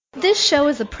This show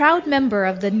is a proud member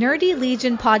of the Nerdy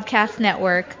Legion Podcast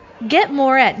Network. Get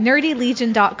more at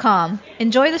nerdylegion.com.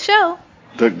 Enjoy the show.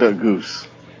 Duck, duck, goose.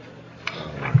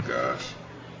 Oh my gosh.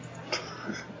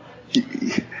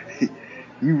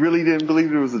 You really didn't believe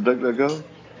there was a Duck, duck, go?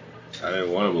 I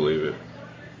didn't want to believe it.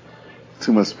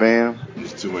 Too much spam?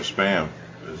 It's too much spam.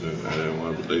 I didn't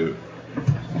want to believe it.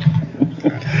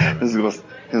 It was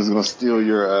gonna steal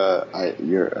your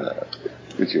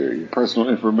personal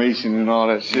information and all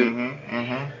that shit.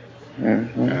 Mm-hmm. Yeah,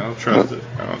 I don't trust it.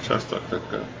 I don't trust Duck, duck,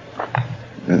 go.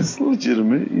 It's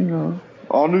legitimate, you know.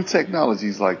 All new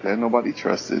technologies like that, nobody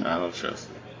trusts it. I don't trust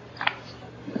it.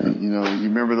 And, you know, you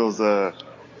remember those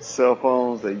cell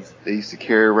phones they used to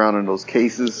carry around in those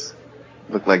cases,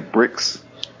 look like bricks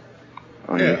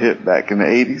on your hip back in the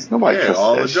 80s. Nobody trusted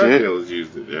all that the shit. drug dealers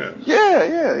used it. Yeah.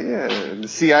 The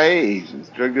CIA agents,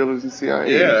 drug dealers and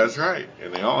CIA. Yeah, that's right.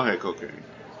 And they all had cocaine.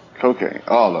 Cocaine,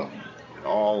 all of them.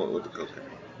 All with the cocaine.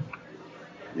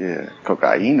 Yeah,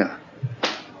 cocaina.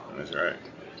 That's right.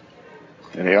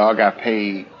 And they all got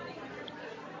paid.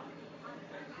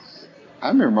 I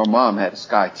remember my mom had a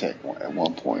SkyTech at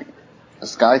one point.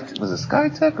 Was it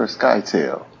SkyTech or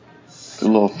SkyTel? The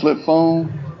little flip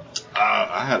phone?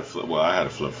 I had a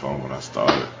flip phone when I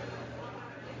started.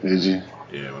 Did you?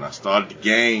 Yeah, when I started the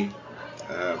game,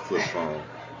 I had a flip phone.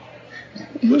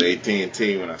 With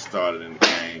AT&T when I started in the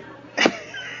game.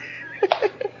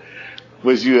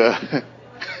 Was you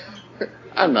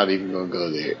I'm not even gonna go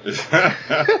there.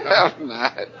 I'm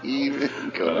not even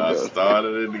gonna go there. I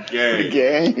started in the game. The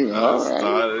game, all right.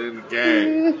 Started in the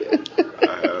game.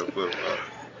 I had a flip phone.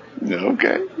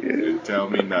 Okay. Yeah. Didn't tell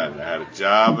me nothing. I had a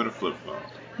job and a flip phone.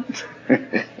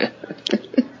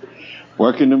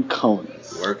 Working them corners.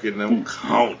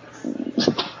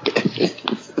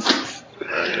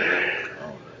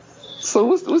 So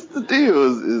what's the deal?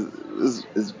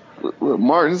 Is what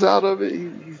Martin's out of it?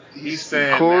 He's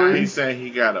saying he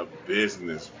got a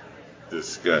business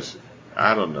discussion.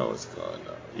 I don't know what's going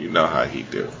on. You know how he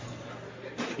do.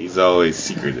 He's always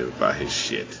secretive about his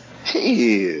shit.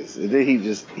 He is. And then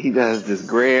he does this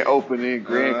grand opening,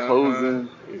 grand closing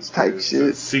type shit.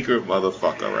 A secret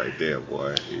motherfucker right there,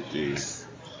 boy. Jeez.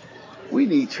 We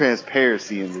need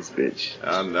transparency in this bitch.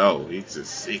 I know. He's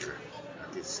just secret.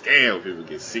 I get scared when people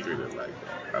get secretive like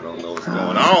that. I don't know what's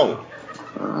going on.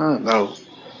 I know.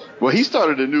 Well, he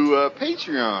started a new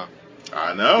Patreon.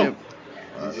 I know.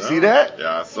 Did you see that?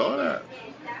 Yeah, I saw that.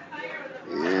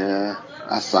 Yeah,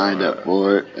 I signed up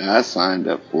for it.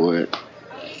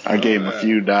 I gave him a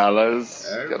few dollars.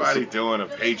 Everybody doing a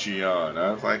Patreon.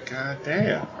 I was like, God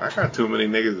damn, I got too many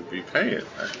niggas to be paying.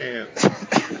 I can't.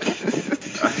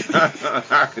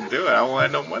 I can do it. I won't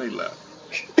have no money left.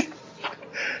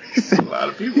 A lot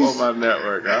of people on my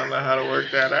network. I don't know how to work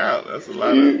that out. That's a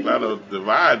lot of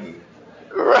dividing.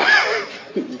 Right.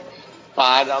 $5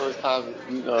 times,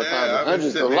 times 100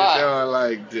 is a lot. Doing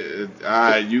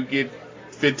like, you get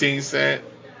 15 cents.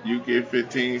 You get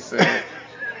 15 cents.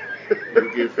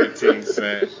 You get 15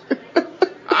 cents.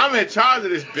 I'm in charge of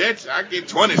this bitch. I get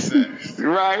 20 cents.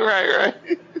 Right.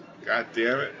 God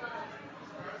damn it.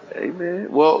 Hey,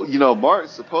 man. Well, Martin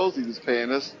supposedly was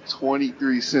paying us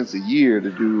 23 cents a year to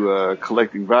do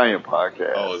Collecting Valiant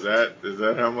podcast. Oh, is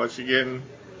that how much you getting?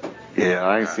 Yeah,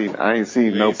 I ain't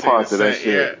seen no parts of that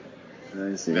shit. Yet. I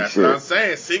ain't seen That's shit. what I'm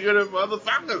saying. Secretive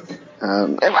motherfuckers.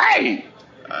 Right.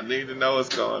 I need to know what's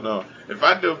going on. If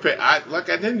I do pay, what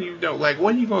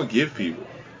are you gonna give people?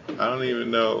 I don't even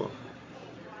know.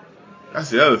 That's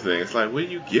the other thing. It's like, what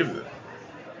do you give them?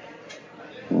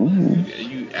 Mm-hmm.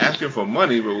 You asking for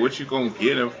money, but what you gonna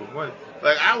get them for money?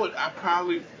 Like I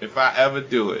probably, if I ever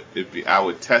do it, I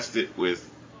would test it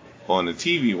on the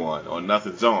TV one, or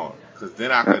Nothing's On, because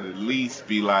then I could at least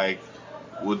be like,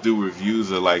 we'll do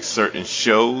reviews of like certain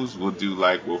shows. We'll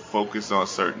focus on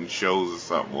certain shows or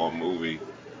something, or a movie,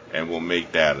 and we'll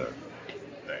make that a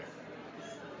thing.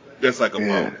 That's like a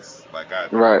bonus.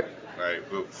 Right.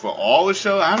 But for all the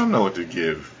shows, I don't know what to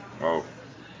give. Well,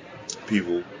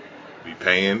 people be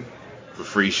paying for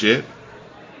free shit.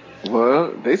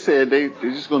 Well, they said they're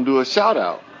just gonna do a shout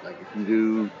out. Like if you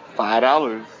do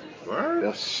 $5,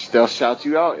 they'll shout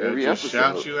you out every episode.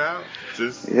 Shout you out.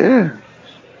 Yeah.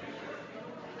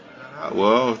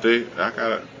 Well, if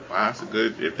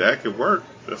that could work,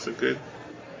 that's a good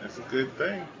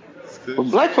thing. But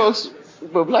black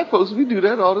folks, we do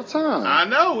that all the time. I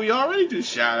know, we already do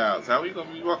shout outs. How we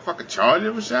gonna fucking charge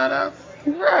them for shout outs?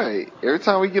 Right. Every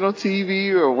time we get on TV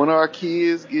or one of our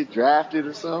kids get drafted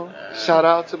or something, shout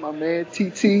out to my man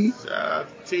TT. Shout out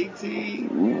to TT.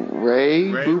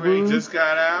 Ray Boo-Boo. Just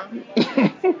got out.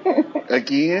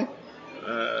 Again.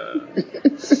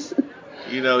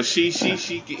 You know, she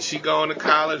going to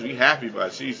college. We happy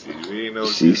about she. We didn't know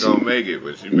she was gonna make it,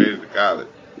 but she made it to college.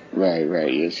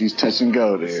 Right. Yeah, she's touch and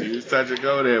go there. She was touch and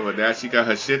go there, but now she got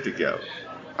her shit together.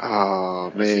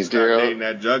 Oh man, she started dating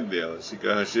that drug dealer. She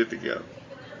got her shit together.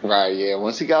 Right. Yeah.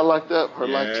 Once he got locked up, her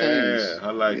life changed. Yeah,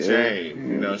 her life changed.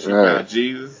 You know, she found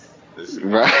Jesus. And she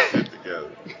got her shit together.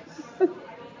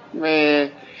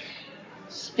 Man,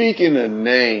 speaking of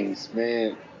names,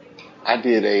 man, I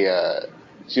did a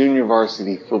junior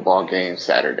varsity football game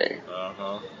Saturday.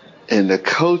 Uh-huh. And the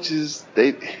coaches,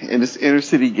 in this inner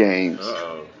city games,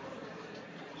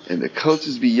 and the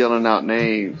coaches be yelling out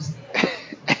names,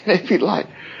 and they be like,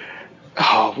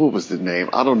 oh, what was the name?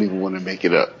 I don't even want to make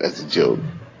it up as a joke.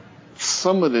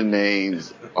 Some of the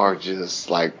names are just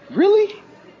like, really?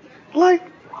 Like,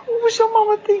 what was your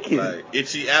mama thinking? Like,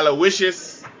 Itchy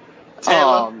Aloysius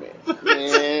Taylor? Oh,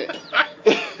 man.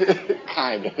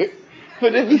 Kind of.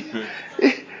 But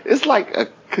it's like a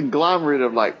conglomerate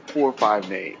of like 4 or 5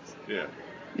 names. Yeah.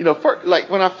 You know, like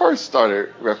when I first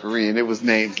started refereeing, it was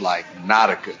names like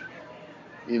Nautica.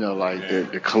 You know, like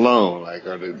the cologne, like,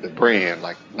 or the brand,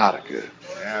 like Nautica.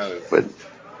 Yeah. But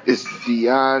it's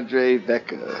DeAndre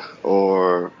Vecca,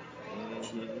 or,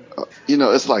 you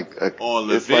know, it's like or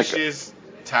Levicious,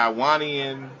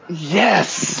 Taiwanian.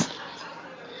 Yes.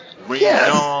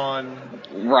 Raydon.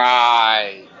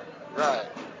 Right.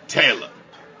 Taylor.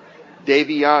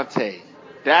 Daviante.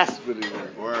 That's what it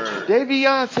is. Word.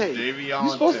 Daviante.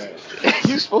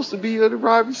 You supposed to be the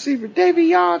wide receiver.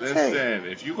 Daviante. Listen,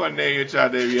 if you gonna name your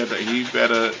child Daviante, he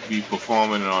better be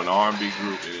performing on the R&B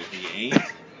group, and if he ain't,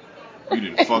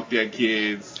 you done fuck that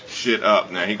kid's shit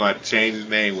up. Now he gonna have to change his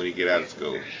name when he get out of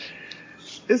school.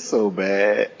 It's so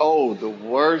bad. Oh, the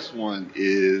worst one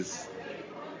is,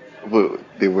 well,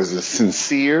 there was a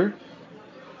Sincere,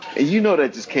 and you know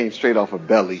that just came straight off of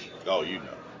Belly. Oh, you know.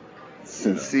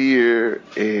 Sincere,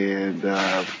 and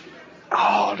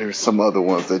there's some other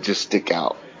ones that just stick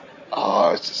out.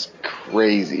 Oh, it's just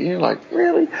crazy. You're like,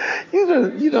 really?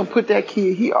 You done put that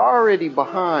kid, he already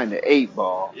behind the 8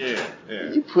 ball. Yeah.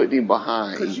 You put him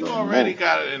behind. Because you already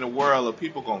got it in a world of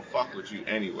people gonna fuck with you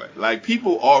anyway. Like,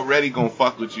 people already gonna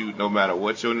fuck with you no matter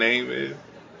what your name is.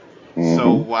 Mm-hmm.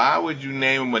 So why would you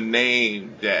name him a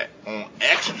name that on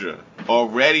extra,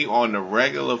 already on the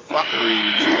regular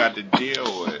fuckery that you got to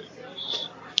deal with,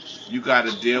 you got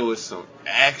to deal with some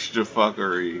extra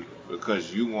fuckery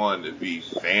because you want to be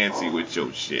fancy with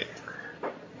your shit.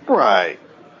 Right.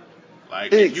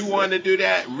 Like, if you want to do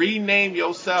that, rename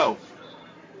yourself.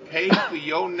 Pay for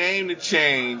your name to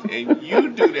change, and you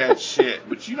do that shit.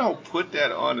 But you don't put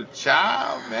that on a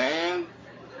child, man.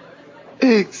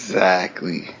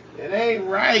 Exactly. It ain't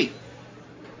right.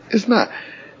 It's not.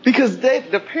 Because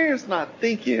the parents not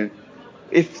thinking,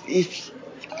 if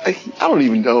I don't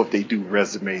even know if they do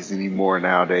resumes anymore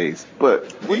nowadays,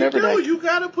 but whenever you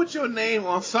gotta put your name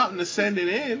on something to send it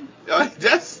in. Like,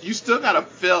 you still gotta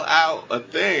fill out a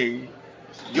thing.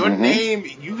 Your name,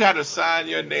 you gotta sign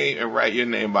your name and write your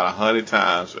name about 100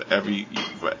 times for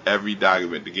every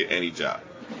document to get any job.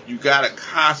 You gotta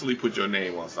constantly put your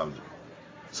name on something.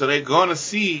 So they're gonna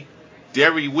see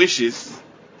Derry Wishes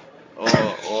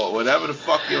or whatever the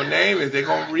fuck your name is. They're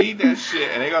gonna read that shit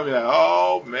and they're gonna be like,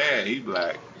 oh man, he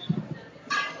black.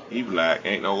 He black.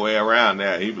 Ain't no way around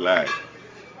that. He black.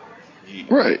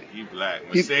 Right. He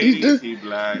black. Mercedes, he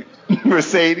black.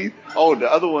 Mercedes. Oh,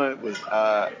 the other one was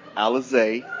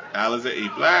Alizé. Alizé, he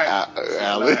black.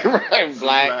 Right,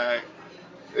 black.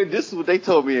 This is what they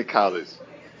told me in college.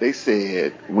 They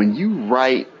said, when you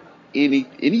write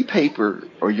any paper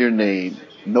or your name,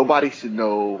 nobody should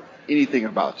know anything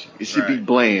about you. It should be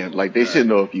bland. Like, they should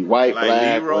know if you white, like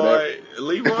black,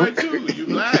 Leroy too. You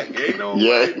black. Ain't no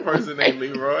white person named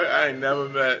Leroy. I ain't never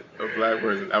met a black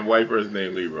person, a white person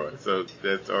named Leroy. So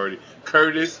that's already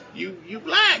Curtis. You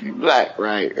black. You black.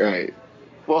 Right.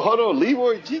 Well, hold on.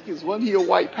 Leroy Jenkins, wasn't he a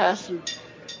white pastor?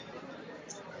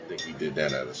 I think he did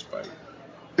that out of spite.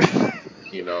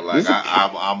 You know, like,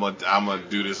 I'm gonna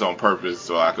do this on purpose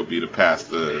so I could be the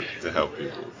pastor to help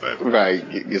people. But,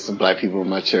 right, get some black people in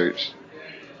my church.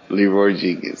 Leroy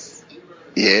Jenkins.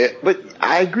 Yeah, but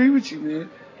I agree with you, man.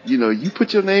 You know, you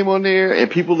put your name on there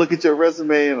and people look at your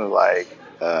resume and are like,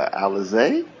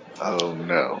 Alizé? Oh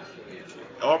no.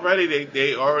 Already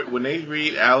they already, when they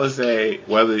read Alizé,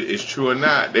 whether it's true or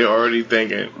not, they're already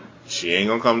thinking she ain't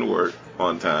gonna come to work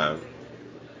on time.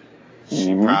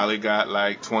 She probably got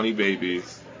like 20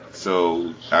 babies,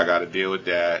 so I got to deal with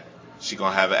that. She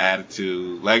gonna have an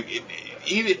attitude, like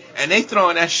and they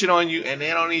throwing that shit on you, and they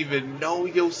don't even know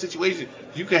your situation.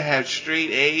 You can have straight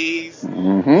A's,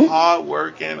 hard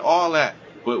working, all that,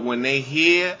 but when they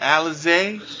hear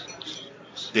Alizé,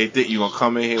 They think you gonna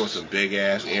come in here with some big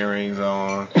ass earrings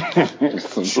on,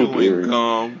 Some chewing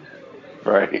gum.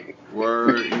 Right.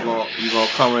 Word, you gonna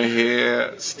come in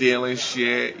here stealing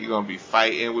shit. You gonna be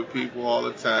fighting with people all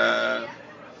the time.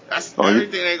 That's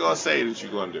everything they gonna say that you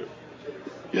gonna do.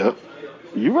 Yep.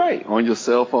 You're right. On your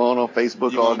cell phone, on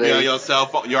Facebook all day. You gonna be on your cell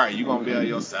phone. You're right. You gonna be on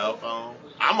your cell phone.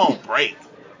 I'm on break.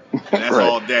 And that's right.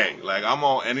 all day. Like I'm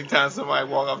on. Anytime somebody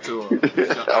walk up to him,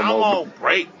 I'm on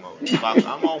break mode.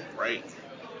 I'm on break.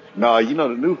 No, you know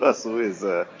the new hustle is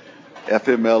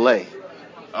FMLA.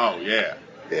 Oh yeah.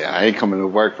 Yeah, I ain't coming to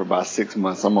work for about 6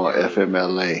 months. I'm on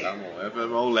FMLA. I'm on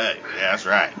FMLA. Yeah, that's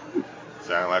right.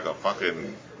 Sound like a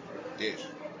fucking dish.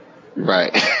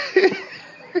 Right.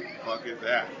 Fuck is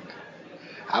that?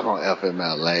 I'm on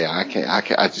FMLA.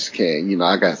 I just can't. You know,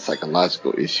 I got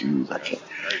psychological issues. I can't.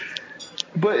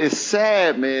 But it's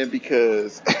sad, man,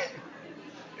 because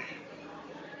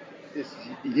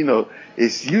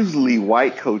it's usually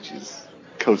white coaches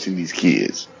coaching these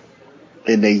kids,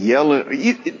 and they yelling.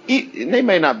 And they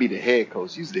may not be the head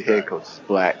coach. Usually, the head coach is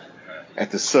black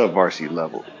at the sub-varsity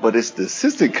level, but it's the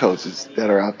assistant coaches that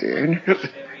are out there,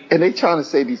 and they trying to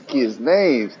say these kids'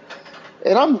 names.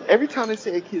 And every time they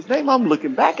say a kid's name, I'm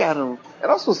looking back at them,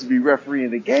 and I'm supposed to be refereeing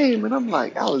the game, and I'm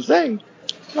like, Alizé,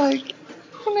 like,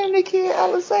 who named the kid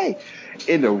Alizé?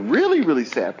 And the really, really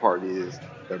sad part is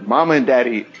their mama and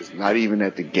daddy is not even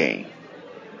at the game.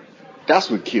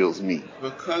 That's what kills me.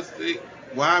 Because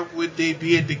why would they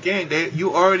be at the game?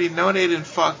 You already know they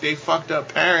fucked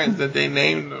up parents that they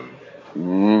named them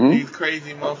these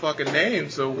crazy motherfucking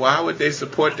names. So why would they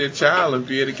support their child and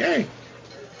be at the game?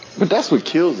 But that's what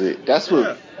kills it. That's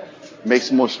what makes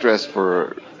more stress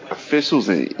for officials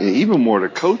and even more the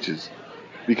coaches,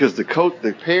 because the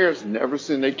parents never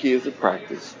send their kids to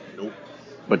practice. Nope.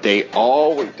 But they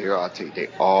always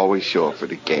show up for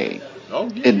the game. Oh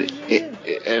yeah.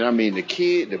 And I mean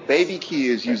the baby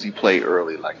kids usually play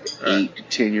early, like 8 to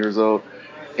 10 years old,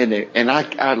 and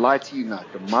I lie to you not,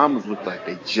 the mamas look like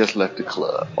they just left the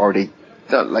club, or they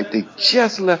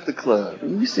just left the club,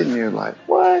 and you sitting there like,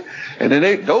 what? And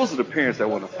then those are the parents that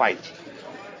want to fight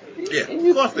you. Yeah,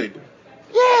 of course they do.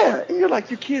 Yeah, and you're like,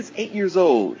 your kid's 8 years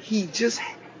old. He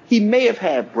may have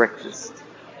had breakfast.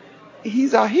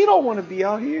 He's out. He don't want to be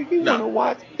out here. He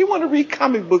want to read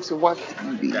comic books and watch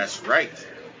TV. That's right.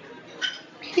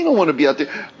 He don't want to be out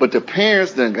there. But the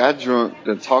parents done got drunk,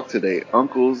 done talked to their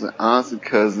uncles and aunts and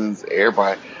cousins,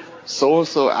 everybody.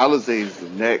 So-and-so, Alizé is the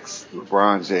next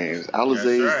LeBron James.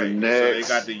 Alizé is the next.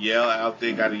 So they got to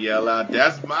yell out.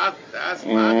 That's my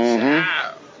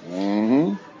child.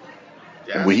 Mm-hmm.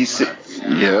 And when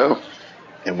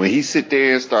he sit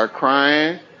there and start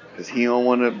crying because he don't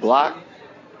want to block,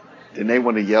 then they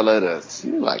want to yell at us.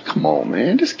 You're like, come on,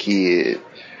 man,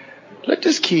 let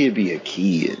this kid be a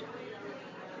kid.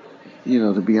 You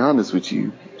know, to be honest with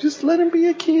you, just let him be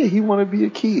a kid. He want to be a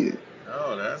kid.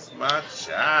 No, that's my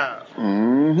child.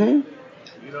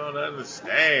 Mm-hmm. You don't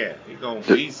understand. He gonna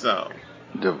be something.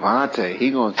 Devontae,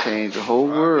 he gonna change the whole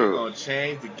world. He gonna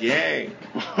change the game.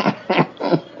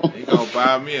 He gonna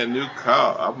buy me a new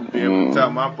car. I'm gonna be able to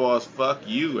tell my boss, fuck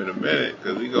you in a minute,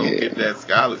 because he gonna get that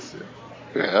scholarship.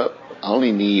 Yep. I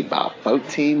only need about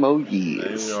 14 more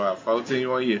years. You know, about 14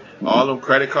 more years. All them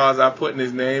credit cards I put in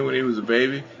his name when he was a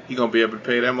baby, he gonna be able to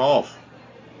pay them off.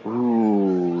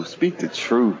 Ooh, speak the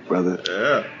truth, brother.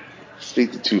 Yeah.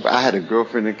 Speak the truth. I had a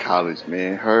girlfriend in college,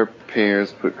 man. Her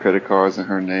parents put credit cards in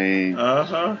her name.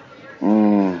 Uh-huh.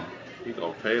 He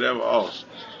gonna pay them off.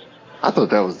 I thought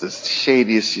that was the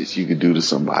shadiest shit you could do to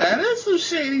somebody. That is some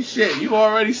shady shit. You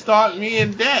already start me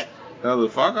in debt,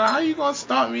 motherfucker. How you gonna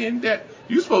start me in debt?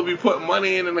 You supposed to be putting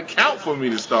money in an account for me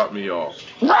to start me off.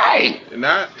 Right. And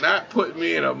not putting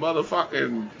me in a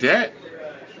motherfucking debt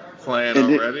plan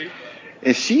already.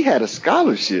 And she had a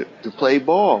scholarship to play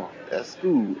ball at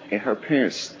school, and her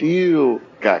parents still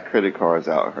got credit cards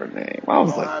out of her name. I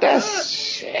was like, that's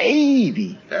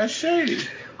shady. That's shady.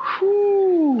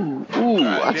 Ooh.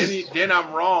 Then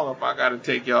I'm wrong if I gotta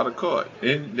take y'all to court.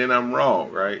 Then I'm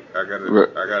wrong, right? I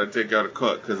gotta take y'all to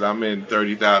court because I'm in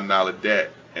 $30,000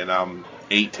 debt and I'm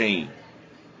 18.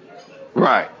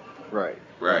 Right.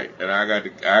 And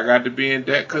I got to be in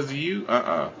debt because of you.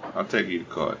 I'll take you to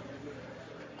court.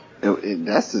 And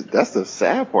that's the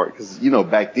sad part, because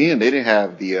back then they didn't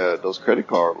have the those credit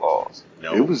card laws.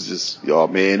 No. It was just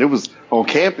it was on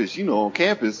campus. On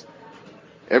campus,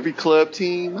 every club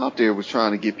team out there was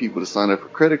trying to get people to sign up for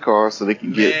credit cards so they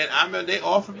can get. Man, I mean, they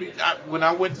offered me when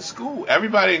I went to school.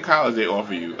 Everybody in college they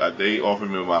offer you. They offered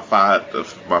me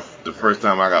the first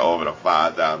time I got offered a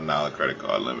 $5,000 credit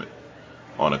card limit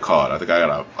on a card. I think I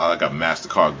got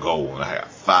MasterCard Gold and I had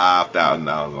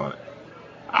 $5,000 on it.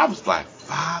 I was like,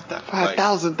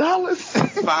 $5,000.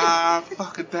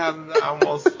 $5,000. I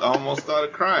almost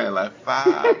started crying. Like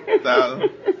 5,000.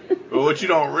 But what you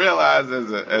don't realize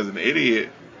as an idiot,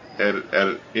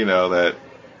 you know, that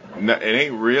it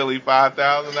ain't really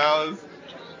 $5,000.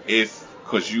 It's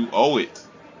because you owe it.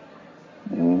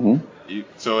 Mm-hmm.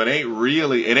 So it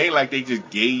ain't like they just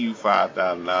gave you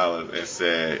 $5,000 and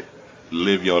said,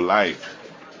 live your life.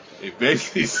 It's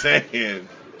basically saying,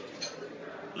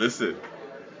 listen,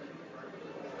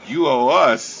 you owe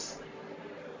us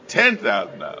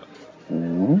 $10,000.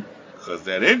 Mm-hmm. Because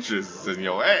that interest is in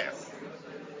your ass.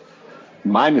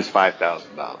 Minus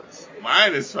 $5,000.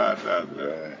 Minus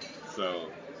 $5,000. Right. So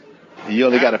you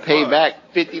only got to pay back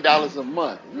 $50 a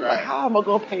month. You're like, how am I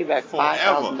going to pay back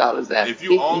 $5,000? If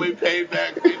you only pay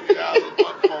back $50 a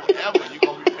month forever, you're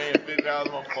going to be paying $50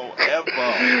 a month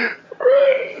forever.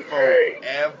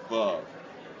 Forever.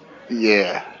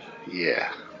 Yeah.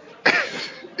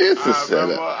 It's a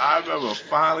setup. I remember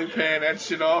finally paying that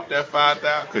shit off, that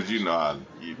 $5,000, because you know I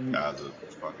was a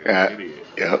fucking idiot.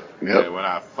 Yep. And when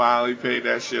I finally paid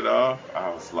that shit off, I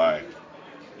was like,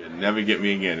 you'll never get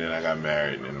me again. Then I got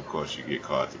married, and then of course you get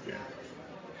cards again.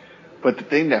 But the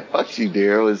thing that fucks you,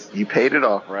 Daryl, is you paid it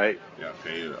off, right? Yeah, I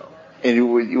paid it off. And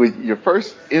your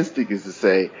first instinct is to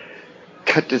say,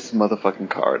 cut this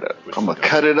motherfucking card up. I'm going to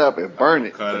cut it up and burn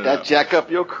it. But that jack up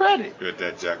your credit.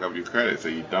 That jack up your credit, so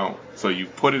you don't. So you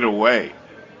put it away,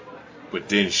 but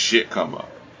then shit come up.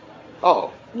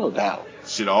 Oh, no doubt.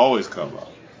 Shit always come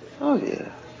up. Oh, yeah.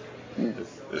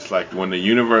 It's like when the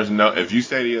universe if you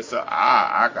say to yourself,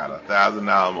 I got $1,000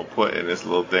 I'm going to put in this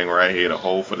little thing right here to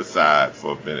hold for the side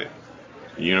for a minute.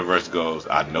 The universe goes,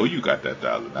 I know you got that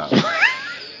 $1,000.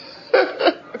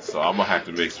 So I'm going to have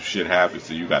to make some shit happen,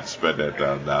 so you got to spend that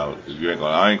 $1,000.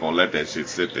 I ain't going to let that shit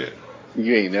sit there.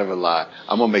 You ain't never lie.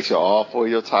 I'm going to make sure all 4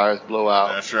 of your tires blow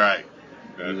out. That's right.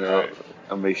 Right.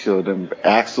 I'll make sure them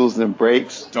axles and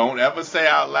brakes. Don't ever say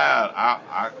out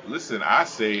loud. Listen, I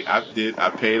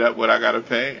paid up what I got to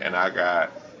pay, and I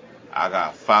got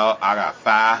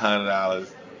 $500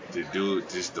 to do,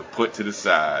 just to put to the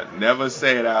side. Never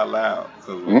say it out loud,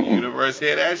 because when the universe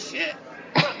hear that shit,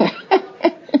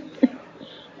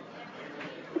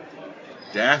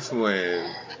 that's when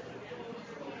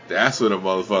a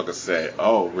motherfucker say,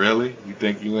 oh, really? You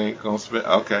think you ain't gonna spend?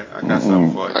 Okay, I got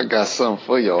something for you. I got something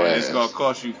for your ass. It's gonna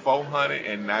cost you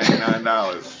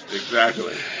 $499.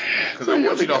 Exactly. Because I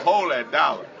want you to hold that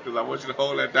dollar.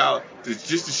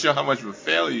 Just to show how much of a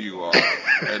failure you are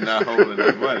at not holding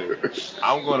that money.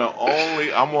 I'm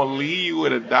gonna leave you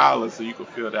with $1 so you can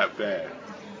feel that bad.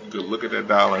 You can look at that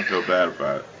dollar and feel bad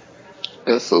about it.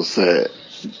 That's so sad,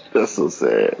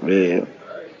 man.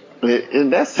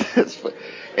 And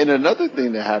and another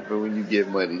thing that happened when you get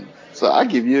money. So I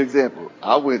give you an example.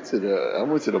 I went to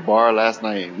the bar last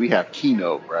night, and we have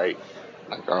Keno, right?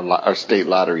 Like our state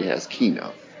lottery has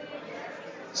Keno.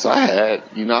 So I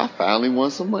finally won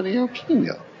some money on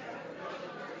Keno.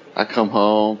 I come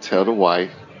home, tell the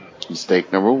wife,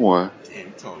 mistake number 1. Yeah, you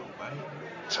told her, right?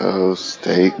 Toast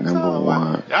steak number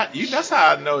 1. That's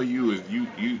how I know you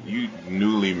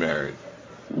newly married.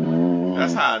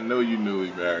 That's how I know you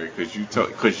newly married,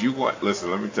 because you want.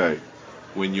 Listen, let me tell you,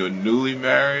 when you're newly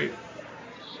married,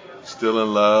 still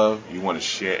in love, you want to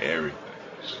share everything,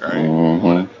 right?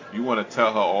 Mm-hmm. You want to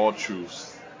tell her all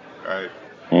truths, right?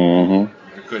 Mm-hmm.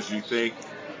 Because you think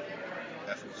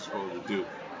that's what you're supposed to do.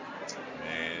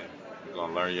 Man, you're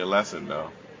gonna learn your lesson though.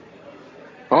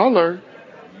 I'll learn.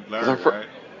 You learn, right?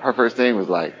 Her first thing was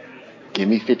like, give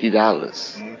me $50.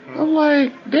 Mm-hmm. I'm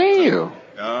like, damn.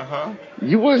 Uh-huh.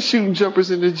 You wasn't shooting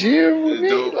jumpers in the gym with me?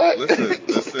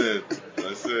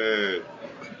 Listen.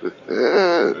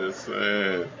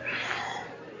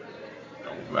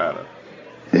 Don't matter.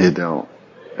 It don't.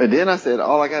 And then I said,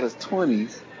 all I got is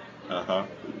 20s. Uh-huh.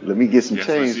 Let me get some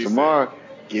change tomorrow.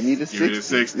 Said? Give me the 60. Give me the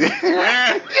 60. I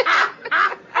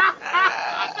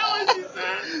know what she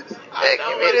said.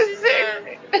 Give me the 60.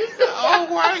 She said,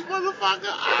 oh, white motherfucker.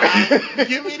 All right.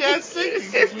 Give me that 60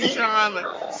 since we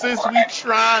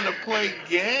trying to play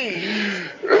games.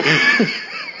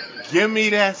 Give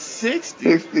me that 60.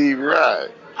 60, right.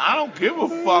 I don't give a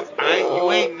fuck.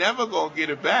 You ain't never gonna get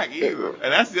it back either.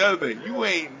 And that's the other thing. You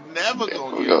ain't never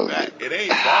gonna get it back. It ain't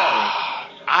balling.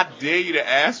 I dare you to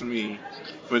ask me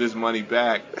for this money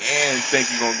back and think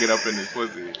you're gonna get up in this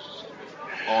pussy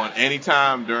on any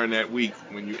time during that week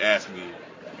when you ask me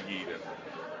to give you that.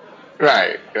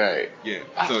 Right.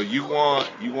 Yeah. So you want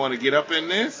to get up in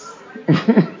this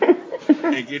and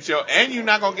and you're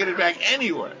not gonna get it back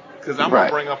anyway, because I'm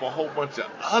gonna bring up a whole bunch of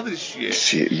other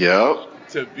shit. Yep.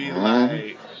 To be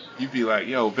like, you'd be like,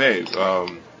 yo, babe,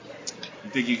 You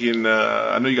think you can?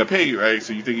 I know you got paid, right?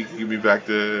 So you think you can give me back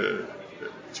the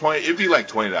 20? It'd be like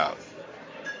 $20.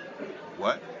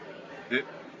 What?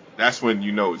 That's when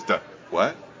you know it's done.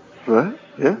 What? What?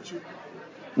 Yeah.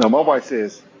 No, my wife she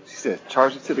says,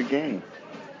 charge it to the game.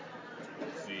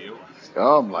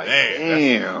 Oh, I'm like,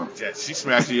 damn. She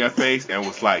smashed it in your face and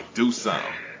was like, do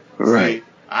something. Right. See,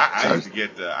 I used to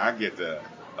get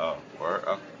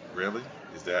really?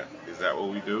 Is that what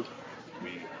we do?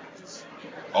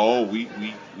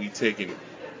 We taking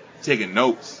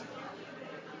notes.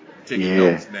 Taking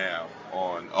notes now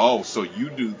on, so you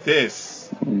do this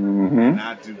and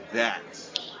I do that.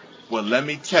 Well, let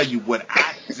me tell you what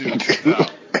I do, though.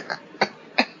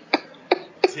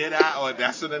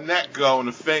 That's where the neck go and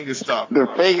the fingers start. The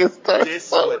fingers start. This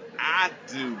is what I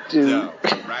do, though,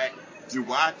 right? Do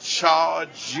I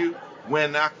charge you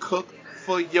when I cook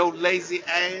for your lazy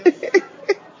ass?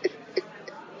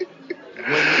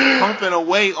 When you pumping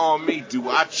away on me, do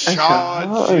I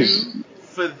charge you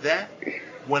for that?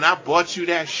 When I bought you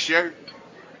that shirt,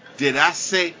 did I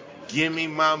say, give me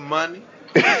my money?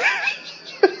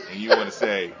 And you want to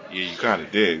say, yeah, you kind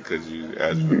of did because you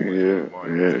asked for money.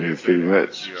 Yeah, pretty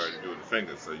much. You already doing the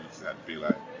finger, so you just have to be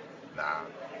like, nah.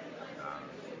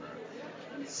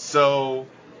 So,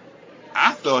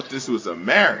 I thought this was a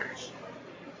marriage.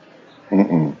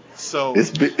 Mm-mm. So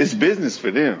it's business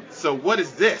for them. So what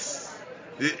is this?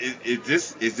 Is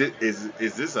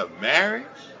this a marriage?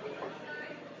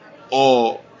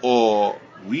 Or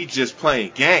we just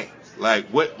playing games? Like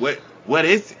what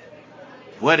is it?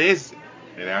 What is it?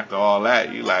 And after all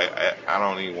that, you like, I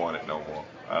don't even want it no more.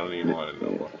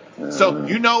 So,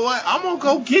 you know what? I'm going to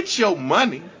go get your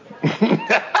money.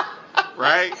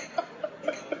 Right?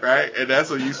 Right? And that's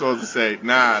what you're supposed to say.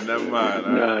 Nah, never mind.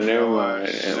 Never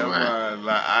mind.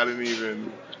 Like, I ain't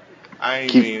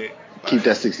mean it. Like, keep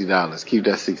that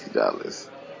 $60.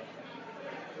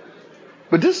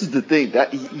 But this is the thing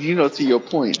that, to your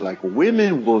point, like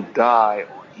women will die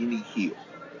on any heel.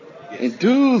 And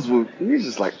dudes you're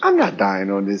just like, I'm not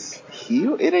dying on this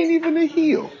heel. It ain't even a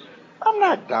heel. I'm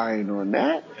not dying on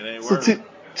that. It ain't so worth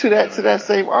to that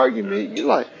same argument, you're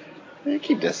like, man,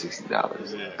 keep that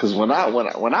 $60. Because when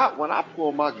I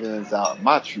pull my guns out,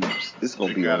 my troops, it's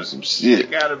gonna be on some shit.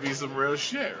 It gotta be some real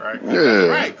shit, right? Yeah. That's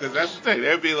right, because that's the thing.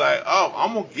 They'd be like, oh,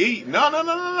 I'm gonna give you.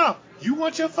 No. You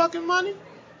want your fucking money?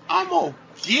 I'm gonna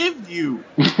give you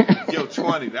your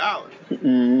 $20.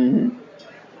 Mm-hmm.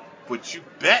 But you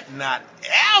bet not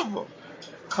ever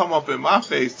come up in my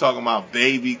face talking about,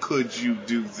 baby, could you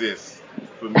do this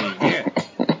for me again?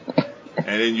 And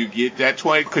then you get that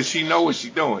 20, because she know what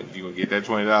she's doing. You're going to get that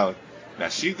 $20. Now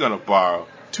she's going to borrow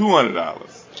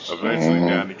 $200 eventually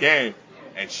down the game.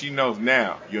 And she knows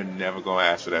now you're never going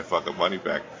to ask for that fucking money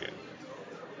back again.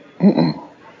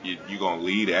 You're going to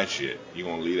leave that shit. You're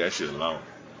going to leave that shit alone.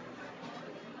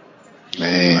 You're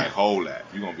going to be like, hold that.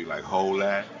 You're going to be like, hold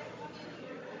that.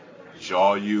 It's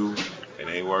all you. It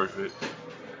ain't worth it.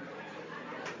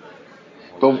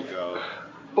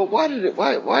 But why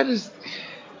does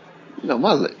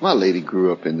my lady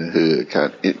grew up in the hood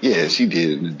yeah, she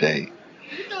did in the day.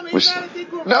 This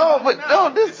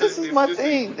is my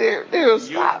thing.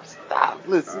 Stop.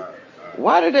 Listen.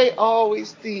 Why do they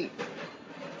always think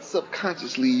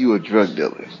subconsciously you a drug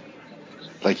dealer?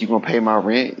 Like, you gonna pay my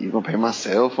rent? You gonna pay my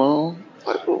cell phone?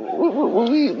 Like,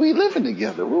 we living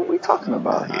together. What are we talking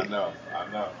about here? I know,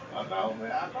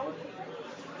 man.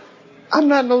 I'm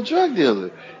not no drug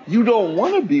dealer. You don't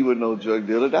want to be with no drug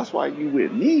dealer. That's why you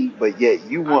with me. But yet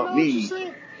you want me.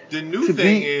 The new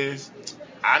thing is,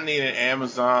 I need an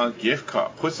Amazon gift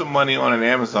card. Put some money on an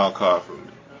Amazon card for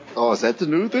me. Oh, is that the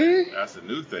new thing? That's the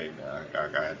new thing that I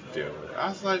got to deal with. I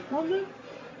was like, woman,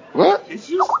 what? It's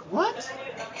you? What?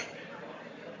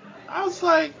 I was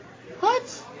like,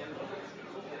 what?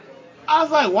 I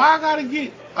was like, why I gotta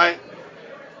get? Alright,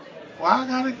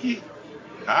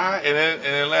 and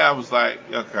then I was like,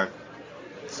 okay,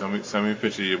 send me a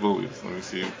picture of your boobies. Let me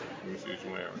see what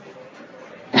you're wearing.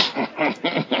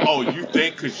 Oh, you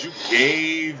think because you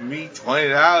gave me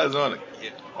 $20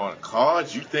 on a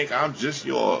card, you think I'm just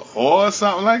your whore or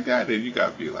something like that? Then you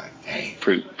gotta be like, dang.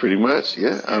 Pretty much,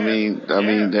 yeah. I mean,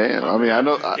 damn.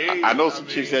 I know some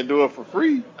chicks that do it for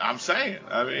free. I'm saying,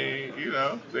 they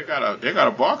got a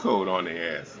barcode on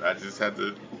their ass. I just had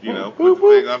to, put the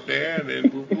thing up there and then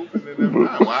boop boop and then they're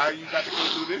fine. Why you got to go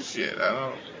through this shit? I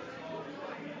don't.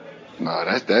 No,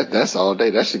 that's all day.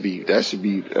 That should be.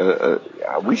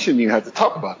 We shouldn't even have to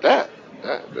talk about that.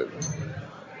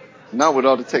 Not with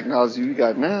all the technology we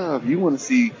got now. If you want to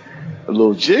see a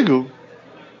little jiggle,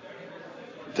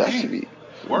 should be.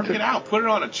 Work it out. Put it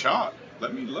on a chart.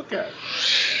 Let me look at it.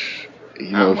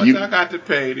 How much I got to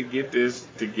pay to get this?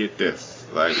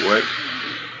 Like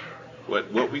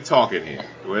what we talking here?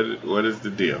 What is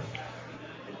the deal?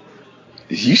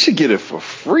 You should get it for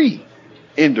free,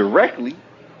 indirectly.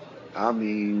 I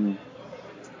mean,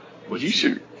 but you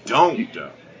should. Don't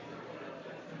though.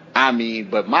 I mean,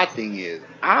 but my thing is,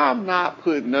 I'm not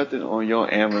putting nothing on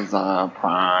your Amazon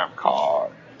Prime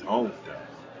card. Don't though.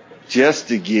 Just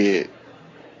to get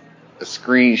a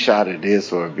screenshot of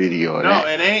this or a video of that. No,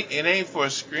 it ain't for a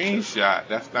screenshot.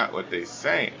 That's not what they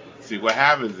saying. See, what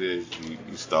happens is you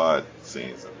start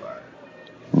seeing somebody.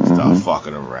 You start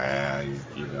fucking around,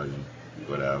 you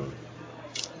whatever.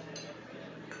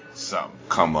 Something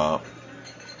come up.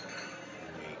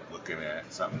 You ain't looking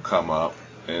at something come up,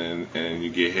 and you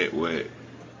get hit with.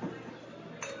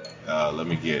 Let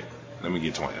me get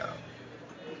 $20.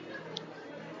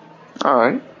 All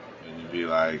right. And you be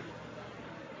like,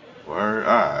 word,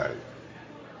 all right.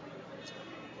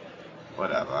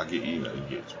 Whatever. I'll get you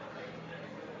get $20.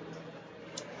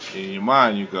 In your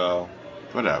mind, you go,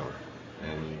 whatever,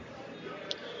 and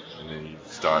then you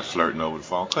start flirting over the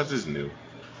phone because it's new.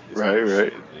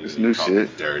 Right. It's new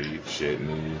shit. Dirty shit, and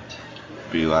then you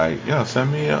be like, yo,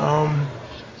 send me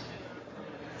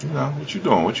what you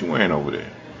doing? What you wearing over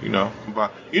there? You know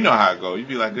how it goes. You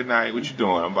be like, good night. What you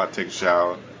doing? I'm about to take a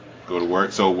shower, go to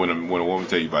work. So when a woman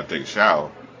tell you about to take a shower,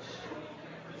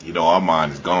 our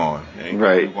mind is gone. Ain't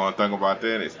right. You going to think about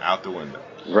that? It's out the window.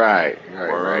 Right.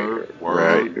 Word.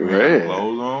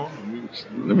 Clothes on.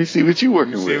 Let me see what you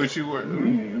working with. Let me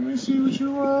see what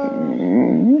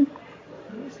you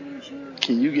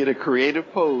Can you get a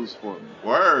creative pose for me?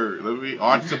 Word. Let me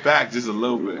arch the back just a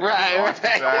little bit. Arch the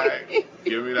back.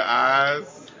 Give me the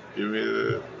eyes. Give me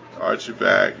the arch your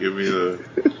back. Give me the.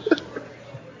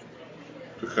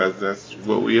 Because that's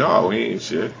what we are. We ain't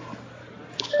shit.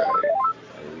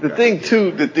 The thing too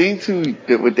that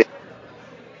with that.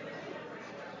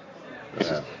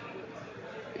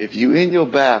 If you in your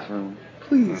bathroom,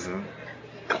 please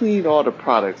clean all the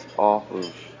products off of.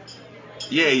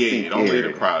 Yeah. Don't leave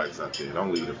the products out there.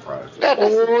 Don't leave the products.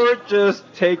 Or just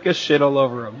take a shit all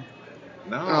over them.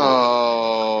 No.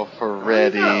 Oh,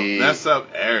 Ferretti. Mess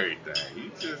up everything. You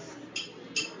just.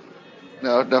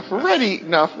 No,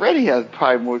 Ferretti has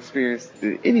probably more experience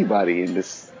than anybody in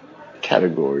this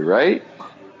category, right?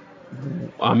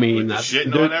 I mean,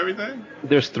 shitting on everything.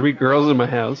 There's 3 girls in my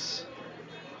house.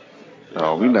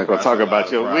 Oh, we're not gonna talk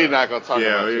about your. We're not gonna talk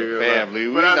about your family.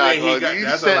 We're not going.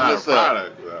 That's a lot of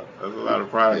product, though. That's a lot of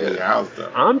product in your house,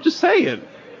 though. I'm just saying.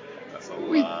 That's a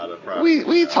lot of product.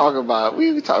 We talk about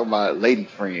lady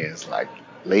friends, like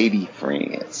lady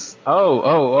friends.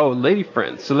 Oh, lady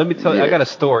friends. So let me tell you. I got a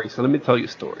story. So let me tell you a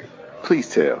story. Please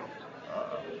tell.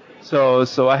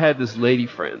 So I had this lady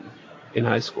friend in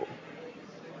high school,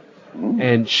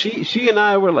 and she and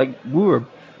I were we were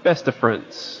best of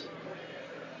friends.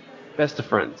 And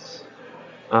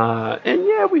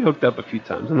yeah, we hooked up a few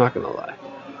times. I'm not gonna lie.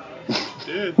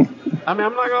 Did. I mean,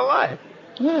 I'm not gonna lie.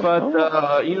 Yeah, but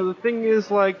the thing is,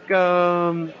 you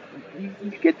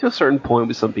get to a certain point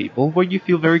with some people where you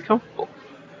feel very comfortable,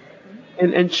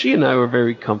 and she and I were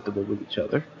very comfortable with each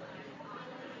other.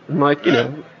 And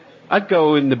I'd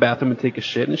go in the bathroom and take a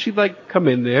shit, and she'd come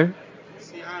in there.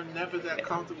 See, I'm never that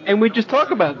comfortable. And we just talk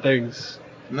about things.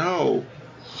 No.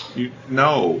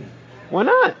 No. Why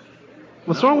not?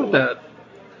 What's wrong with that?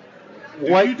 Do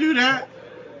you do that?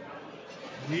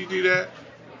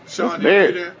 Sean, do you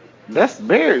do that? That's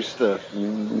marriage stuff.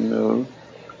 When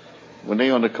they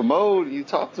on the commode, you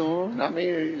talk to them. I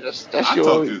mean, that's I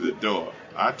talk through the door.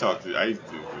 I used to do through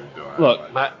the door.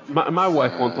 Look, my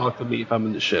wife won't talk to me if I'm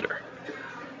in the shitter.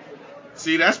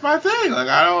 See, that's my thing.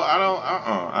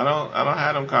 I don't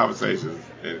have them conversations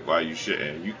while you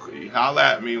shitting. You holler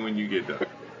at me when you get done.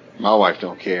 My wife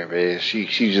don't care, man. She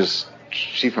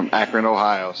from Akron,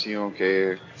 Ohio. She don't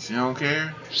care. She don't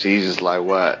care? She's just like,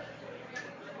 what?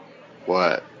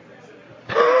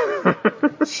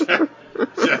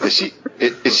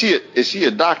 Is she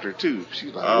a doctor too?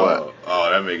 She's like, what? Oh,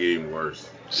 that make it even worse.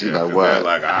 She's like, what?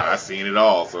 I seen it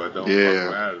all, so it don't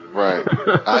matter. Right.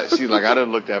 She's like, I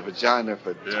done looked at vagina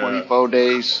for 24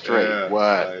 days straight. Yeah,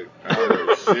 what?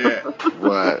 Oh shit.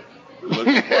 What? Look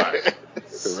at it.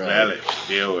 Smell it.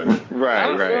 Deal with it. I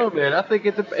don't know, man. I think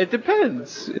it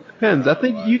depends. It depends. I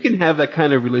think you can have that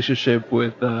kind of relationship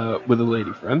with a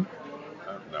lady friend.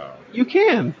 No. You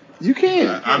can. You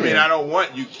can. I mean, I don't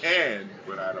want you can,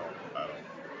 but I don't.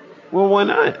 Well, why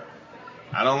not?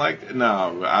 I don't like.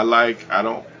 No, I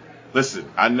don't. Listen,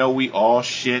 I know we all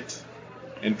shit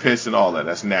and piss and all that.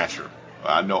 That's natural.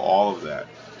 I know all of that.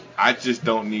 I just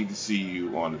don't need to see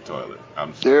you on the toilet.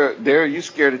 I'm sorry. There, you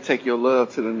scared to take your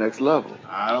love to the next level.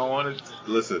 I don't want to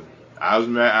listen. I was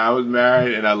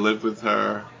married and I lived with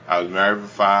her. I was married for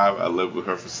 5. I lived with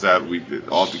her for 7. We did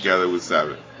all together with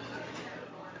 7.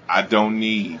 I don't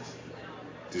need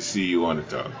to see you on the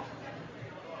toilet.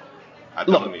 I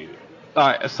don't need it. All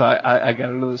right, so I got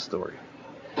another story.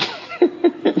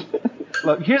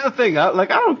 Look, here's the thing. I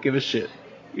don't give a shit.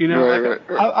 You know, Right.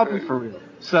 I'll be for real.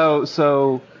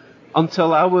 So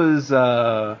until I was,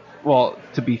 well,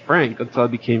 to be frank, until I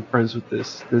became friends with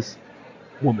this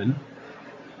woman,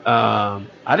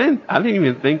 I didn't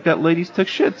even think that ladies took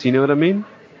shits. You know what I mean?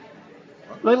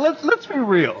 Like, let's be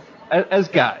real. As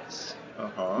guys,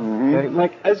 okay?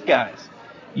 Like as guys,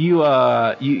 you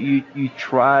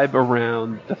tribe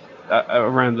around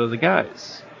other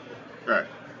guys. Right.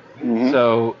 Mm-hmm.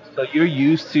 So you're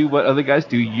used to what other guys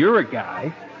do. You're a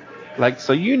guy, like,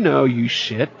 so you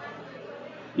shit.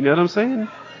 You know what I'm saying?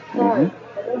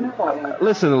 Mm-hmm.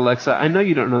 Listen, Alexa, I know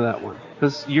you don't know that one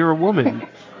because you're a woman,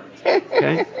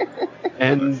 okay?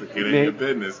 And Alexa, get in your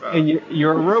business, huh? and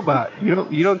you're a robot. You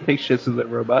don't take shits with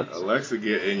robots. Alexa,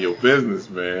 get in your business,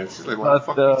 man. She's like, why the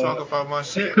fuck you talking about my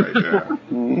shit right now?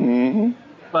 Mm-hmm.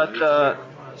 But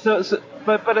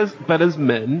but as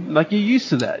men, like, you're used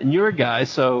to that, and you're a guy,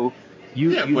 so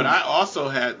you. But I also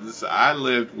had this. I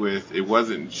lived with. It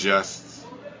wasn't just.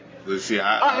 See,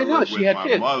 I know, lived she with had my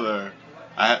kids. mother.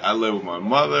 I lived with my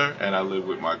mother, and I lived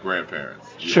with my grandparents.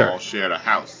 We Sure. all shared a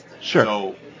house. Sure.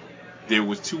 So there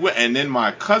was 2, and then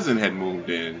my cousin had moved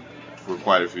in for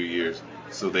quite a few years,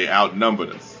 so they outnumbered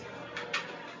us.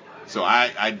 So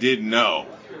I did know,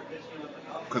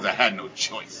 because I had no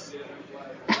choice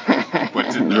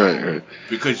but to know. Right.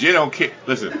 Because you don't care.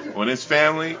 Listen, when it's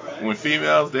family, when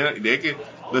females, they can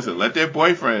listen. Let their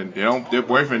boyfriend. Their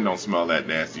boyfriend don't smell that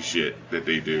nasty shit that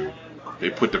they do. They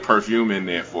put the perfume in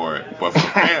there for it. But for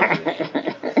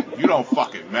family, you don't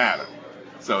fucking matter.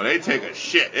 So they take a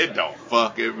shit. It don't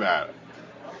fucking matter.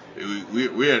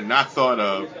 We are not thought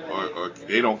of, or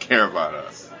they don't care about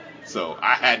us. So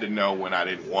I had to know when I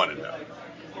didn't want to know.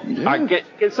 Yeah. All right,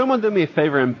 can someone do me a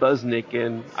favor and buzz Nick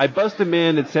in? I buzzed him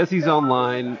in. It says he's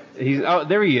online.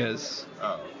 There he is.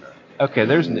 Oh, Okay,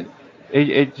 there's Nick.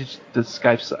 It just, the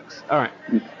Skype sucks. All right.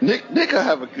 Nick will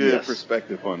have a good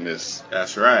perspective on this.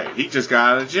 that's right. He just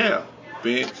got out of jail.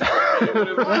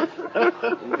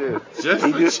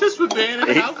 Just for being in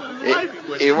the house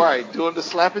with his wife. Right, doing the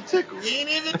slap and tickle. He ain't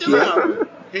even do nothing.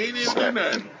 He ain't even do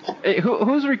nothing. Hey,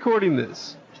 who's recording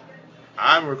this?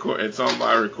 I'm recording. It's on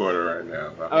my recorder right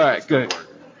now. All right, good.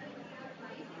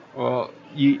 Well,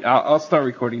 I'll start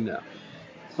recording now.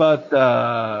 But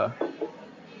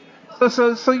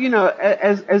so you know,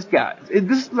 as guys,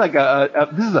 this is like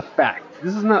this is a fact.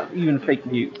 This is not even fake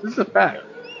news. This is a fact.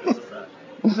 This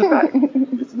is a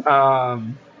fact.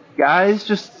 Guys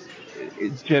just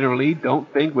generally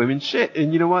don't think women shit,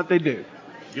 and you know what they do?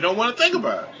 You don't want to think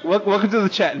about it. Welcome to the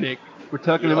chat, Nick. We're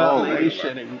talking about ladies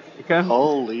shitting. Okay.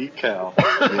 Holy cow!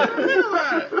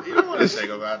 You don't want to think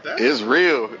about that. It's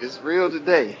real. It's real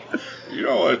today. You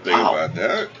don't want to think about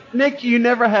that. Nick, you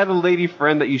never had a lady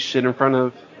friend that you shit in front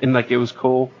of, and like it was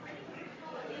cool?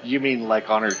 You mean like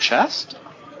on her chest?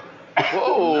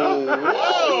 Whoa!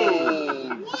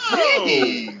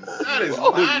 Jeez. That is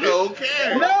not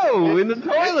okay. No, in the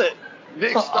toilet.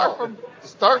 Nick,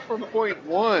 start from point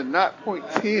 1, not point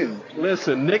 10.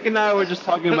 Listen, Nick and I were just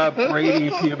talking about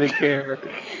braiding pubic hair.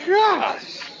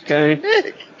 Gosh, Okay.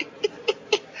 Nick.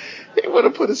 He would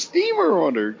have put a steamer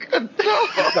on her. Good dog.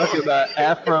 Talking about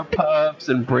afro puffs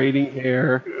and braiding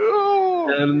hair Oh,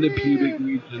 down in the man. pubic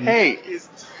region. Hey, It's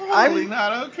totally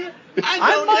not okay. I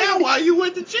know now why you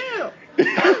went to jail.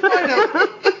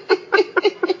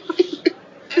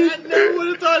 And I never would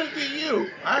have thought it'd be you.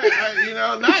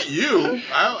 Not you.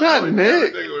 I would never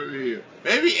think it would be you.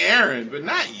 Maybe Aaron, but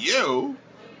not you.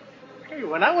 hey,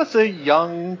 when I was a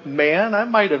young man, I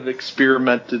might have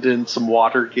experimented in some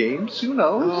water games. Who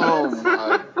knows? Oh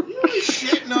my! You was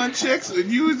shitting on chicks when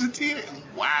you was a teenager.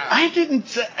 Wow. I didn't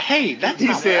say. Hey, that's He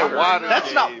not said water. water. That's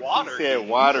games. not water. He said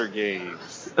water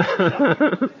games.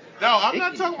 No, I'm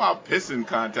not talking about pissing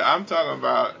content. I'm talking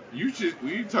about you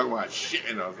talking about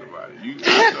shitting on somebody.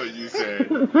 I thought you said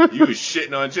you was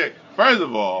shitting on chicks. First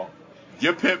of all,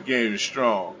 your pimp game is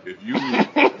strong. If you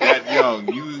that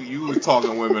young, you was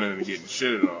talking women and getting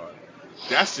shitted on.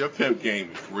 That's your pimp game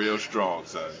is real strong,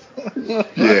 son. Yeah,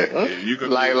 If you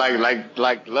could like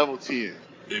level 10.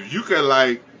 If you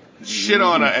could shit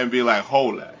on her and be like,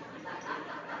 hold that,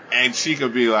 and she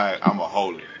could be like, I'm a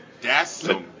hold it. That's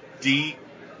some deep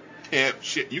pimp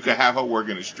shit. You could have her work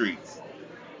in the streets.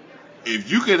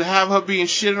 If you could have her being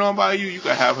shitted on by you, you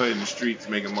could have her in the streets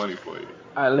making money for you.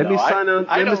 All right, let me sign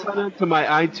on to my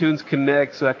iTunes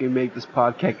Connect so I can make this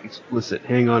podcast explicit.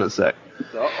 Hang on a sec.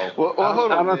 Well,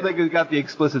 hold on. I don't think it's got the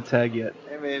explicit tag yet.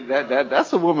 I mean,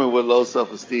 that's a woman with low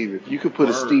self-esteem. If you could put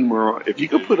a steamer on, if you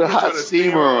could put a hot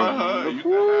steamer on her, you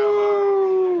can have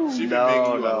her. She can make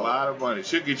you a lot of money.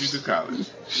 She'll get you to college.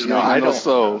 I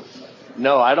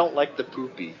don't like the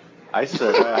poopy. I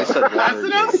said That's water.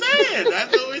 what I'm saying.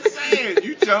 That's what we're saying.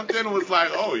 You jumped in and was like,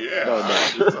 oh, yeah. No.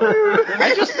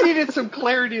 I just needed some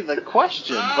clarity in the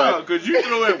question. Because you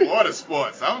threw in water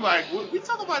sports. I'm like, we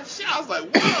talking about shit. I was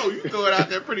like, whoa, you threw it out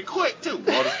there pretty quick, too.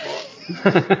 Water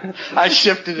sports. I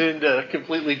shifted into a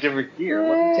completely different gear.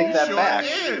 Let me take that back.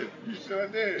 You sure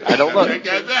did. I don't know. Take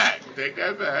that back. Take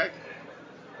that back.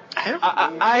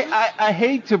 I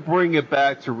hate to bring it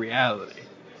back to reality.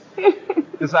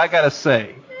 Because I got to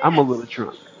say, I'm a little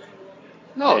drunk.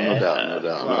 No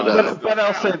doubt. But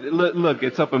I'll say, look,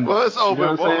 it's open bar. Well, it's open you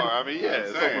know bar. I mean,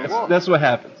 it's open bar. That's what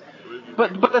happens.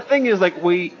 But the thing is, like,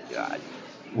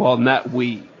 not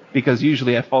we, because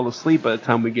usually I fall asleep by the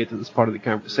time we get to this part of the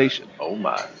conversation. Oh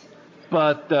my.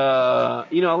 But a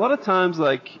lot of times,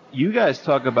 like, you guys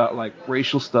talk about like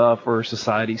racial stuff or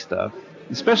society stuff,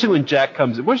 especially when Jack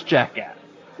comes in. Where's Jack at?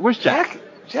 Where's Jack?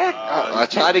 I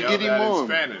tried to get him on.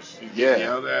 Spanish. He's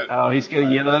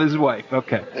getting yelled at his wife.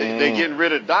 Okay. They're getting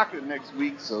rid of Doctor next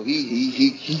week, so he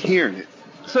hearing it.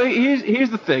 So here's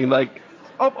the thing, like,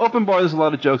 open bar, there's a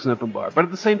lot of jokes in open bar, but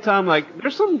at the same time, like,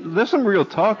 there's some real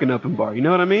talk in open bar. You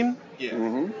know what I mean? Yeah.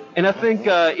 Mm-hmm. And I think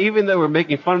even though we're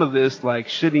making fun of this, like,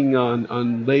 shitting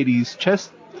on ladies' chest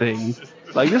thing,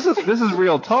 like, this is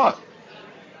real talk.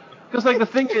 Because, like, the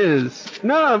thing is,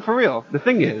 no, for real. The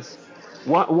thing is,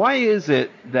 why is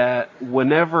it that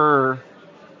whenever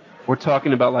we're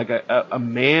talking about like a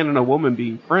man and a woman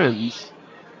being friends,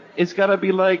 it's gotta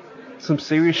be like some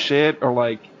serious shit, or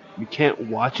like you can't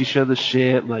watch each other's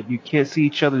shit, like you can't see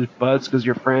each other's butts because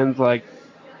you're friends? Like,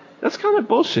 that's kind of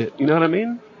bullshit. You know what I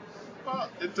mean? Well,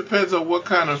 it depends on what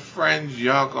kind of friends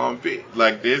y'all gonna be.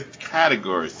 Like, there's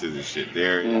categories to this shit.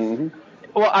 There is. Mm-hmm.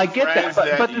 Well, I get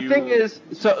that, but the thing is,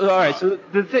 so all right, so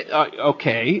the thing,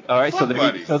 okay, all right, so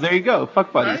there you go,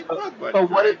 fuck buddies. Right? Fuck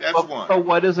buddies. That's one. But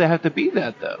why does it have to be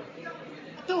that though?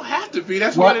 It don't have to be.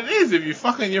 That's what it is. If you're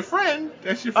fucking your friend,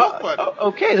 that's your fuck buddy.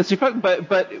 Okay, that's your fuck.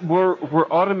 But we're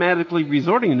automatically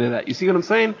resorting to that. You see what I'm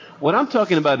saying? What I'm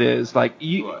talking about is like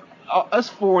us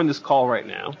four in this call right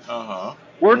now.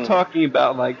 We're talking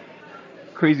about like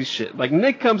crazy shit. Like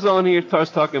Nick comes on here,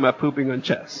 starts talking about pooping on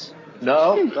chess.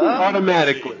 No.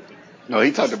 Automatically. No,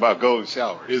 he talked about golden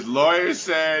showers. His lawyer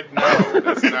said no.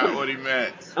 That's not what he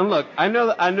meant. And look, I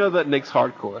know that Nick's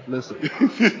hardcore. Listen,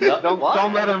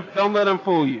 don't let him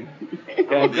fool you.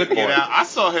 Good boy. I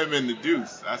saw him in the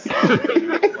Deuce. I saw him.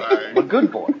 Like, a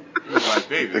good boy. He was like,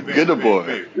 baby, you gonna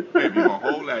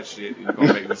hold that shit and you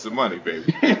gonna make me some money,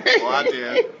 baby. Go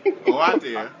out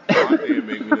there, and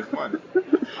make me this money.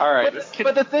 All right.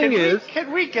 But the thing is,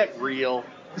 can we get real?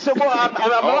 So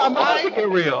I'm about to get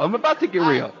real. I'm about to get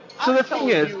real. So the thing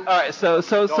is, all right.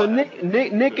 So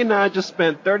Nick and I just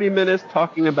spent 30 minutes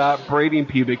talking about braiding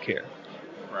pubic hair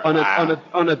on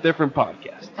a different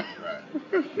podcast.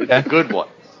 Right. It's a good one.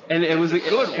 And it was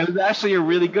actually a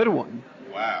really good one.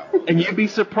 Wow. And you'd be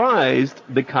surprised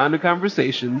the kind of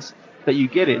conversations that you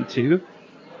get into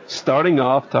starting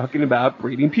off talking about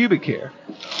braiding pubic hair.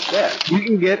 Yeah, you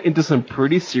can get into some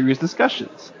pretty serious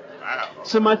discussions.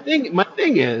 So my thing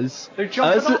is,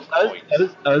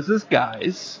 us as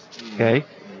guys, okay,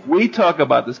 we talk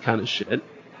about this kind of shit.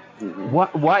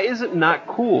 Why is it not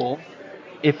cool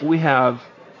if we have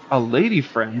a lady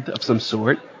friend of some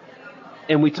sort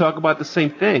and we talk about the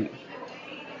same thing?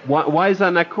 Why is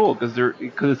that not cool? Because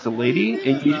it's a lady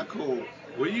and you. Not cool.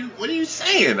 What are you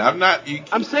saying? I'm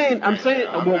saying.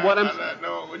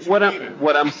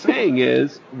 What I'm saying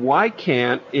is, why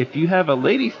can't, if you have a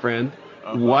lady friend,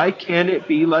 why can't it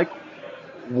be like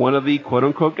one of the quote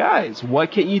unquote guys? Why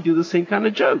can't you do the same kind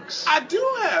of jokes? I do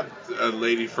have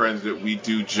lady friends that we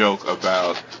do joke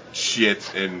about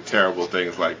shit and terrible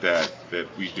things like that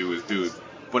we do as dudes,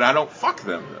 but I don't fuck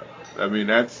them though. I mean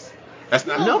that's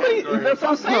not nobody. That's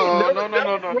what I'm saying. No.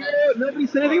 Nobody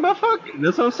said anything about fucking.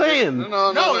 That's what I'm saying.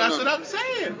 No, that's what I'm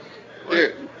saying.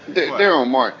 They're on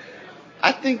mark.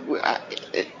 I think,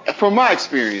 from my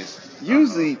experience,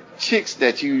 usually chicks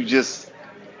that you just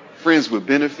friends with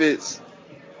benefits,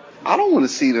 I don't want to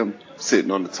see them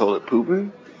sitting on the toilet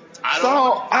pooping. I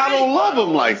don't love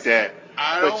them like that.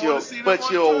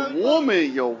 But your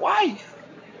woman, your wife,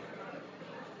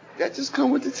 that just come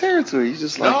with the territory. You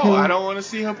just like, no, I don't want to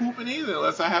see her pooping either,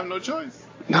 unless I have no choice.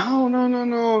 No.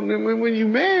 When you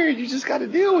married, you just got to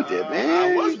deal with it,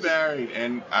 man. I was married,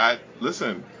 and I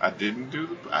didn't do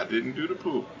the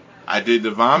poop. I did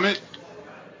the vomit.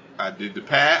 I did the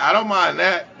pad. I don't mind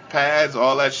that. Pads,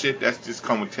 all that shit. That's just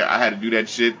come with. I had to do that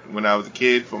shit when I was a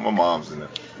kid for my mom's, and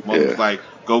mom was like,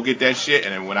 "Go get that shit."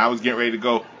 And then when I was getting ready to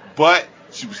go, but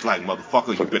she was like,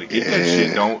 "Motherfucker, you better get that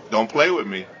shit. Don't play with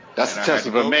me." That's the test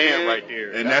of a man right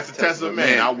there. And that's the test of a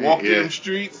man. I walked in them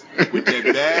streets with that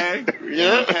bag, and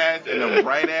them pads, and them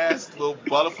bright ass little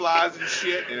butterflies and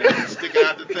shit, and it was sticking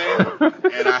out the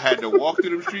thing. And I had to walk through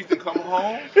them streets and come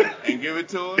home and give it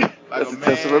to her like that's a the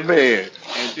test of a man.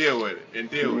 and deal with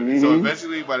it. So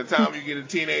eventually, by the time you get a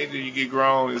teenager, you get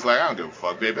grown, it's like, I don't give a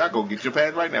fuck, baby. I go get your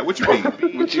pads right now. What you need?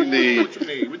 What you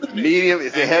need? Medium?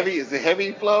 Is it heavy? Is it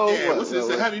heavy flow? Yeah, it's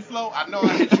a heavy flow. I know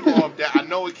I hit you off that. I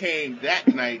know it came that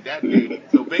night, that day.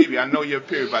 So, baby, I know your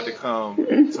period about to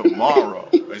come tomorrow.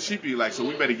 And she'd be like, so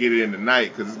we better get it in tonight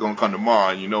because it's going to come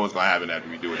tomorrow, and you know what's going to happen after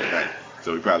we do it tonight.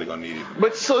 So we probably going to need it.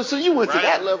 But so you went to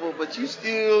that level, but you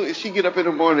still, if she get up in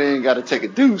the morning and got to take a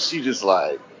deuce, you just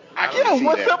like,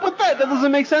 what's up with that? That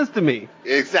doesn't make sense to me.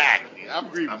 Exactly.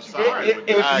 I'm sorry.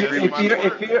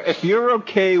 If you're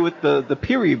okay with the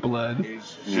period blood,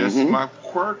 it's just my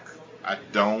quirk. I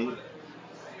don't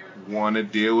want to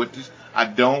deal with this. I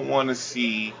don't want to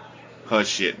see her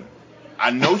shitting. I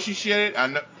know she shit. I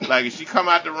know, like, if she come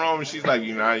out the room and she's like,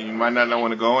 you might not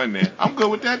want to go in there. I'm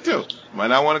good with that too. Might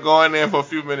not want to go in there for a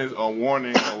few minutes or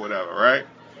warning or whatever, right?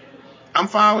 I'm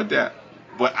fine with that.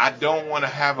 But I don't want to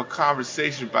have a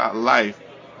conversation about life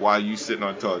while you sitting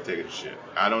on the toilet taking a shit.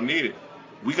 I don't need it.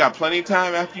 We got plenty of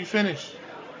time after you finish.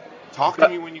 Talk to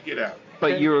me when you get out.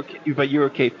 But you're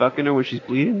okay fucking her when she's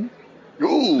bleeding?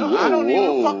 Ooh, no, I don't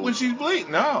even fuck when she's bleeding.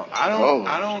 No, I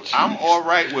don't. Geez. I'm all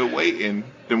right with waiting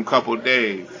them couple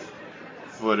days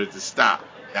for it to stop.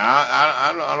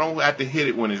 I don't have to hit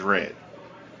it when it's red.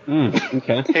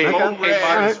 Okay. Cold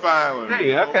red is fine with me.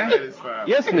 Hey, okay. Cold red is fine.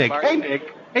 Yes, Nick. Hey,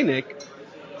 Nick.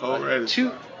 Cold red is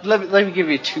fine. Let me give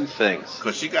you two things.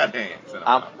 Cause she got hands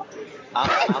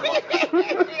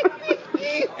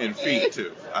and feet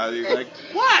too. I was like,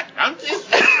 what? I'm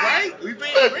just right. We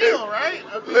being real, right?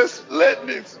 Let's let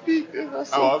Nick speak.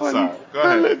 That's so funny. Sorry. Go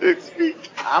ahead. Let Nick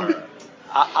speak. I'm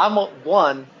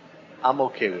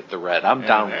okay with the red. I'm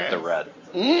down with the red.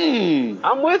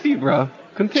 I'm with you, bro.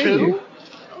 Continue.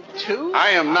 Two?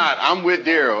 I am not. I'm with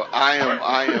Daryl. I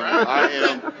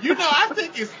am. You know, I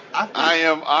think it's.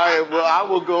 I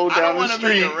will go down the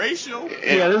street. Make it racial.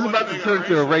 Yeah, this is about to turn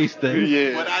to a race thing.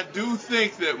 Yeah. But I do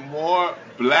think that more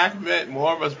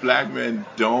of us black men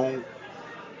don't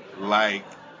like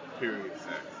period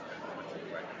sex.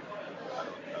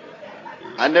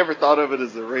 I never thought of it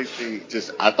as a race thing.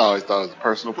 I always thought it was a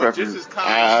personal preference. Just as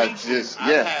conversations,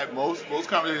 I've had most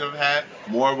conversations I've had.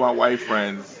 More of my white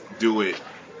friends do it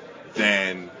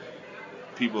than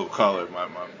people of color. My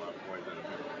boys that are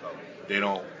people of color, they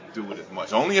don't do it as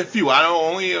much. Only a few.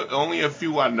 Only a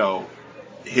few I know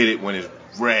hit it when it's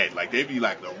red. Like they be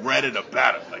like the red of the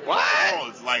batter. Like what? Oh,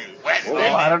 it's like wet. Oh,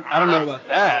 I don't know about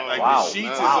that. Like the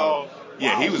sheets is all.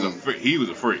 Yeah, he was a freak. He was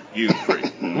a freak.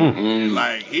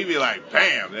 Like he'd be like,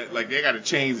 bam, like they got to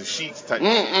change the sheets type.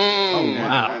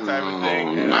 That type of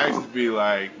thing. And I used to be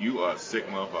like, you are a sick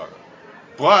motherfucker.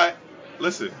 But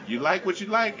listen, you like what you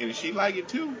like, and she like it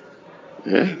too.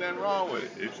 Yeah. Ain't nothing wrong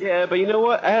with it. Yeah, but you know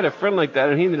what? I had a friend like that,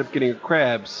 and he ended up getting a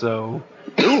crab. So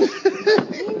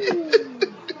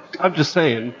I'm just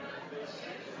saying.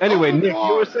 Anyway, Nick,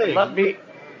 you were saying.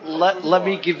 Let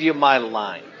me give you my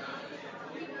line.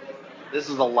 This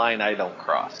is a line I don't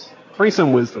cross. Bring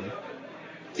some wisdom.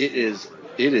 It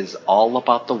is all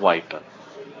about the wiping.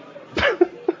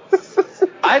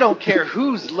 I don't care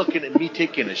who's looking at me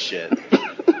taking a shit.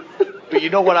 But you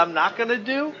know what I'm not gonna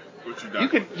do?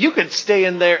 You can stay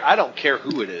in there. I don't care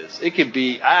who it is. It could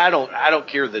be I don't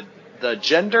care the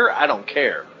gender. I don't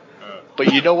care.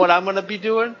 But you know what I'm gonna be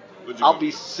doing? I'll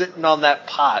be sitting on that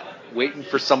pot waiting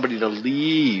for somebody to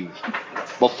leave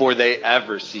before they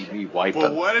ever see me wiping.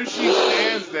 But what if she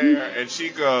stands there and she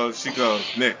goes,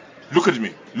 Nick, look at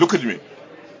me. Look at me.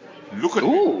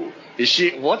 Ooh. Is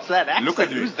she? What's that accent? Look at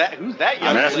me. Who's that young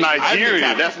That's lady?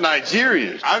 Nigerian. That's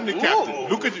Nigerian. I'm the captain.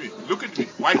 Look at me. Look at me.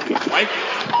 Wipe it.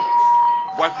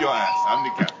 Wipe your ass. I'm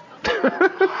the captain.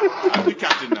 I'm the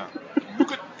captain now.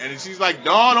 And she's like,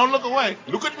 no, don't look away.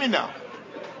 Look at me now.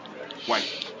 Wipe.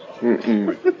 I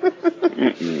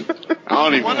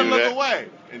don't even want to do look that. away.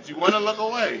 And you want to look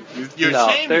away. You're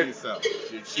shaming yourself.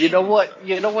 You know what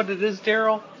it is,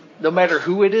 Daryl? No matter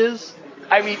who it is,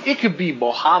 I mean, it could be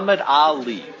Muhammad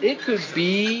Ali. It could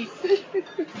be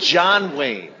John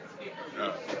Wayne.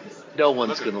 No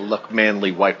one's going to look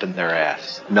manly wiping their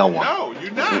ass. No one. No,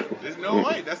 you're not. There's no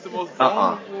way. That's the most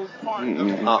vulnerable part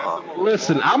of it.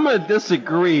 Listen, I'm going to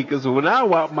disagree because when I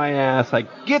wipe my ass, I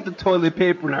get the toilet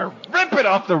paper and I rip it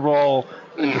off the roll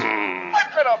and just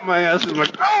wipe it up my ass and I'm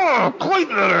like, oh, clean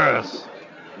that ass.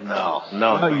 No,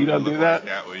 you don't do that? Like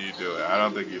that when you do it. I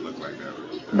don't think you look like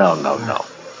that. No.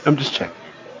 I'm just checking.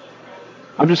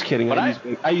 I'm just kidding.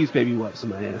 I use baby wipes in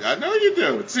my ass. I know you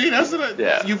do. See, that's what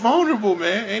you're vulnerable,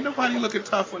 man. Ain't nobody looking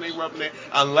tough when they rubbing their,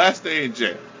 unless they in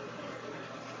jail.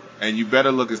 And you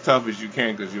better look as tough as you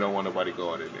can because you don't want nobody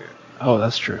going in there. Oh,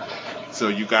 that's true. So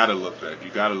you gotta look that. You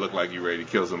gotta look like you're ready to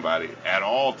kill somebody at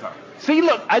all times. See,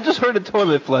 look, I just heard a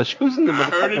toilet flush. Who's in the I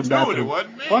heard it too, bathroom? and it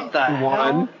wasn't me. What the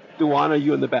hell? Dewan, are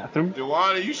you in the bathroom?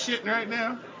 Dewan, are you shitting right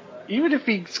now? Even if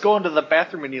he's going to the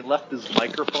bathroom and he left his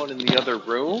microphone in the other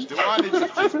room. Dewan, did you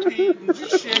just pee? Did you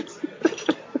shit?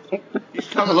 He's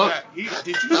coming back. Did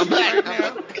you shit right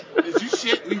now? Did you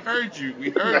shit? We heard you. We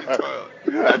heard the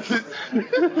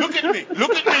toilet. Look at me.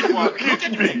 Look at me, Dewan. Look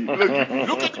at me.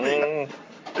 Look at me.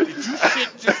 Did you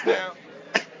shit just now?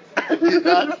 I did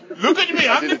not. Look at me.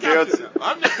 I'm the captain.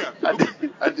 I'm the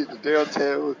captain. I did the Dale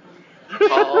Tale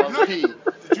pause pee. Did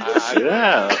you just shit?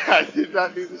 Yeah. I did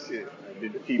not do the shit. I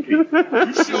did the pee. You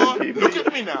sure? Look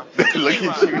at me now. Look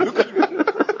at you. Look at me.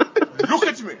 Look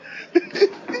at me. Did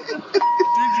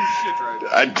you shit right now?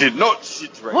 I did not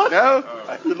shit right now.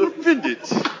 I feel offended.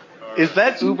 Is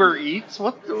that Uber Eats?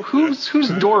 Whose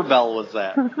doorbell was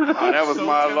that? Oh, that was So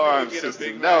my tempted alarm to get a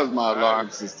system. Big That was Mac. my alarm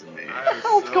system, man.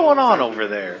 What's going on over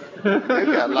there? They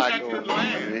got a lot Protect going his on,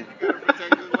 land. man. You gotta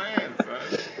protect his land,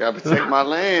 son. Gotta protect my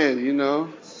land, you know.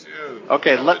 Shoot.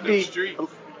 Okay, Out let in the me. streets.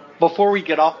 Before we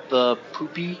get off the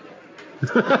poopy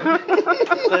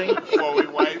thing, Before we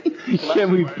wipe.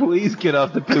 Can we please get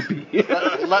off the poopy?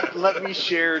 let me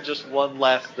share just one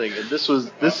last thing. And this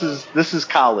is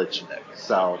college, Nick.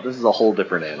 So this is a whole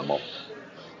different animal.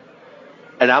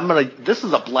 And this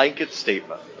is a blanket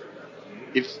statement.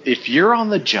 If you're on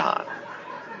the John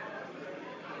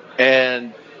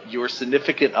and your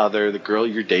significant other, the girl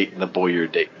you're dating, the boy you're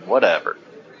dating, whatever,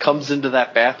 comes into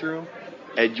that bathroom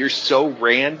and you're so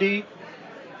randy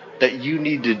that you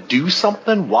need to do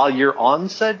something while you're on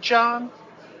said John,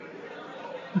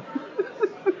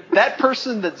 that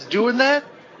person that's doing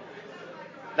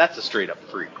that's a straight up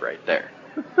freak right there.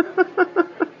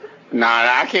 Nah,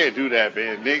 I can't do that,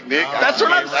 man. Nick. That's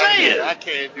what I'm saying. I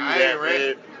can't do I that, ain't ready.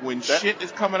 man. When shit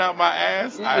is coming out my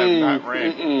ass, I am not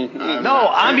ready. No,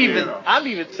 I'm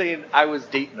even saying I was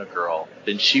dating a girl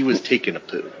and she was taking a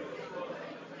poo,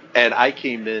 and I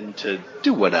came in to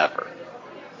do whatever,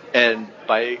 and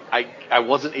I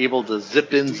wasn't able to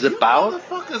zip in, zip out.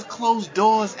 Motherfuckers close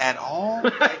doors at all?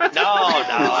 Like,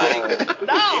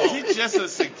 No. Is it just a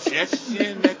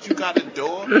suggestion that you got a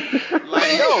door?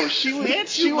 Like, No, she was. Can't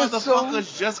She you was motherfuckers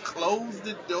so. just close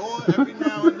the door every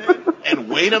now and then and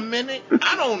wait a minute?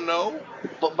 I don't know.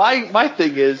 But my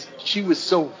thing is, she was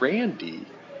so randy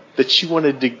that she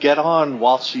wanted to get on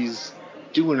while she's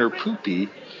doing her poopy.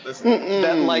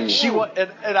 That like she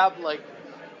and I'm like,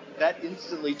 that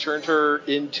instantly turned her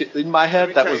in my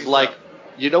head. That was like,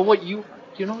 you know what you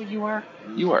are?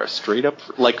 You are a straight up,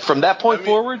 like from that point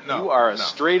forward, you are a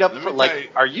straight up,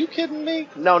 like, are you kidding me?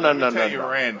 No.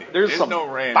 Randy. There's some no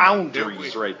Randy.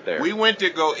 boundaries right there. We went to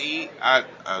go eat.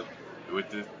 With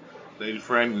this lady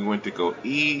friend, we went to go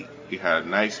eat. We had a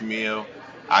nice meal.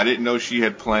 I didn't know she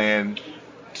had planned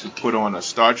to put on a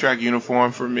Star Trek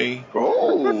uniform for me.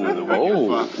 For the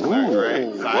weekend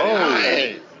fuck,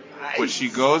 right? But she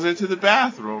goes into the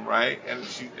bathroom, right? And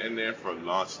she's in there for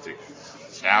lunch,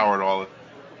 showered all.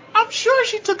 I'm sure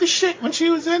she took a shit when she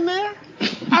was in there.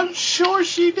 I'm sure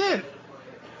she did.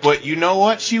 But you know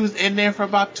what? She was in there for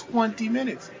about 20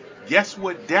 minutes. Guess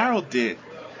what Daryl did?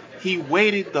 He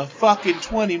waited the fucking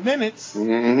 20 minutes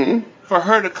for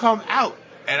her to come out.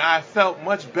 And I felt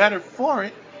much better for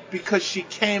it because she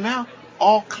came out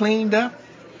all cleaned up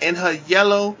in her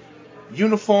yellow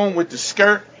uniform with the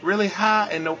skirt really high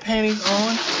and no panties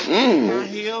on, high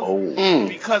heels,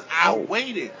 because I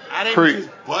waited. I didn't just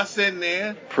bust in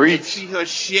there and see her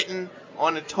shitting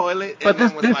on the toilet. But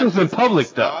this was in public,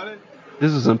 though.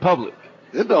 This is in public.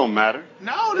 It don't matter.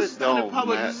 No, this is not in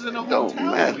public. This is in a hotel. Don't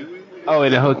matter. Oh,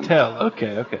 in a hotel.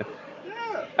 Okay.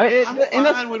 Yeah.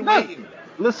 I'm fine with waiting.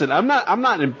 Listen, I'm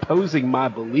not imposing my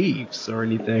beliefs or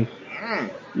anything.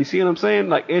 You see what I'm saying?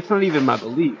 Like, it's not even my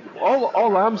belief.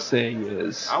 All I'm saying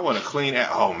is, I want to clean that.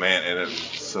 Oh man, and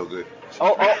it's so good.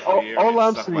 All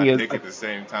I'm suck saying my is, dick at the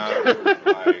same time.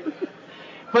 Like,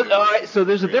 but all right, so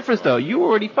there's a difference though. You were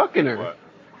already fucking her. What?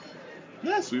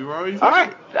 Yes, we were already All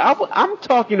fucking. right, I'm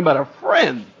talking about a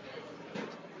friend.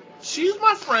 She's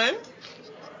my friend.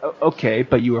 Okay,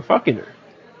 but you were fucking her.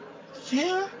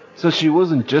 Yeah. So she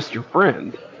wasn't just your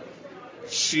friend.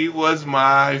 She was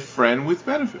my friend with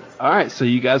benefits. All right, so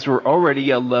you guys were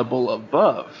already a level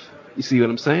above. You see what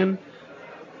I'm saying?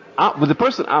 With the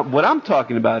person, what I'm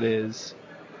talking about is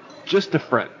just a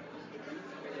friend.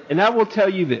 And I will tell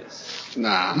you this.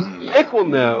 Nah. Nick will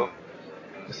know.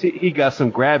 See, he got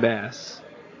some grab ass.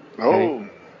 Oh. Okay?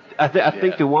 I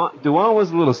think Dewan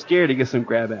was a little scared to get some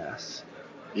grab ass.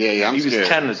 Yeah, I'm scared. He was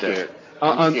tentative.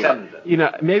 You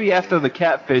know, maybe after the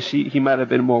catfish, he might have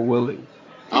been more willing.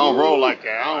 I don't roll like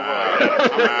that.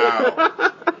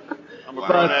 I'm a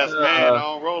grown ass man. I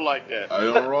don't roll like that. I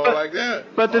don't roll like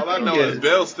that. But the all I thing know is,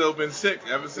 Bill's still been sick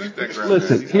ever since that grab.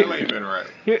 Listen, he still ain't been right.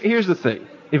 Here's the thing.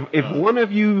 If one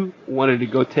of you wanted to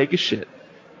go take a shit,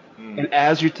 and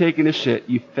as you're taking a shit,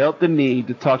 you felt the need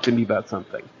to talk to me about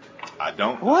something. I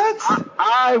don't. What?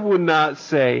 I would not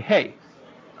say, hey,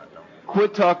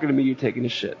 quit talking to me, you're taking a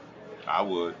shit. I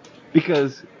would.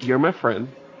 Because you're my friend,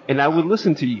 and I would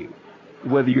listen to you,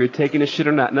 whether you're taking a shit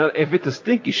or not. Now, if it's a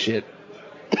stinky shit,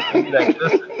 I'd be like,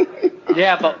 listen.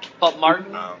 Yeah, but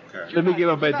Martin, Let me get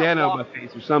my bandana on my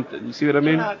face or something. You see what I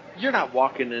mean? You're not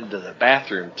walking into the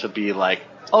bathroom to be like,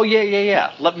 oh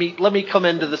yeah. Let me come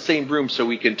into the same room so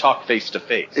we can talk face to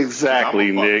face.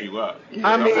 Exactly, Nick. You up.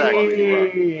 I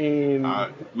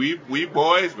mean, we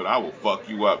boys, but I will fuck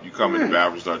you up. You come in the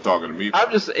bathroom and start talking to me.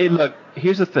 I'm just, hey, look,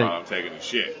 here's the thing. I'm taking a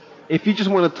shit. If you just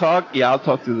want to talk, yeah, I'll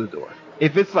talk through the door.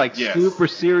 If it's like super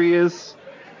serious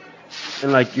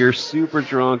and like you're super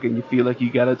drunk and you feel like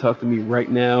you gotta talk to me right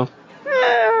now,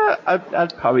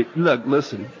 I'd probably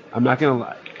listen. I'm not gonna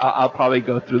lie. I'll probably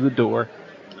go through the door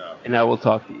and I will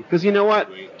talk to you. Because you know what?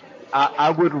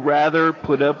 I would rather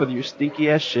put up with your stinky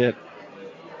ass shit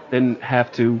than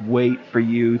have to wait for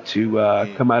you to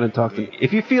come out and talk to me.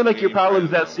 If you feel like your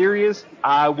problem's that serious,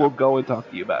 I will go and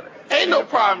talk to you about it. Ain't no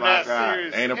problem that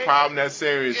serious. Ain't a problem that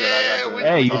serious that I got to.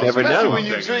 Hey, you never know. Especially when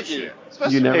you're drinking.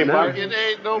 You never know. It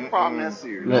ain't no problem that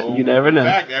serious. You never know. In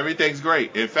fact, everything's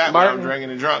great. In fact, when I'm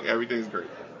drinking and drunk, everything's great.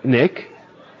 Nick?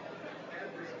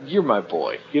 You're my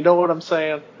boy. You know what I'm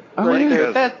saying? Oh, right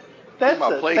yeah. there.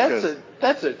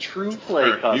 That's a true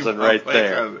play cousin right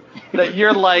there. That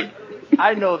you're like,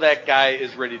 I know that guy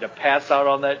is ready to pass out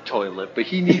on that toilet, but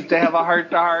he needs to have a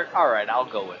heart to heart. All right, I'll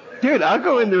go in there. Dude, I'll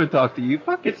go in there and talk to you.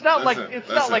 Fuck it. It's not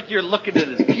like you're looking at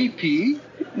his pee-pee.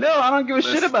 No, I don't give a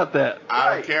shit about that.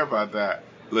 I don't care about that.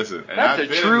 Listen, and That's I've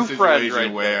been true in a friend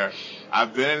situation where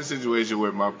I've been in a situation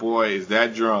where my boy is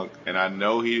that drunk, and I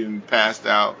know he didn't passed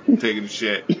out taking a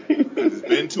shit. It's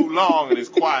been too long and it's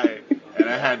quiet, and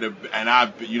I had to,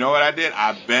 you know what I did?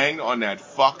 I banged on that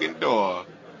fucking door,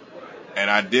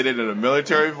 and I did it in a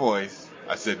military voice.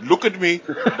 I said, "Look at me,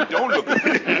 don't look at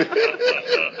me."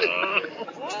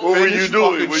 What were you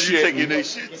doing? Were you taking a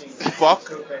shit? Fuck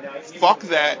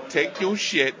that. Take your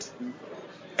shit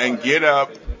and get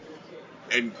up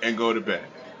and go to bed.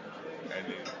 And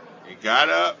then he got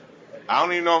up. I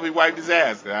don't even know if he wiped his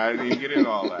ass. I didn't even get into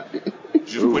all that.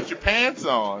 Just put your pants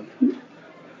on.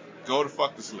 Go to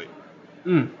fuck to sleep.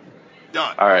 Done.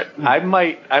 All right. I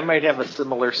might have a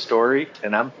similar story,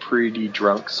 and I'm pretty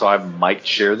drunk, so I might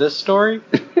share this story.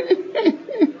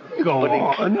 Go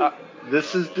on.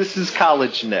 This is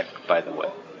college Nick, by the way.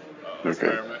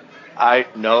 Okay.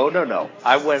 No.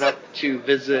 I went up to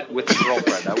visit with a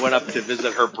girlfriend. I went up to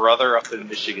visit her brother up in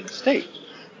Michigan State.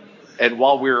 And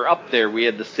while we were up there, we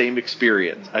had the same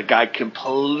experience. A guy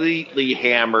completely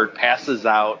hammered passes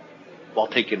out while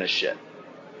taking a shit.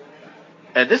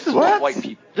 And this is what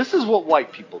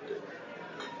white people do.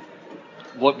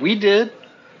 What we did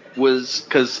was,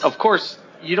 because of course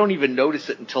you don't even notice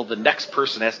it until the next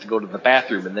person has to go to the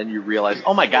bathroom, and then you realize,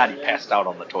 oh my God, he passed out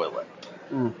on the toilet.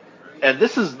 And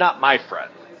this is not my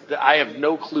friend. I have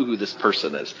no clue who this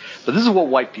person is. But this is what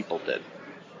white people did.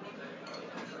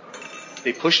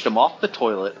 They pushed him off the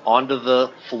toilet onto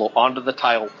the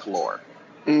tile floor.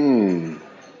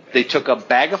 They took a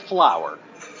bag of flour,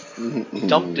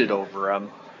 dumped it over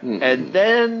him, and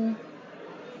then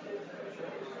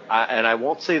I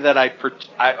won't say that I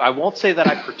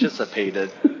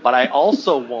participated, but I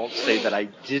also won't say that I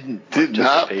didn't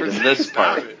participate in this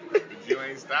part. But you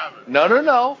ain't stopping.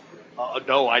 No.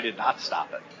 No, I did not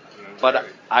stop it. But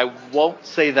I won't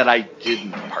say that I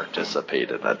didn't participate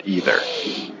in it either.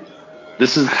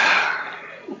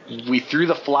 We threw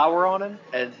the flour on him,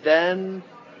 and then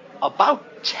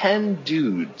about 10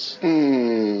 dudes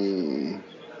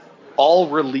all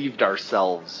relieved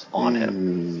ourselves on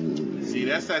him. See,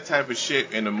 that's that type of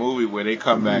shit in the movie where they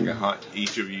come back and hunt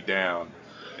each of you down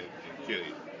and kill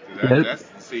you.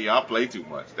 See, y'all play too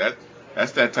much.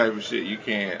 That's that type of shit. You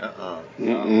can't.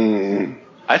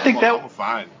 I think I'm gonna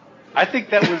find it. I think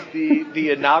that was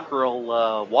the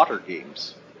inaugural water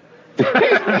games.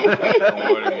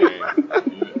 Water game.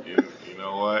 You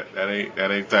know what? That ain't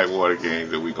the type of water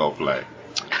games that we gonna play.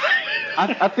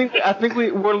 I think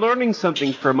we're learning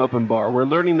something from Open Bar. We're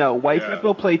learning that white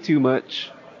people play too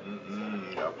much.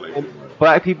 Y'all play too much.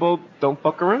 Black people don't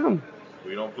fuck around.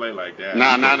 We don't play like that. No.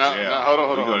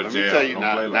 Hold on. Let me tell you.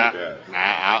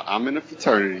 I'm in a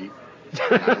fraternity.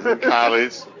 When I was in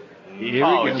college.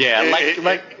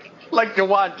 Like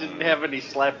DeWan didn't have any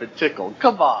slap and tickle.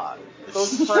 Come on.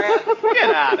 Those frats,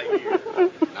 get out of here.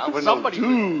 Not with Somebody no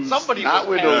dudes. Not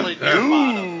with no dudes.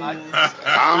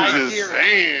 I'm just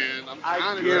saying. I'm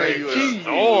trying to tell you a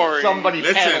story. Somebody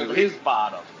paddled his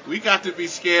bottom. We got to be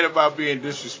scared about being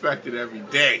disrespected every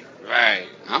day. Right.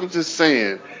 I'm just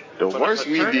saying. The worst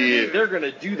we did. They're going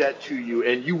to do that to you,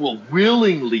 and you will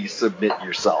willingly submit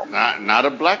yourself. Not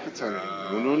a black fraternity.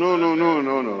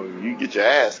 No. You get your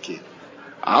ass kicked.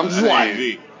 I'm saying.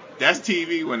 TV. That's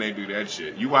TV when they do that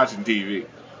shit. You watching TV.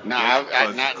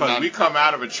 Because we come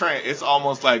out of a trance. It's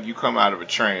almost like you come out of a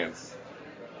trance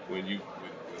when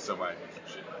somebody does some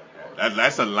shit like that.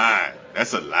 That's a line.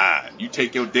 That's a line. You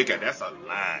take your dick out. That's a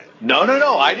line.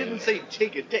 No. I didn't say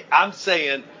take a dick. I'm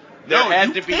saying there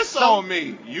had to be some. On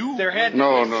me. There had to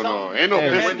no. be some. Ain't no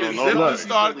piss When the on zippers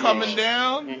start coming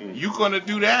down, you gonna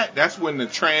do that. That's when the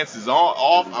trance is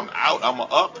off. I'm out. I'm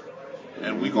up.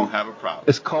 And we're going to have a problem.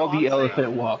 It's called the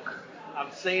elephant walk.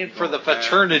 I'm saying for the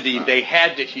fraternity, they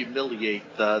had to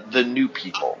humiliate the new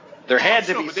people. There had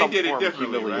to be some form of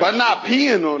humiliation. Right? But not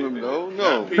peeing on them, though.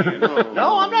 No.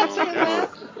 No, I'm not saying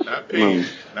that. Not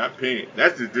peeing.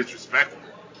 That's just disrespectful.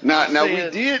 Now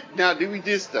we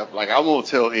did stuff. Like, I won't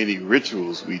tell any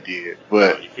rituals we did.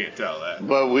 But no, you can't tell that.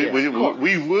 But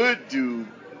we would do...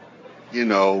 You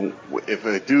know, if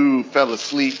a dude fell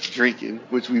asleep drinking,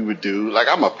 which we would do, like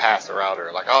I'm a passer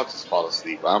outer, like I'll just fall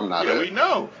asleep. I'm not. Yeah, we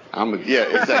know.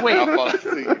 Exactly. I'll fall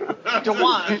asleep.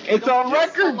 DeWan, it's on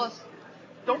record.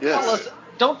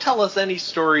 Don't tell us any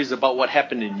stories about what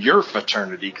happened in your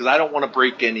fraternity, because I don't want to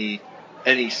break any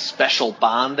special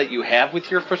bond that you have with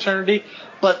your fraternity.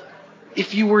 But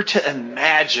if you were to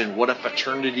imagine what a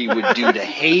fraternity would do to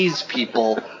haze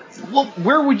people,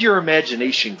 where would your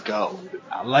imagination go?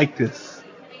 I like this.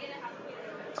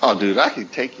 Oh, dude, I can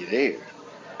take you there.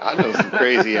 I know some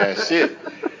crazy ass shit.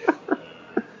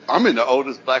 I'm in the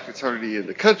oldest black fraternity in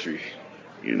the country.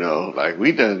 You know, like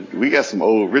we got some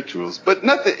old rituals, but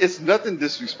it's nothing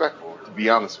disrespectful, to be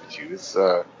honest with you. It's,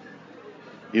 the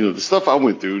stuff I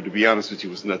went through, to be honest with you,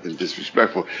 was nothing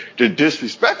disrespectful. The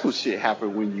disrespectful shit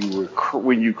happened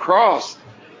when you crossed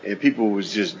and people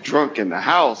was just drunk in the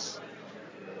house,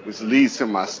 which leads to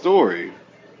my story.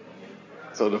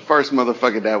 So the first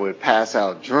motherfucker that would pass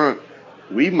out drunk,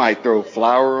 we might throw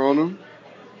flour on him.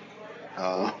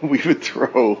 We would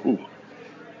throw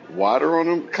water on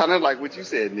him, kind of like what you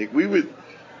said, Nick.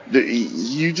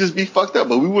 You just be fucked up,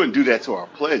 but we wouldn't do that to our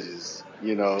pledges,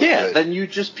 you know. Yeah, then you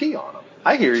just pee on them.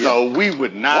 I hear you. So we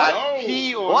would not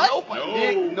pee on nobody.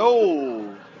 Nick,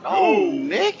 no,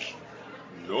 Nick.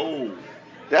 No.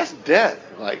 That's death.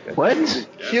 Like, what?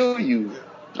 Kill you.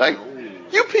 Like,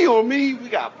 you pee on me, we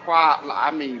got problems.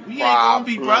 I mean, we ain't gonna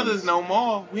be brothers no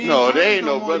more. They ain't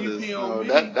no brothers. No,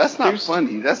 that's not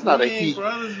funny. That's not a heat.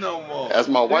 Brothers no more. As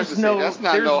my wife would say, that's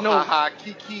not no ha-ha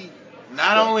kiki.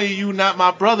 Not only you not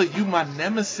my brother, you my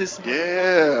nemesis.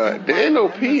 Yeah, there ain't no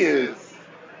peeing.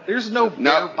 There's no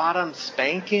bare bottom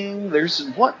spanking. There's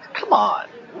what? Come on.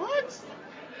 What?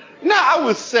 No, I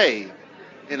would say.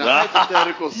 In a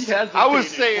hypothetical, I would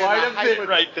say quite a bit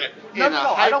right there.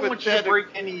 No, I don't want you to break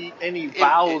any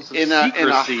vows of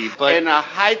secrecy, but in a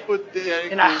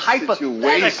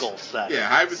hypothetical setting. Yeah,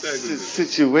 hypothetical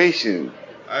situation.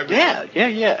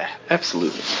 Yeah,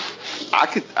 absolutely. I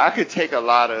could take a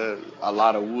lot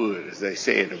of wood, as they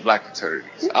say in the black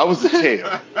fraternities. I was the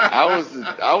tail. I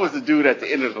was the dude at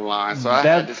the end of the line. So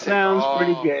that sounds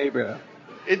pretty gay, bro.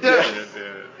 It does.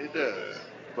 It does.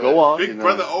 Go on. Big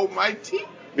Brother Almighty.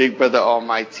 Big Brother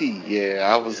Almighty, yeah.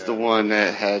 I was the one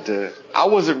that had to... I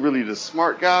wasn't really the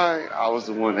smart guy. I was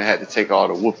the one that had to take all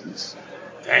the whoopings.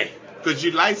 Dang. Because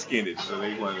you light-skinned, so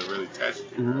they wanted to really test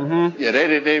you. Mm-hmm. Yeah, they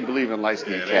didn't believe in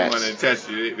light-skinned cats. They wanted to test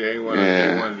you. They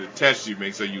wanted to test you,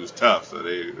 make sure you was tough. So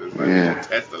they was like,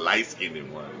 test the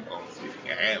light-skinned one. We're going to see if you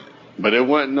can handle it. But it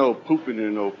wasn't no pooping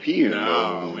and no peeing.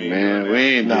 No, we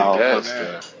ain't did that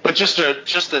stuff. But just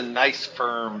a nice,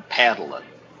 firm paddling.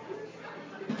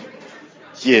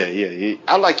 Yeah.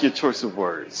 I like your choice of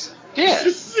words. Yeah.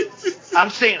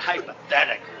 I'm saying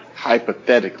hypothetically.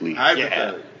 Hypothetically.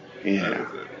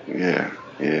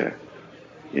 Yeah.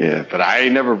 Yeah, but I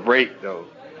ain't never break though.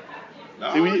 No,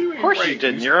 of course you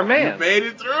didn't. You're a man. You made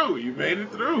it through.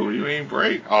 You ain't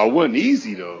break. Oh, it wasn't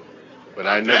easy though. But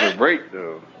I never break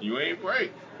though. You ain't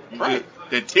break. Right.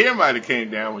 The tear might have came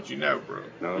down, but you never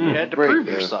broke. No, you had to prove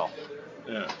yourself.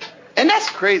 Yeah. And that's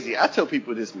crazy. I tell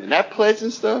people this, man. That pledge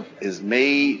and stuff is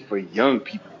made for young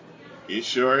people. It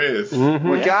sure is. Mm-hmm.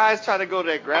 When guys try to go to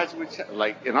that graduate,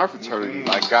 like in our fraternity,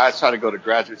 like guys try to go to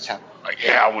graduate chapel, like,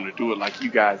 yeah, I want to do it like you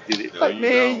guys did it. No, like, you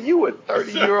man, don't. you a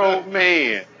 30-year-old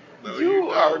man. No, you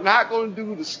are don't. not going to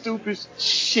do the stupid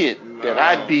shit that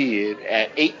I did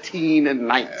at 18 and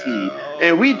 19.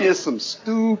 And we did some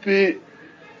stupid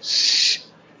shit.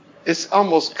 It's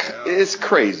almost, it's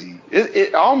crazy.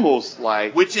 It almost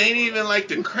like. Which ain't even like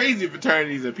the crazy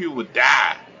fraternities that people would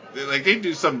die. They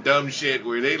do some dumb shit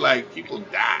where they like people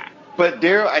die. But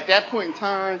Daryl, at that point in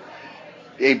time,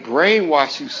 they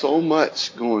brainwash you so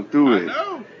much going through it.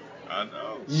 I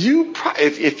know. You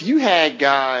if you had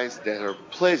guys that are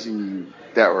pledging you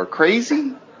that were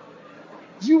crazy,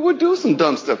 you would do some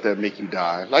dumb stuff that make you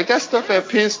die, like that stuff at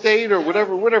Penn State or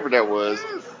whatever that was.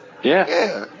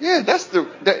 Yeah. That's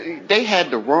they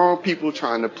had the wrong people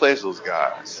trying to pledge those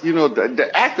guys. You know, the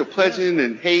act of pledging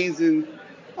and hazing,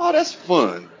 oh, that's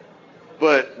fun.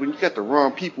 But when you got the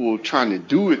wrong people trying to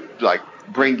do it, like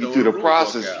bring you through the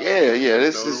process,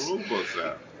 this is. Throw the rule books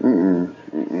out.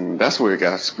 That's where it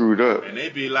got screwed up. And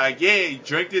they'd be like, yeah, you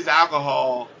drink this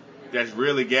alcohol that's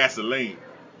really gasoline.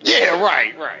 Yeah,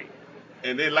 right.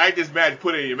 And then light this match,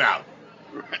 put it in your mouth.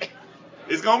 Right.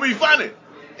 It's gonna be funny.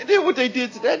 And then what they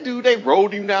did to that dude, they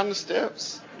rolled him down the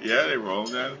steps. Yeah, they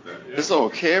rolled down the steps. Yeah. It's on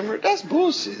camera. That's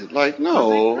bullshit. Like,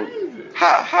 no.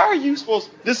 How are you supposed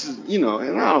to, this is,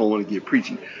 and I don't want to get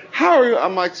preachy. How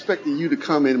am I expecting you to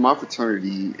come in my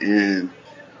fraternity and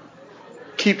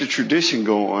keep the tradition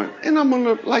going, and I'm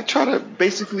going to, try to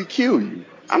basically kill you?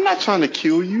 I'm not trying to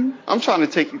kill you. I'm trying to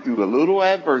take you through a little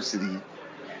adversity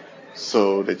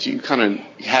so that you kind of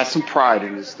have some pride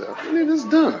in this stuff. And then it's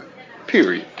done.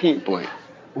 Period. Point blank.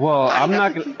 Well, I'm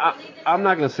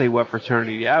not gonna say what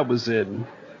fraternity I was in.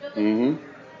 Mm-hmm.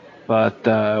 But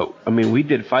we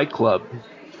did Fight Club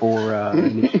for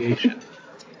initiation.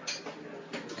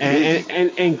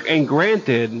 And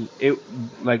granted,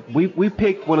 we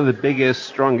picked one of the biggest,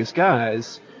 strongest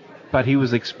guys, but he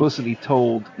was explicitly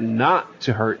told not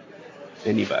to hurt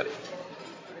anybody.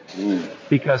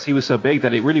 Because he was so big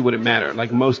that it really wouldn't matter.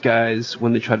 Like most guys,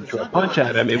 when they try to throw a punch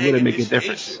at him, it wouldn't make a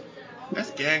difference.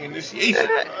 That's gang initiation.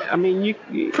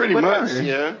 You pretty whatever. much,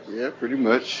 yeah, pretty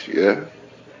much, yeah.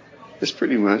 It's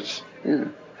pretty much, yeah.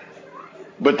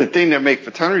 But the thing that makes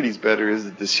fraternities better is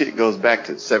that the shit goes back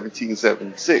to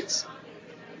 1776,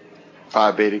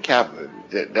 Phi Beta Kappa.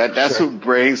 That's what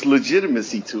brings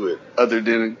legitimacy to it, other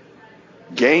than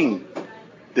gang,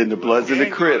 than the Bloods and the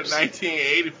Crips.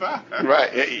 1985.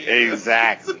 Right,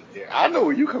 exactly. I know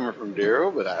where you coming from,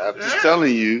 Daryl, but I'm just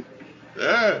telling you.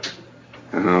 Yeah.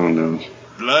 I don't know.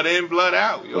 Blood in, blood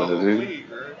out.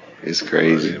 It's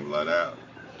crazy. Blood in, blood out.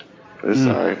 But it's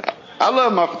alright. I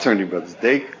love my fraternity brothers.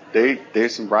 They're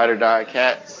some ride or die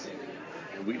cats,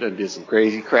 and we done did some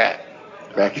crazy crap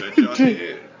back in the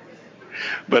day.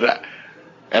 But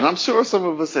and I'm sure some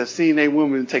of us have seen a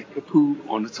woman take a poo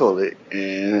on the toilet,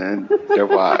 and they're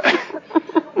why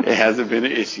it hasn't been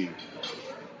an issue.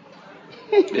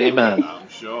 Amen. I'm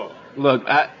sure. Look,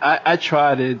 I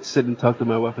tried to sit and talk to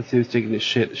my wife when she was taking this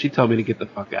shit. She told me to get the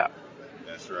fuck out.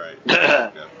 That's right.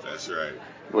 That's right.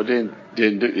 Well, then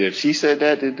if she said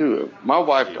that, then do it. My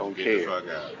wife don't care. Get the fuck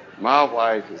out. My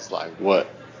wife is like, what?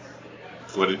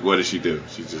 What did she do?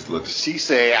 She just looked. She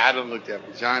said, I done looked at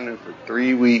vagina for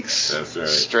 3 weeks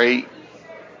straight.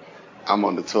 I'm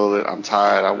on the toilet. I'm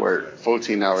tired. I work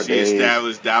 14-hour days. She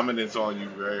established dominance on you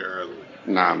very early.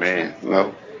 Nah, man.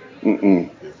 No. You're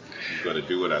going to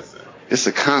do what I say. It's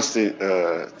a constant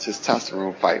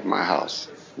testosterone fight in my house.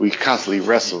 We constantly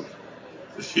wrestle.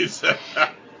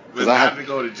 But I have to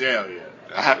go to jail yet.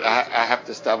 I have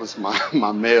to establish my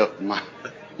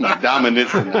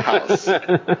dominance in the house. Like,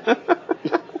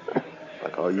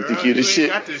 oh, you think you're the shit?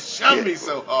 You got to shove me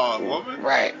so hard, woman.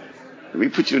 Right. We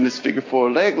put you in this figure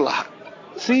 4 leg lock.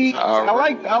 See,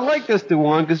 I like this,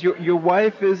 DeJuan, because your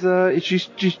wife is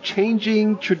she's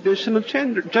changing traditional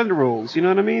gender roles. You know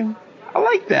what I mean? I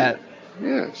like that.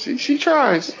 Yeah, she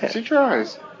tries. She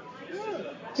tries.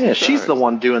 Yeah, she's the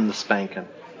one doing the spanking.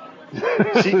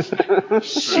 She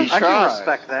tries. I can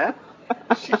respect that.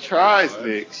 She tries,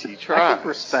 Nick. She tries. I can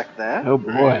respect that. Oh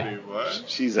boy.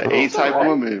 She's an A-type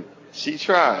woman. She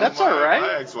tries. That's all right.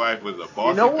 My ex-wife was a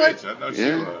bossy bitch. I know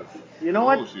she was. You know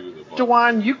what,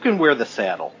 DeJuan? You can wear the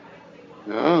saddle.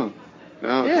 No.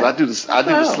 No, because I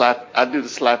do the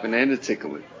slapping and the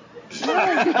tickling.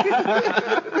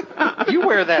 You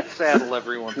wear that saddle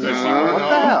every once in a while. What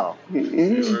the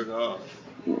hell?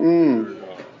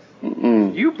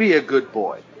 You be a good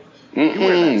boy. You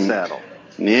wear that saddle.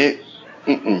 Nick.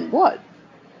 What?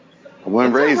 I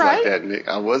wasn't raised like that, Nick.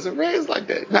 I wasn't raised like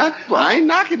that. I ain't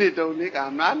knocking it though, Nick.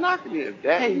 I'm not knocking it.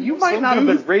 Hey, you might not have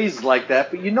been raised like that,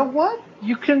 but you know what?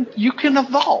 You can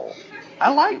evolve. I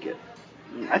like it.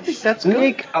 I think that's good.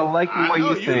 Nick, I like the way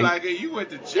you think. You like it. You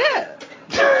went to jail.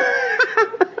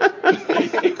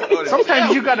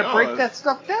 Sometimes you got to break that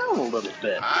stuff down a little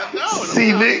bit. I know.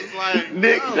 See,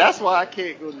 Nick, that's why I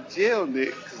can't go to jail,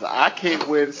 Nick, because I can't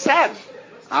wear the saddle.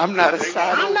 I'm not a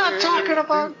saddle. I'm not talking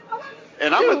about.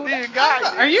 And I'm a thin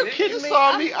guy. Are you kidding me? You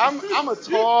saw me. I'm a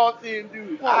tall, thin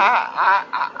dude.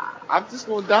 I'm just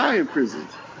gonna die in prison.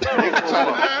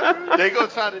 They gonna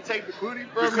try to take the booty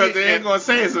from me. Because they ain't gonna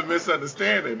say it's a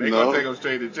misunderstanding. They gonna take them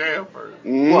straight to jail first.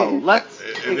 Well,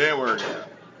 and then work out.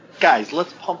 Guys,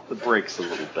 let's pump the brakes a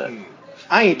little bit.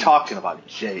 I ain't talking about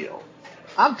jail.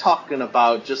 I'm talking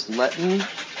about just letting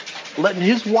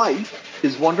his wife,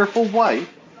 his wonderful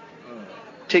wife,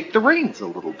 take the reins a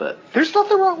little bit. There's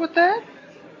nothing wrong with that.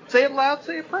 Say it loud,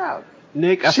 say it proud.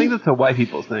 Nick, I think that's a white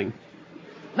people thing.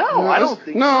 No, I don't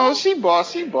think so. No, she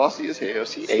bossy as hell.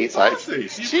 She bossy.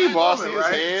 She bossy as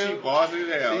hell. She bossy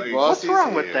as hell. What's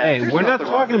wrong with that? Hey, we're not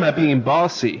talking about being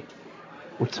bossy.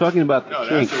 We're talking about the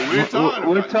kink. That's what we're talking about.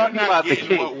 We're talking about the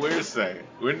kink. What we're saying.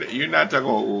 You're not talking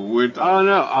about what we're talking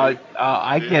about. Oh, no.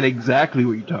 I get exactly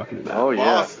what you're talking about. Oh, yeah.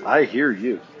 Bossy. I hear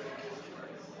you.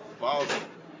 Bossy.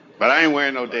 But I ain't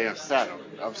wearing no damn saddle.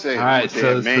 I'm saying, all right,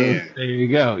 so there you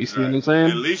go. You see what I'm saying?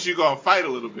 At least you're going to fight a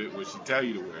little bit when she tell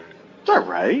you to wear it. It's all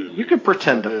right. You can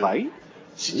pretend to fight.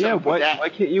 Why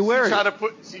can't you wear it? She try to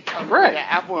put that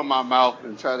apple in my mouth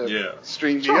and try to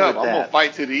string me up. I'm going to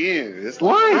fight to the end. It's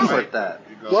What's wrong with that?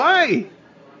 Why?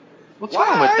 What's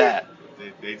wrong with that?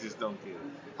 They just don't get it.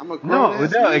 I'm a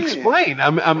grown-ass man. Explain.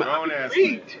 I'm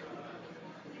intrigued.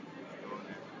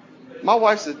 My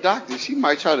wife's a doctor. She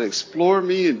might try to explore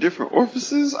me in different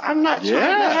orifices. I'm not trying to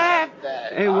have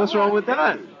that. Hey, what's wrong with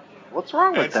that? What's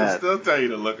wrong with that? She'll still tell you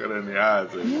to look her in the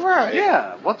eyes. Right.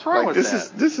 Yeah. What's wrong with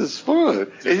that? This is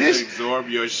fun. Just to absorb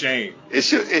your shame.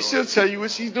 She'll tell you what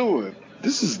she's doing.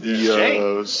 This is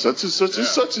the such and such and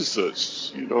such and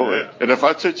such. You know. Yeah. And if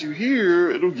I touch you here,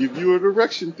 it'll give you an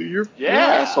erection through your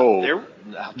asshole.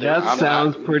 That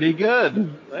sounds pretty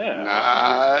good. Yeah.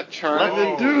 Not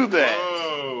trying to do that.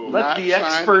 Let the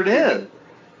expert in.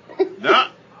 No.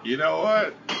 You know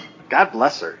what? God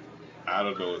bless her. I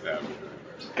don't know what's happening.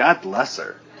 God bless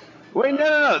her. Wait,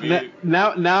 no.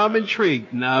 Now I'm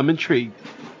intrigued.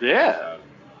 Yeah.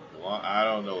 Well, I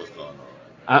don't know what's going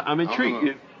on. I'm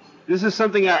intrigued. This is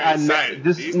something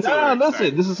This is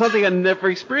something I never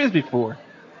experienced before,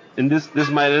 and this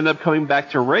might end up coming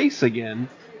back to race again.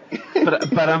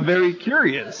 But I'm very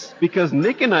curious because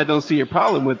Nick and I don't see a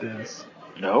problem with this.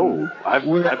 No,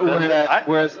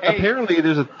 whereas apparently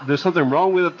there's something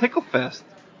wrong with a tickle fest.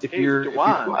 If you're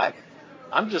black.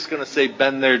 I'm just gonna say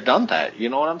been there, done that. You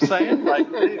know what I'm saying? Like,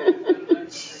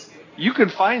 you can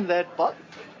find that button.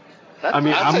 I'm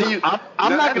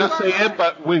not gonna say it,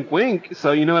 but wink, wink.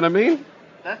 So you know what I mean?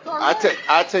 That's all right.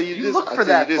 I tell you this. Look for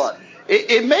that button.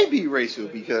 It may be racial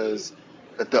because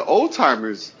the old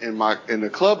timers in the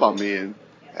club I'm in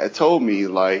had told me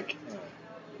like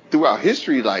throughout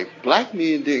history like black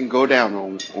men didn't go down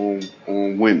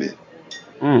on women.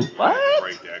 What?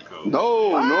 Break that code.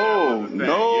 No. Yeah,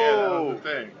 that was the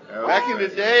thing. Back in the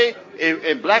day,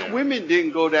 and black women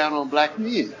didn't go down on black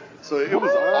men. So it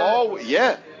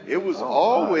was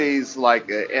always like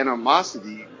an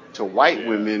animosity to white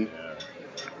women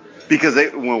because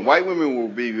when white women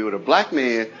would be with a black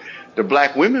man, the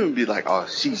black women would be like, "Oh,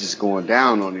 she's just going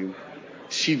down on him.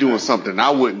 She doing something I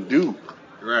wouldn't do."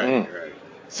 Right.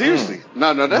 Seriously,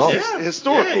 no, that's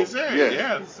historical.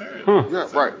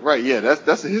 Right. Yeah,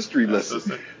 that's a history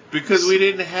lesson. Because we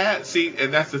didn't have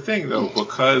and that's the thing though.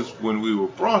 Because when we were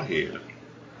brought here,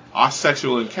 our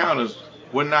sexual encounters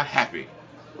were not happy.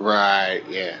 Right.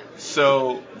 Yeah.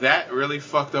 So that really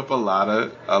fucked up a lot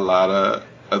of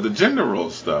the gender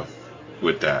role stuff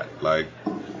with that. Like,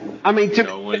 I mean,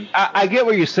 I get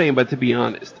what you're saying, but to be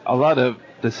honest, a lot of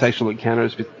the sexual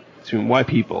encounters between white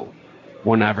people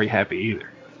were not very happy either.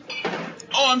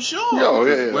 Oh, I'm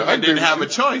sure. Women didn't have a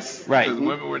choice. Right. Because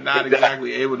women were not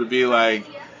exactly able to be like,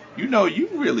 you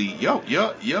really,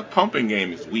 your pumping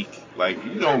game is weak. Like,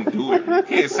 you don't do it. You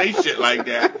can't say shit like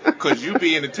that because you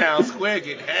be in the town square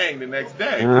getting hanged the next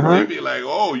day. They'd be like,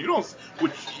 oh, you don't,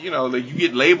 like you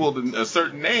get labeled a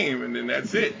certain name and then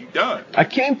that's it. You done. I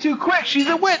came too quick. She's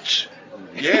a witch.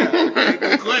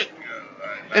 Yeah, quick.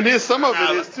 And then some of it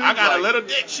is too. I got a little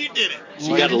dick. She did it.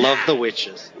 You gotta love the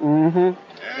witches. And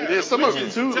then some of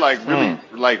it too,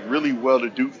 like really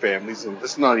well-to-do families, and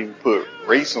let's not even put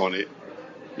race on it.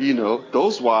 You know,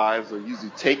 those wives are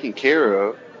usually taken care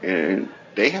of, and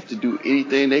they have to do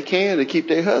anything they can to keep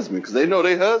their husband, because they know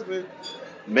their husband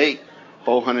make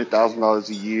 $400,000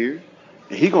 a year,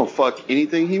 and he gonna fuck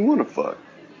anything he wanna fuck,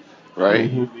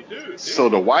 right? So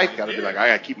the wife gotta be like, I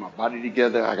gotta keep my body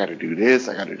together. I gotta do this.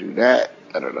 I gotta do that.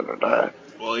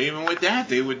 Well, even with that,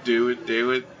 they would do it. They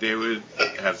would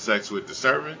have sex with the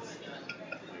servants.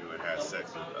 They would have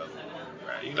sex with other women.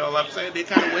 Right? You know what I'm saying? They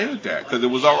kind of went with that because it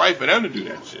was all right for them to do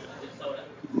that shit.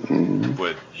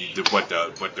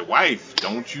 But the wife,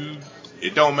 don't you?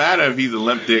 It don't matter if he's a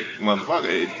limp dick motherfucker.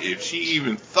 If she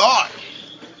even thought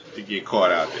to get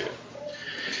caught out there,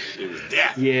 it was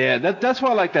death. Yeah, that's why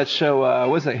I like that show.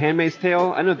 Was it Handmaid's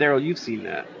Tale? I know, Daryl, you've seen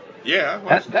that.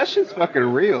 Yeah, that shit's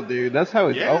fucking real, dude. That's how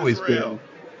it's always been.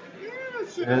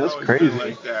 Yeah, that's crazy.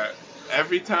 Like that.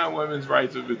 Every time women's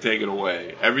rights have been taken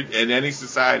away, in any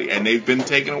society, and they've been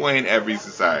taken away in every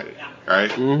society, right?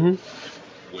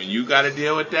 Mm-hmm. When you got to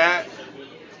deal with that,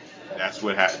 that's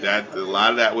what a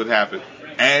lot of that would happen.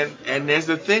 And there's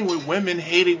the thing with women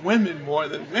hating women more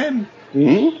than men.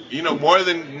 Mm-hmm. You know, more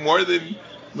than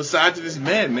misogynist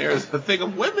men. There's the thing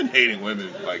of women hating women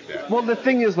like that. Well, the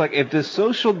thing is, like, if the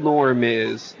social norm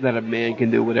is that a man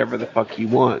can do whatever the fuck he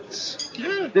wants,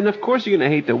 then of course you're gonna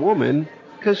hate the woman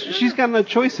because she's got no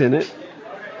choice in it.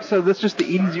 So that's just the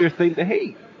easier thing to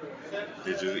hate.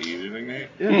 It's just the easier thing to hate.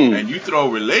 Yeah. And you throw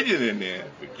religion in there,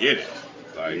 forget it.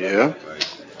 Like,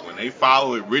 when they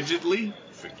follow it rigidly,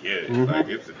 forget it. Like,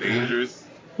 it's a dangerous.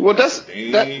 Well,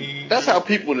 that's how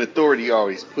people in authority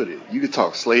always put it. You could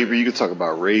talk slavery, you could talk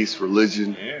about race,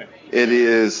 religion. Yeah. It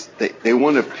is they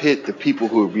want to pit the people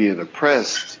who are being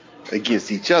oppressed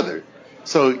against each other.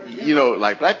 So, you know,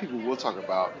 like black people will talk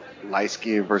about light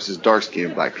skinned versus dark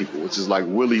skinned black people, which is like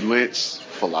Willie Lynch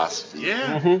philosophy.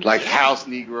 Yeah. Like house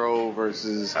Negro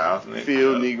versus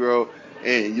field Negro.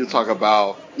 And you'll talk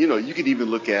about, you know, you could even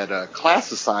look at class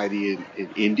society in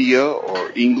India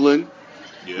or England.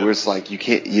 Yeah. Where it's like you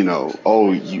can't, you know,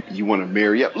 you want to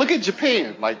marry up. Look at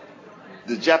Japan. Like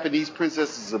the Japanese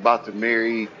princess is about to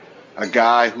marry a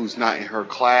guy who's not in her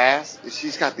class.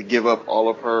 She's got to give up all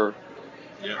of her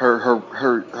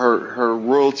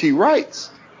royalty rights.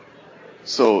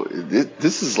 So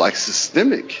this is like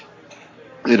systemic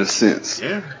in a sense.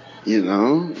 Yeah. You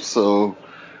know, so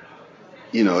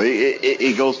you know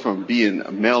it goes from being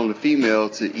a male and a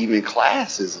female to even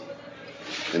classism.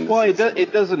 Well,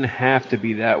 it doesn't have to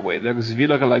be that way, because if you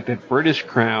look at like the British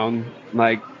crown,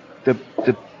 like the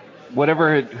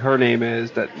whatever her name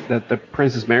is that the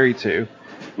prince is married to,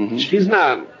 she's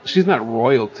not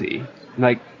royalty.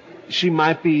 Like she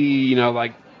might be, you know,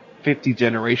 like 50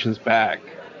 generations back,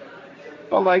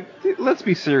 but like let's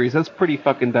be serious, that's pretty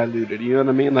fucking diluted. You know what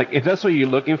I mean? Like if that's what you're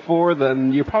looking for,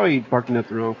 then you're probably barking up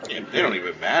the wrong. Yeah, they don't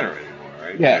even matter anymore.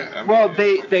 Right? Yeah. I mean, well,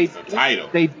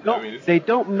 they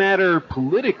don't matter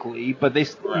politically, but they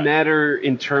still matter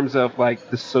in terms of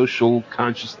like the social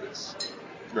consciousness.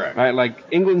 Right. Like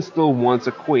England still wants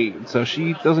a queen, so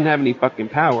she doesn't have any fucking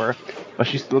power, but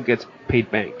she still gets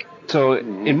paid bank. So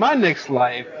in my next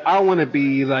life, I want to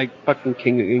be like fucking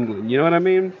King of England. You know what I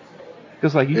mean?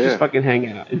 Because like you just fucking hang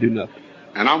out and do nothing.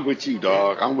 And I'm with you,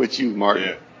 dog. I'm with you, Martin.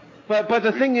 Yeah. But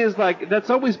the thing is, like, that's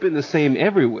always been the same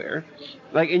everywhere.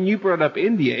 Like, and you brought up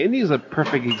India. India's a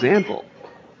perfect example.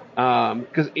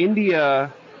 Because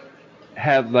India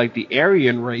had, like, the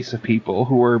Aryan race of people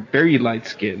who were very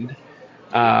light-skinned.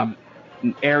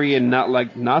 Aryan, not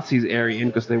like Nazis Aryan,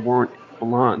 because they weren't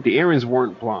blonde. The Aryans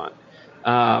weren't blonde.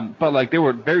 But, like, they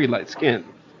were very light-skinned.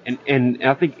 And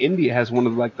I think India has one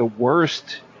of, like, the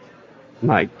worst,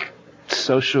 like,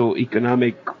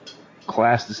 social-economic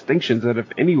class distinctions out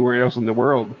of anywhere else in the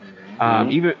world,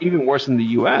 even worse than the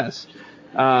U.S.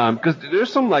 Because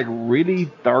there's some like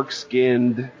really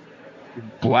dark-skinned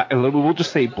black, we'll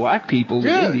just say black people in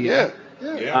India,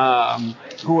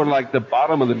 who are like the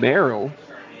bottom of the barrel,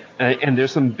 and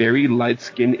there's some very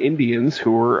light-skinned Indians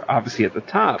who are obviously at the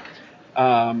top.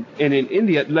 And in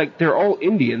India, like they're all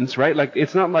Indians, right? Like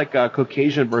it's not like a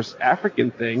Caucasian versus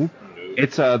African thing.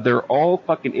 It's they're all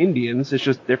fucking Indians. It's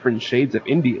just different shades of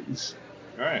Indians.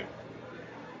 Right.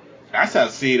 That's how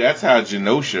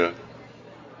Genosha,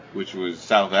 which was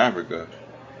South Africa,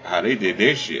 how they did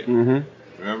their shit.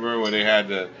 Mm-hmm. Remember when they had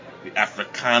the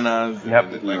Afrikaners?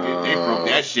 Yep. They broke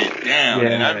that shit down.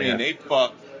 And I mean,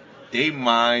 they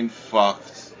mind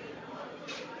fucked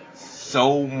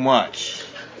so much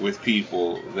with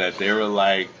people that they were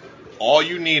like, all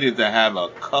you needed to have a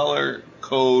color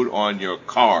code on your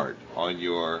card, on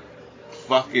your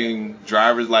fucking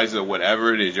driver's license or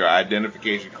whatever it is, your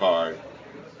identification card,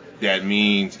 that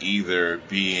means either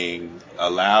being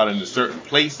allowed into certain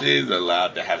places,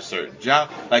 allowed to have certain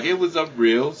jobs. Like, it was a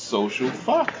real social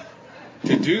fuck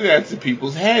to do that to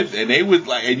people's heads. And they was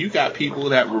like, and you got people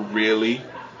that were really,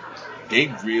 they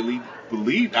really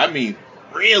believed,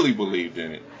 really believed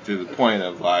in it to the point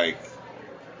of like,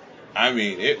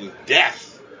 it was death.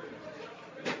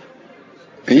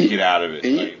 To get out of it.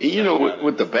 And you know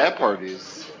what the bad part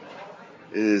is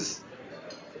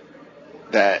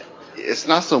that it's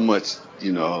not so much,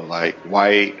 like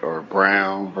white or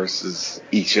brown versus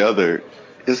each other.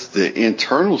 It's the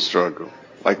internal struggle.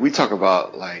 Like, we talk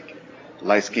about like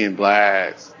light-skinned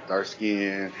blacks,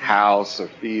 dark-skinned, house or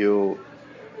field.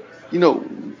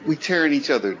 We tearing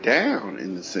each other down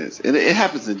in the sense, and it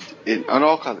happens in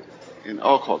all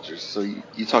cultures. So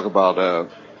you talk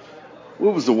about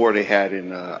what was the war they had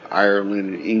in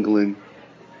Ireland and England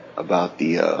about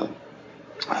the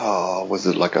was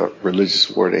it like a religious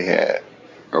war they had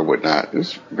or whatnot? It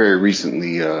was very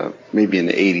recently, maybe in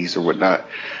the 80s or whatnot.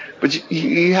 But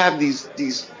you have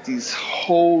these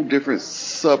whole different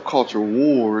subculture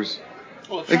wars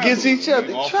against each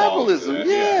other. Tribalism,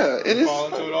 yeah. We fall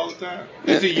into it all the time.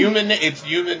 It's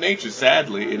human nature.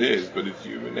 Sadly, it is, but it's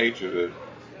human nature to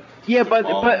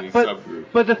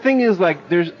but the thing is, like,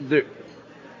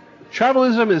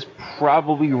 tribalism is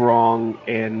probably wrong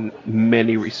in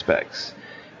many respects,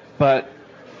 but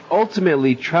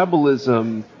ultimately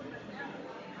tribalism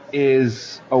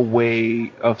is a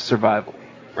way of survival,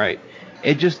 right?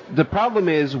 The problem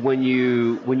is when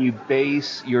you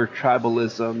base your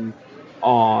tribalism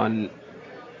on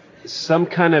some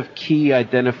kind of key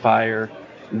identifier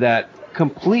that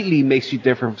completely makes you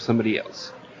different from somebody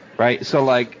else, right? So,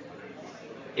 like,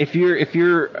 if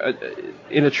you're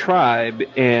in a tribe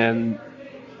and,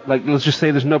 like, let's just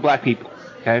say there's no black people,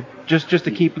 okay? Just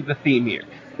to keep the theme here,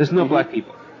 there's no black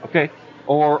people, okay?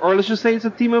 Or let's just say it's a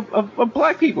theme of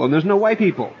black people and there's no white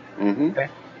people, okay?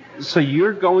 So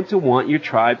you're going to want your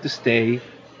tribe to stay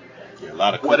a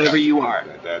lot of whatever you are.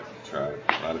 That's the tribe.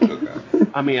 A lot of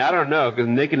cookouts. I don't know, because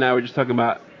Nick and I were just talking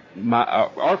about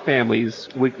our family's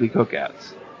weekly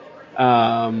cookouts.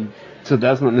 So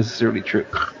that's not necessarily true,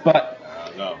 but.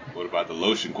 No. What about the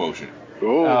lotion quotient?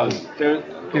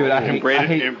 Dude, I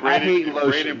hate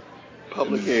lotion.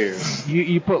 Public air.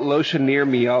 You put lotion near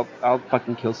me, I'll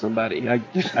fucking kill somebody. I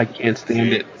can't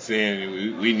stand it.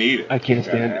 We need it. I can't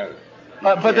stand it.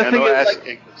 But the thing is,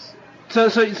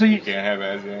 like, so you can't have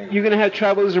ass. You're gonna have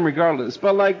tribalism regardless,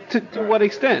 but like to what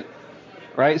extent,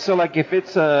 right? So, like, if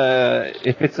it's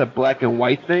a black and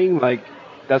white thing, like,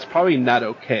 that's probably not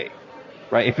okay,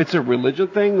 right? If it's a religion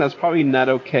thing, that's probably not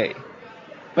okay.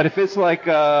 But if it's like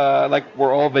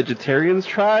we're all vegetarians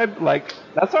tribe, like,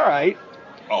 that's all right.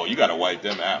 Oh, you gotta wipe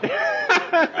them out.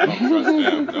 I don't trust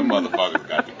them. Them motherfuckers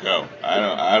got to go.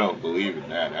 I don't believe in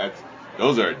that. That's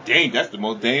the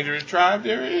most dangerous tribe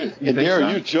there is. And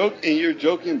you're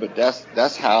joking, but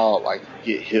that's how, like,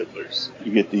 you get Hitlers.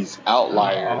 You get these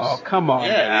outliers. Oh, come on.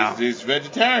 Yeah, these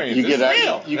vegetarians. You get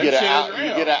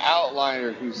an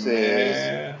outlier who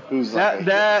says who's like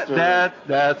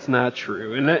that's not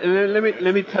true. And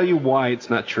let me tell you why it's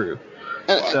not true.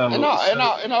 And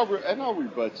I'll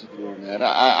rebut you on that.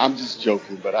 I'm just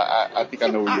joking, but I think I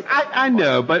know where you're coming from. I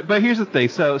know, but here's the thing.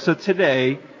 So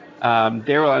today,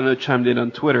 Daryl, I know, chimed in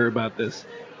on Twitter about this.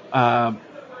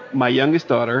 My youngest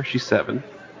daughter, she's 7.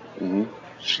 Mm-hmm.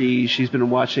 She's been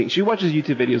watching. She watches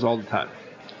YouTube videos all the time.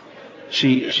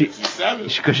 She's 7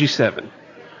 because she's 7.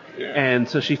 Yeah. And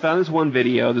so she found this one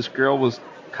video. This girl was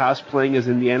cosplaying as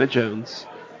Indiana Jones,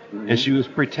 and she was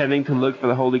pretending to look for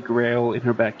the Holy Grail in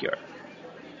her backyard.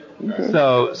 Okay.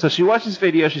 So she watched this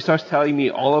video. She starts telling me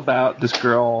all about this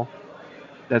girl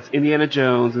that's Indiana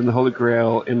Jones and the Holy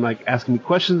Grail, and, like, asking me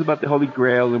questions about the Holy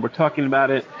Grail, and we're talking about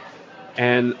it.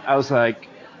 And I was like,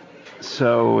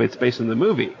 so it's based on the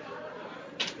movie?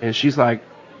 And she's like,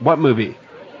 what movie?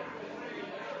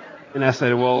 And I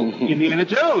said, well, Indiana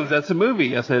Jones, that's a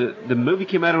movie. I said, the movie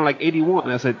came out in, like, 81.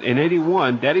 I said, in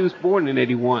 81, Daddy was born in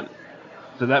 81.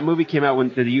 So that movie came out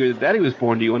the year that Daddy was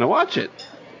born. Do you want to watch it?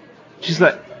 She's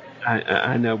like,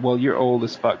 I know. Well, you're old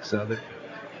as fuck, Southern.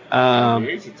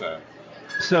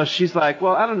 So she's like,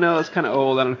 well, I don't know. It's kind of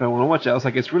old. I don't know if I want to watch it. I was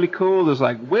like, it's really cool. There's,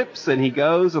 like, whips, and he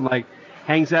goes and, like,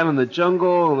 hangs out in the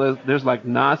jungle. And there's like,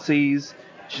 Nazis.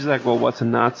 She's like, well, what's a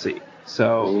Nazi?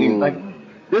 So, like,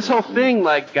 this whole thing,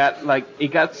 like,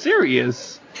 got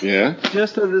serious. Yeah.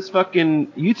 Just on this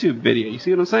fucking YouTube video. You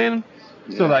see what I'm saying?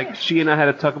 Yeah. So, like, she and I had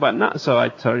to talk about so I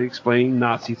started explaining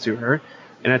Nazi to her.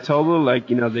 And I told her, like,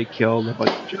 they killed a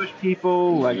bunch of Jewish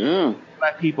people, like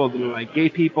black people, they don't like gay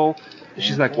people. And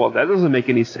she's like, well, that doesn't make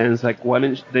any sense. Like, why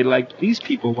didn't they like these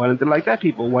people? Why didn't they like that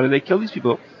people? Why did they kill these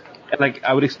people? And like,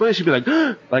 I would explain, she'd be like,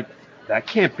 like, that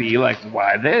can't be. Like,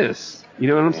 why this? You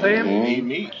know what I'm saying? They need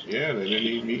meat. Yeah, they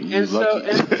need meat. And so,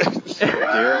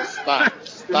 Daryl,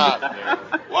 stop, Daryl.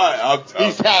 What?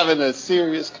 He's having a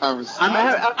serious conversation.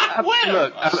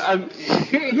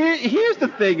 Here's the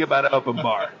thing about an open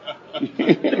bar.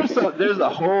 There's a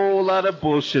whole lot of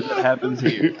bullshit that happens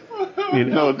here.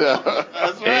 No doubt.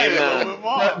 That's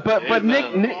right. But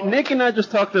Nick and I just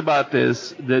talked about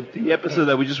this, the episode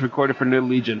that we just recorded for Nerd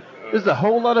Legion. There's a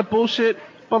whole lot of bullshit,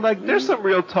 but like there's some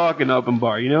real talk in open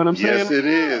bar. You know what I'm saying? Yes, it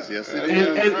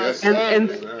is.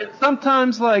 And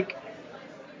sometimes like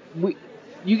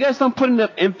you guys don't put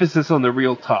enough emphasis on the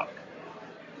real talk.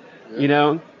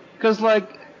 Because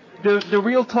like the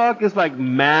real talk is like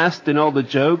masked in all the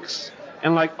jokes,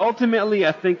 and like ultimately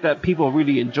I think that people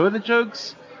really enjoy the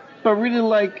jokes, but really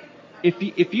like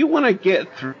if you want to get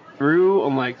through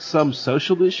on like some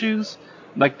social issues,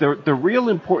 like the real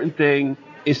important thing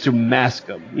is to mask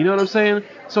them. You know what I'm saying?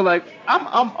 So like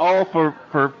I'm all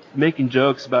for making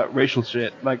jokes about racial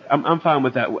shit. Like I'm fine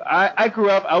with that. I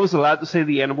grew up, I was allowed to say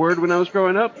the N-word when I was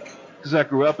growing up because I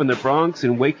grew up in the Bronx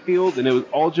in Wakefield, and it was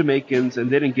all Jamaicans,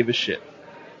 and they didn't give a shit.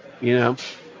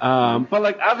 But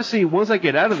like obviously once I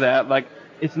get out of that, like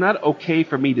it's not okay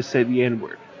for me to say the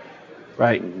N-word,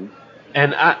 right? Mm-hmm.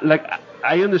 And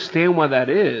I understand why that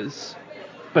is.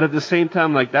 But at the same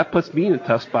time, like that puts me in a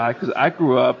tough spot because I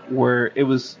grew up where it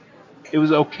was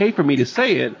okay for me to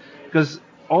say it because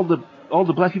all the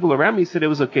black people around me said it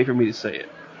was okay for me to say it,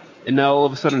 and now all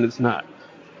of a sudden it's not.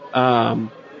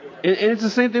 And it's the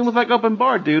same thing with like open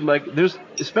bar, dude. Like there's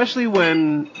especially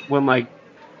when like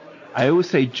I always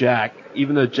say Jack,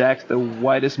 even though Jack's the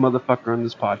whitest motherfucker on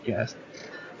this podcast.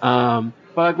 But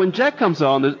like when Jack comes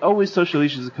on, there's always social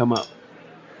issues that come up.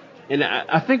 And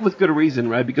I think with good reason,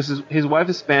 right? Because his wife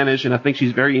is Spanish, and I think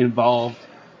she's very involved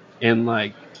in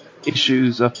like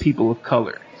issues of people of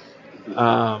color.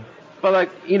 But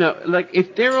like like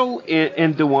if Daryl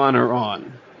and Dewan are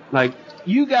on, like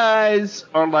you guys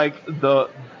are like the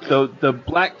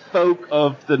black folk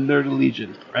of the Nerd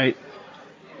Legion, right?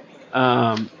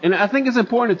 And I think it's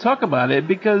important to talk about it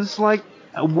because like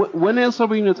when else are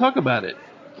we going to talk about it?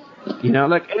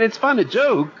 Like, and it's fun to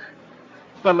joke,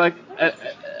 but like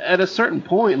at a certain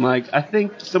point, like I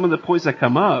think some of the points that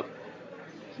come up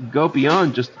go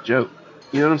beyond just a joke.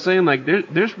 You know what I'm saying? Like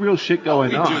there's real shit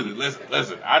going on.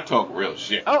 Listen, I talk real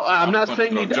shit. Oh, I'm not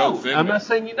saying you don't. I'm not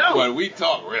saying you don't. But we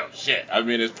talk real shit. I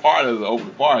mean, it's part of the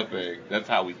open bar thing. That's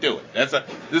how we do it. That's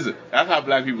how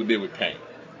black people did with pain.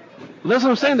 That's what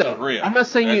I'm saying, though. I'm not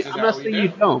saying you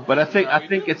don't, but I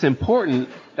think it's important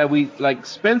that we like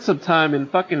spend some time and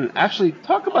fucking actually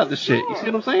talk about this shit. You see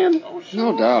what I'm saying? Oh,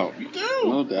 sure. No doubt. We do.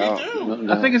 No doubt.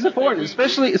 I think it's important,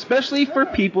 especially for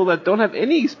people that don't have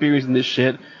any experience in this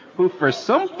shit, who for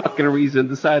some fucking reason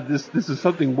decide this is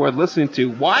something worth listening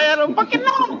to. Why? I don't fucking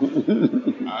know.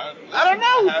 I don't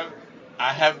know.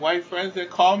 I have white friends that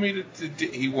call me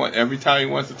every time he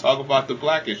wants to talk about the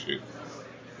black issue.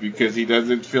 Because he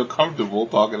doesn't feel comfortable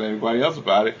talking to anybody else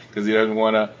about it because he doesn't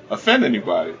want to offend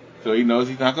anybody. So he knows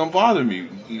he's not going to bother me.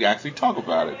 He actually talk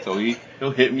about it. So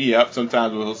he'll hit me up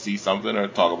sometimes when he'll see something or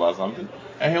talk about something,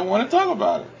 and he'll want to talk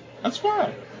about it. That's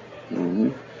fine.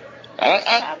 Mm-hmm.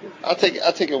 I'll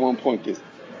take it one point. This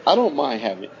I don't mind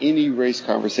having any race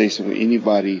conversation with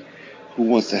anybody who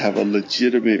wants to have a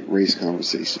legitimate race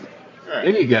conversation. Right.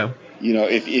 There you go.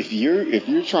 If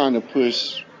you're trying to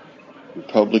push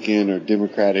Republican or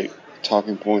Democratic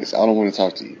talking points, I don't want to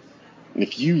talk to you. And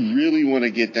if you really want to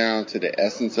get down to the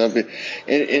essence of it,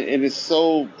 and it's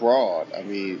so broad, I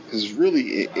mean, because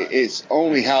really it's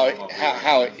only how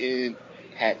it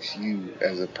impacts you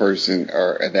as a person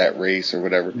or that race or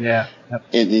whatever. Yeah. Yep.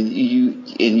 And then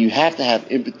you have to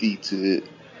have empathy to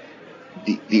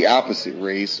the opposite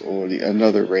race or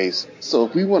another race. So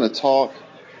if we want to talk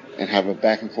and have a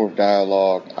back and forth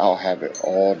dialogue, I'll have it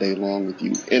all day long with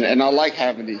you. And I like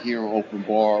having it here on Open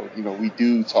Bar. We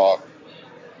do talk.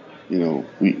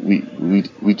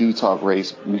 We do talk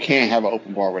race. We can't have an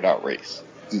open bar without race.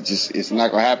 It's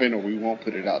not gonna happen, or we won't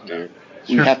put it out there.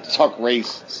 Sure. We have to talk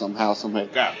race somehow, somehow.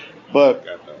 But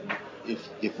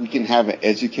if we can have an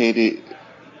educated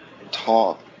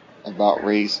talk about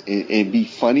race and be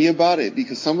funny about it,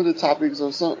 because some of the topics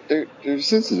are they're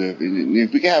sensitive, and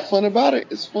if we can have fun about it,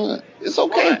 it's fun. It's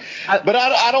okay. But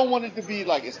I don't want it to be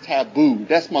like it's taboo.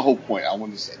 That's my whole point. I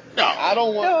want to say. No, I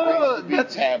don't want race to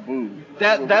be taboo.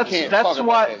 That's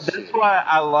why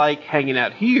I like hanging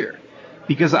out here,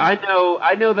 Because I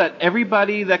know that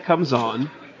everybody that comes on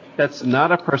that's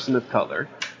not a person of color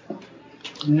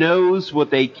knows what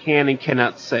they can and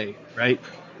cannot say, right?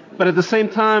 But at the same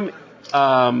time,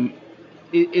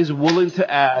 is willing to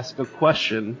ask a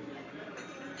question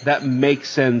that makes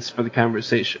sense for the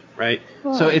conversation, right?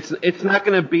 So it's not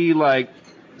going to be like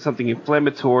something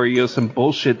inflammatory or some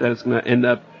bullshit that is going to end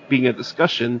up being a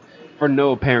discussion for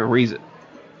no apparent reason.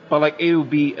 But like it will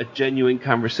be a genuine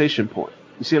conversation point.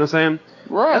 You see what I'm saying?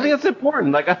 Right. I think that's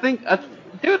important. Like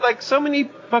dude, like so many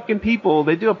fucking people,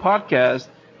 they do a podcast.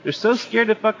 They're so scared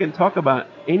to fucking talk about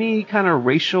any kind of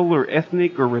racial or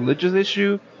ethnic or religious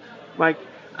issue. Like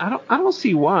I don't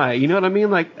see why. You know what I mean?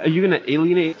 Like, are you gonna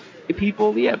alienate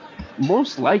people? Yeah,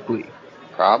 most likely.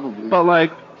 Probably. But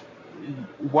like,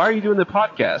 why are you doing the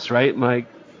podcast, right?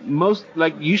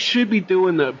 Like you should be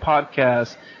doing the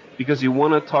podcast because you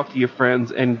want to talk to your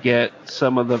friends and get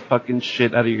some of the fucking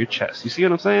shit out of your chest. You see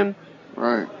what I'm saying?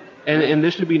 Right. And there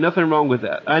should be nothing wrong with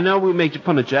that. I know we make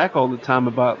fun of Jack all the time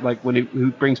about like when he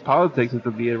brings politics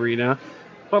into the arena,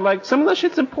 but like some of that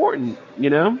shit's important, you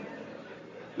know?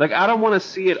 Like I don't want to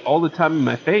see it all the time in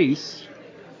my face,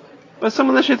 but some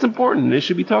of that shit's important. It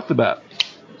should be talked about.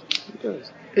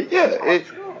 Yeah,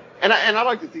 and I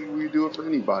like to think we do it for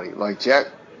anybody. Like Jack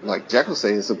will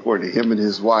say, it's important to him and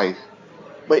his wife.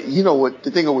 But you know what? The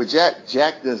thing with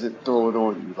Jack doesn't throw it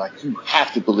on you. Like you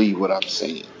have to believe what I'm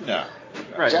saying. Yeah.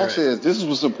 Right, Jack says, this is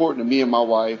what's important to me and my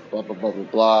wife, blah, blah, blah, blah,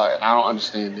 blah, and I don't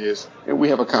understand this. And we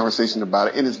have a conversation about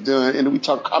it, and it's done, and then we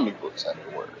talk comic books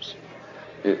afterwards.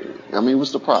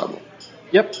 What's the problem?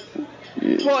 Yep.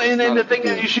 Yeah, well, and then the thing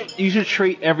is, you should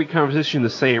treat every conversation the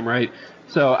same, right?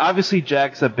 So, obviously,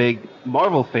 Jack's a big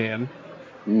Marvel fan.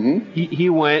 Mm-hmm. He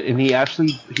went, and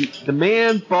the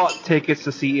man bought tickets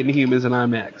to see Inhumans in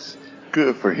IMAX.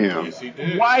 Good for him. Yes, he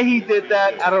did. Why he did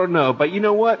that, I don't know. But you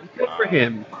know what? Good for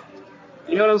him.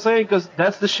 You know what I'm saying? Because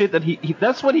that's the shit that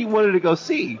that's what he wanted to go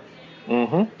see.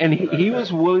 Mm-hmm. And he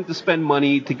was willing to spend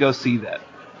money to go see that.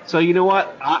 So you know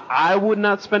what? I would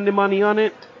not spend the money on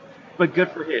it, but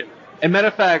good for him. And matter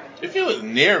of fact, if it was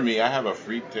near me, I have a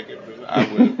free ticket.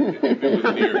 I would. If it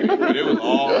was near me, but it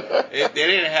was they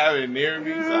didn't have it near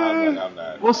me, so I was like, I'm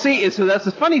not. Well, see, so that's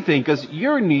the funny thing because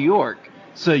you're in New York,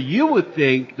 so you would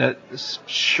think that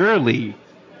surely,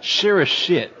 sure as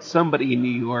shit, somebody in New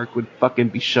York would fucking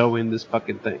be showing this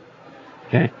fucking thing.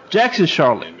 Okay, Jack's in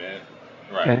Charlotte. Amen.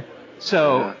 Right. Okay,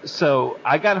 so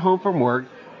I got home from work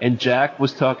and Jack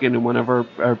was talking in one of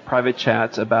our private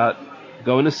chats about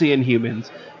going to see Inhumans.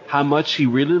 How much he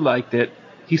really liked it.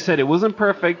 He said it wasn't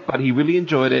perfect, but he really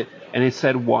enjoyed it, and he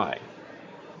said why.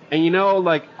 And you know,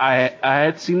 like I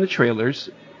had seen the trailers,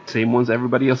 same ones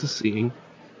everybody else is seeing,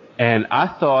 and I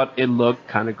thought it looked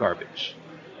kind of garbage.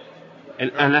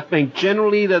 And I think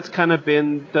generally that's kind of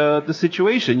been the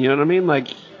situation. You know what I mean? Like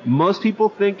most people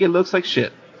think it looks like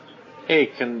shit. Hey,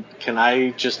 can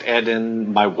I just add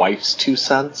in my wife's 2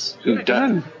 cents? Who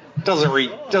doesn't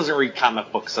read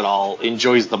comic books at all,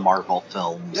 enjoys the Marvel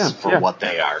films for what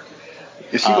they are.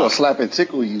 And she gonna slap and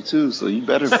tickle you too, so you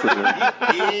better put her.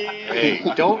 Hey,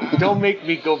 don't make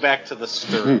me go back to the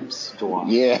stirrups, Dwan.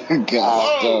 Yeah,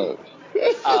 God.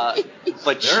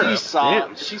 But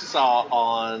she saw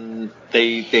on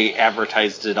they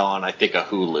advertised it on I think a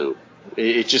Hulu.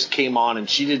 It just came on and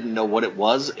she didn't know what it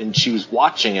was and she was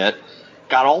watching it,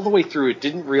 got all the way through it,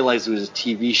 didn't realize it was a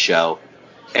TV show.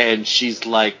 And she's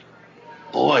like,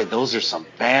 boy, those are some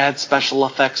bad special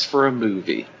effects for a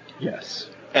movie. Yes.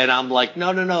 And I'm like,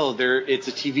 no, it's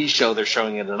a TV show. They're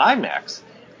showing it in IMAX.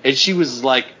 And she was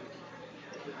like,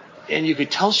 and you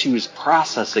could tell she was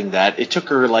processing that. It took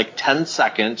her like 10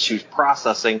 seconds. She was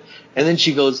processing. And then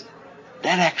she goes,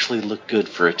 that actually looked good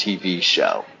for a TV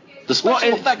show. The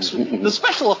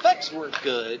special effects weren't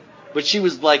good. But she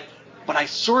was like, but I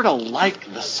sort of like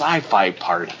the sci-fi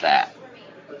part of that.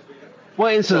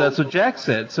 Well, and so that's what Jack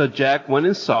said. So Jack went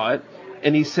and saw it,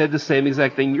 and he said the same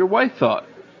exact thing your wife thought.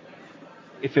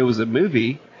 If it was a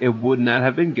movie, it would not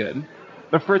have been good.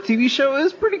 But for a TV show, it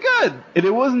was pretty good. And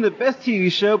it wasn't the best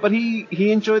TV show, but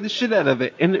he enjoyed the shit out of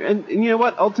it. And you know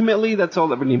what? Ultimately, that's all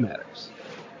that really matters.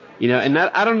 You know, and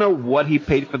I don't know what he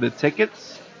paid for the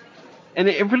tickets. And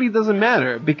it really doesn't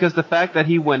matter, because the fact that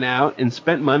he went out and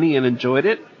spent money and enjoyed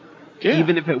it,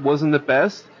 even if it wasn't the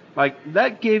best, like,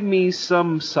 that gave me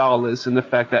some solace in the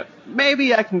fact that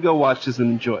maybe I can go watch this and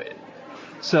enjoy it.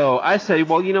 So I say,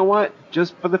 well, you know what?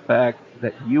 Just for the fact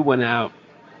that you went out,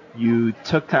 you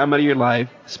took time out of your life,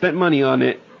 spent money on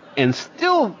it, and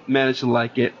still managed to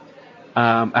like it.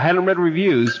 I hadn't read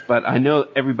reviews, but I know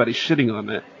everybody's shitting on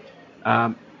it.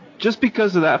 Just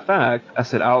because of that fact, I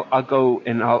said, I'll go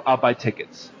and I'll buy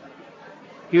tickets.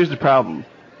 Here's the problem.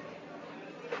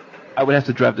 I would have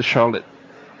to drive to Charlotte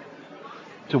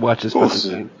to watch this Bullshit.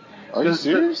 fucking thing. Are you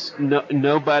serious?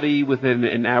 Nobody within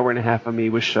an hour and a half of me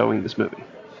was showing this movie.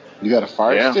 You got a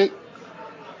fire stick?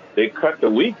 They cut the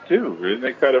week too. Didn't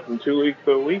they cut it from 2 weeks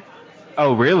to a week?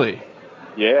 Oh, really?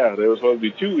 Yeah, there was supposed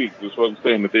to be 2 weeks. It was supposed to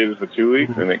stay in the theaters for 2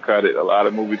 weeks, and they cut it. A lot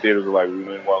of movie theaters were like, we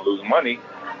didn't want to lose money,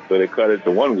 so they cut it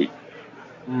to 1 week.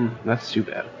 That's too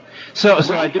bad. So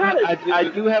I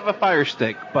do have a fire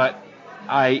stick, but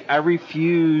I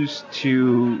refuse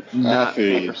to not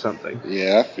pay for something.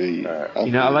 Yeah, I feel you.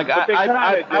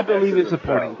 I believe in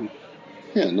supporting people.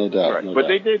 Yeah, no doubt. Right. No but doubt.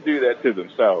 they did do that to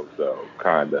themselves, though,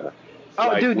 kind of. Oh,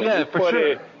 like, dude, yeah, for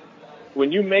sure.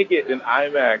 When you make it an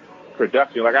IMAX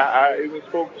production, like I even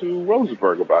spoke to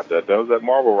Rosenberg about that. That was that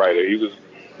Marvel writer.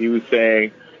 He was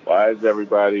saying, why is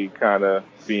everybody kind of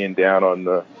being down on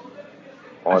the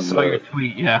your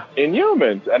tweet, yeah.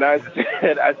 Inhumans? And I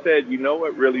said, you know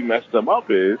what really messed them up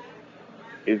is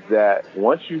that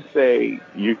once you say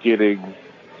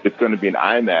it's going to be an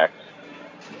IMAX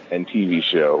and TV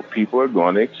show, people are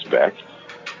going to expect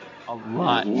a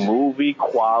lot movie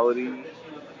quality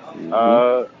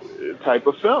type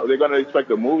of film. They're going to expect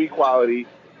a movie quality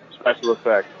special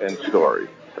effects and story,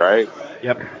 right?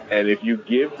 Yep. And if you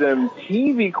give them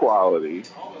TV quality,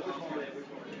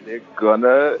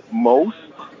 most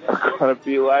are gonna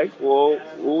be like, well,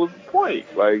 what was the point?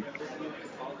 Like,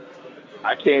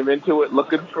 I came into it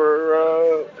looking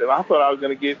for, and I thought I was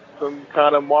gonna get some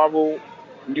kind of Marvel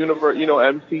universe,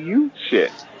 MCU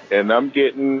shit, and I'm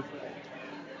getting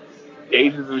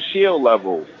Agents of S.H.I.E.L.D.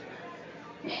 level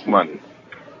money.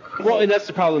 Well, and that's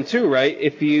the problem too, right?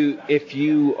 If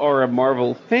you are a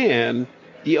Marvel fan,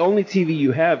 the only TV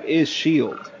you have is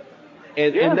S.H.I.E.L.D.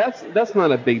 And that's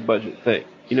not a big budget thing.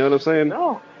 You know what I'm saying?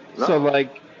 No. So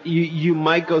like you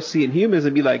might go see Inhumans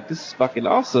and be like, this is fucking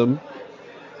awesome,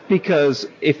 because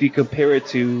if you compare it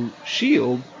to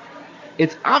S.H.I.E.L.D.,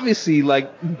 it's obviously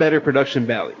like better production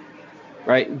value,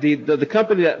 right? The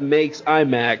company that makes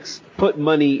IMAX put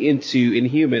money into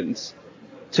Inhumans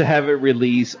to have it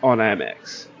release on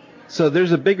IMAX. So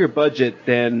there's a bigger budget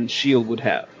than S.H.I.E.L.D. would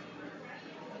have.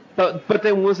 But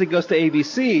then once it goes to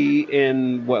ABC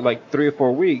in, 3 or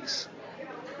 4 weeks,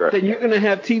 right, then you're going to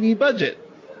have TV budget.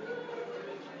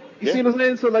 You see what I'm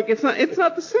saying? So, it's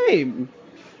not the same.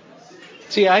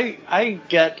 See, I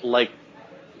get,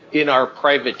 in our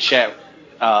private chat,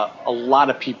 a lot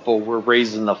of people were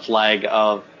raising the flag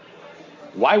of,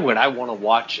 why would I want to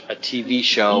watch a TV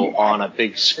show on a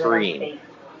big screen?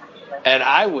 And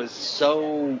I was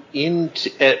so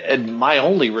and my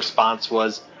only response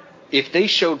was, if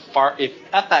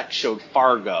FX showed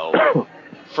Fargo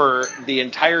for the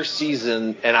entire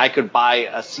season, and I could buy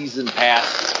a season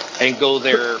pass and go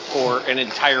there for an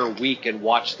entire week and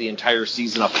watch the entire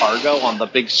season of Fargo on the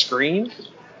big screen,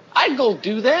 I'd go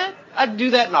do that. I'd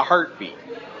do that in a heartbeat,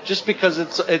 just because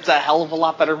it's a hell of a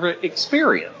lot better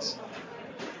experience.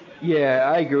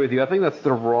 Yeah, I agree with you. I think that's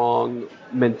the wrong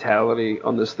mentality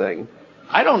on this thing.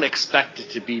 I don't expect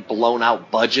it to be blown out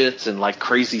budgets and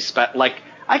crazy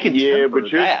I can temper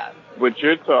that. But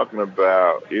you're talking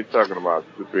about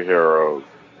superhero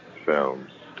films,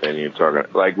 and you're talking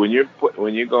when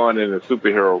you're going in the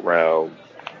superhero realm,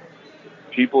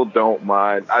 people don't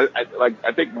mind.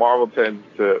 I think Marvel tends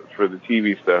to, for the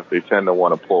TV stuff, they tend to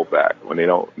want to pull back when they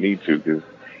don't need to, because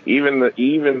even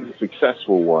the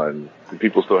successful ones,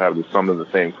 people still have some of the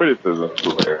same criticisms.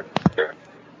 Where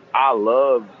I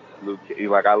love Luke,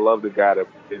 I love the guy that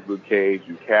is Luke Cage.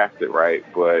 You cast it right,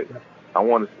 but I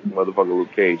want to see motherfucker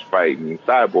Luke Cage fighting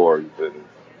cyborgs and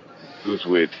dudes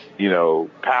with,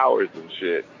 powers and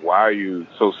shit. Why are you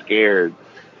so scared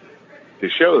to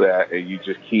show that, and you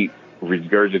just keep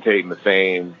regurgitating the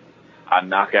same, I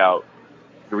knock out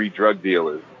 3 drug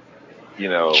dealers,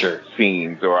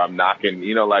 scenes, or I'm knocking,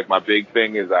 my big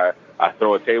thing is I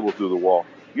throw a table through the wall.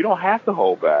 You don't have to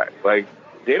hold back.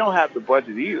 They don't have the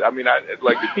budget either. I mean,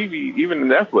 the TV, even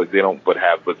Netflix, they don't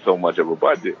have so much of a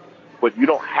budget. But you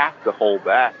don't have to hold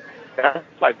back.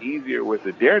 That's easier with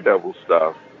the Daredevil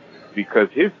stuff, because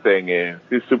his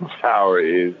superpower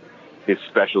is his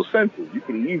special senses. You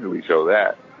can easily show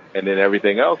that. And then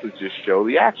everything else is just show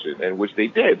the action, and which they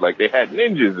did. They had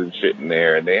ninjas and shit in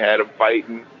there, and they had him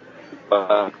fighting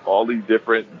all these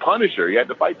different Punisher. He had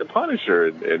to fight the Punisher,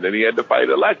 and then he had to fight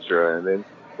Elektra, and then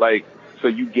so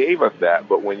you gave us that.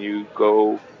 But when you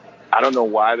go, I don't know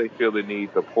why they feel the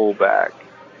need to pull back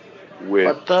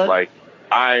with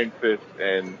Iron Fist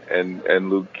and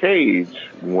Luke Cage,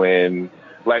 when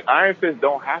Iron Fist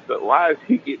don't have to. Why is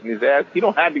he getting his ass? He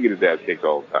don't have to get his ass kicked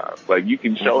all the time. You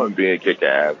can show him being kick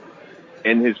ass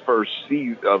in his first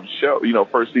season of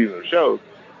shows,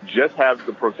 just have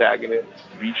the protagonist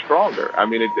be stronger. I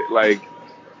mean,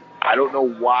 I don't know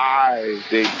why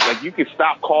you can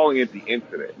stop calling it the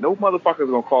incident. No motherfucker's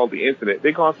gonna call it the incident.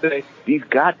 They're gonna say these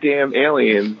goddamn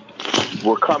aliens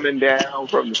were coming down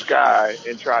from the sky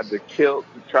and tried to kill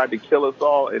us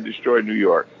all and destroy New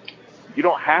York. You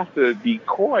don't have to be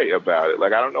coy about it.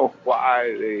 Like, I don't know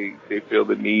why they feel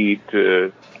the need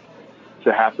to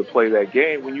have to play that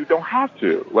game when you don't have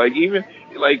to.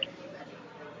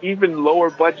 Even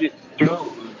lower budget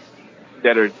shows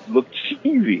that look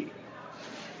cheesy,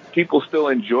 people still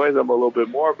enjoy them a little bit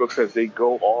more because they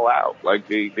go all out. Like,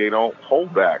 they don't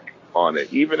hold back on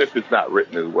it. Even if it's not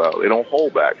written as well, they don't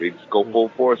hold back. They just go full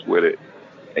force with it.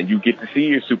 And you get to see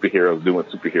your superheroes doing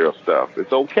superhero stuff.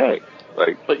 It's okay.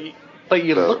 But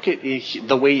you look at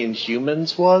the way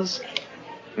Inhumans was,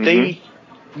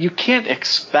 you can't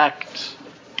expect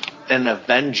an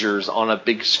Avengers on a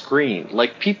big screen.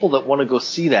 Like, people that want to go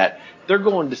see that, they're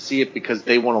going to see it because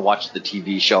they want to watch the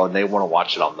TV show and they want to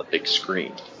watch it on the big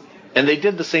screen. And they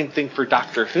did the same thing for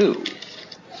Doctor Who.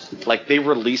 Like, they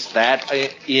released that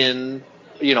on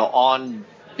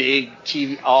big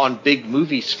TV, on big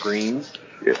movie screens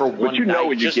for one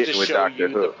night just to show you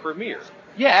the premiere.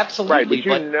 Yeah, absolutely.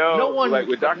 Right, no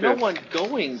one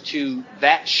going to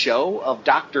that show of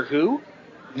Doctor Who,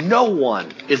 no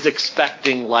one is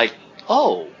expecting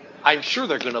I'm sure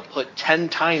they're going to put 10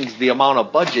 times the amount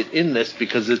of budget in this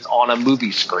because it's on a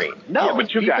movie screen. No, yeah,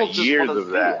 but you got years of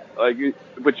that.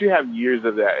 But you have years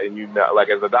of that, and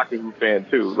as a Doctor Who fan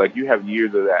too, you have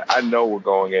years of that. I know we're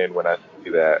going in when I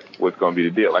see that what's going to be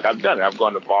the deal. Like, I've done it. I've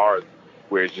gone to bars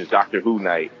where it's just Doctor Who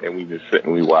night, and we just sit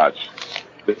and we watch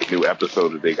the new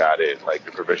episode that they got in, like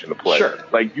the permission to play. Sure.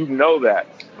 That.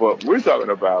 But we're talking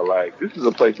about this is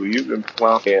a place where you've been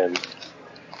playing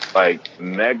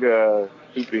mega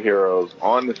superheroes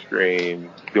on the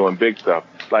screen doing big stuff.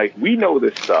 We know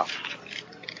this stuff.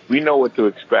 We know what to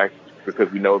expect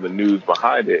because we know the news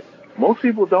behind it. Most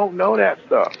people don't know that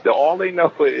stuff. All they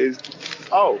know is,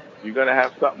 you're going to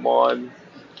have something on.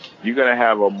 You're going to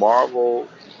have a Marvel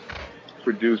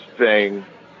produced thing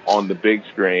on the big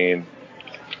screen.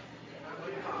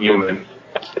 Human.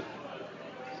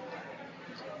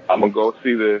 I'm going to go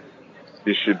see this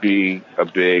should be a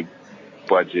big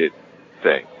budget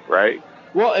thing, right?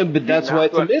 Well, but that's why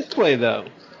it's a misplay, though.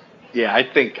 Yeah, I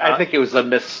think it was a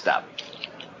misstep.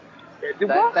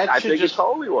 I think it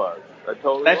totally was.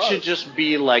 That should just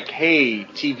be hey,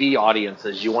 TV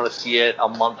audiences, you want to see it a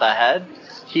month ahead?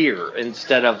 Here,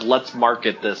 instead of let's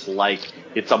market this like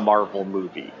it's a Marvel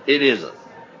movie. It isn't.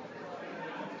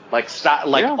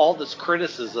 All this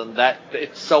criticism that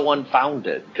it's so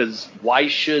unfounded. Because why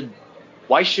should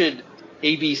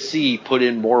ABC put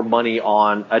in more money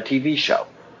on a TV show?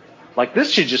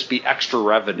 This should just be extra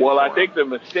revenue. Well, I think the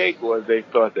mistake was they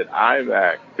thought that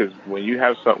IMAX, because when you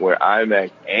have something where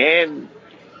IMAX and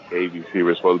ABC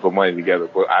were supposed to put money together,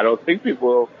 but I don't think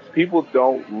people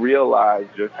don't realize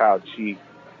just how cheap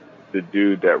the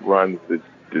dude that runs the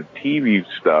TV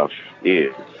stuff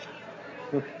is.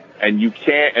 And you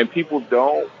can't, and people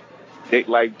don't,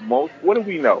 what do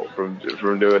we know from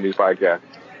doing these podcasts?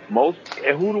 Most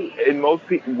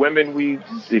women we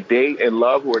date and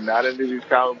love who are not into these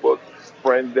comic books,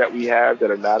 friends that we have that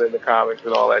are not into comics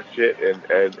and all that shit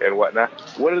and whatnot,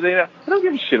 what do they know? They don't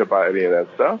give a shit about any of that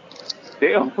stuff.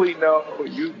 They only know,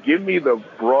 you give me the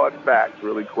broad facts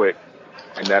really quick,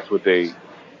 and that's what they're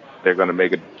going to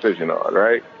make a decision on,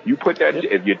 right? You put that,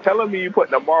 if you're telling me you're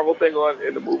putting a Marvel thing on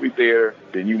in the movie theater,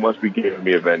 then you must be giving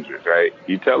me Avengers, right?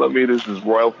 You're telling me this is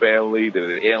royal family, that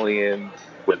an alien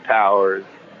with powers,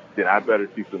 then I better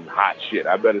see some hot shit.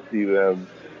 I better see them,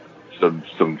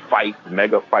 some fights,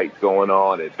 mega fights going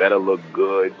on. It better look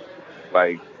good.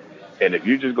 And if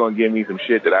you're just going to give me some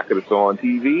shit that I could have saw on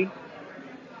TV,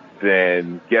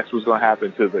 then guess what's going to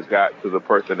happen to the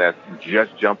person that's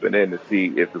just jumping in to see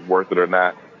if it's worth it or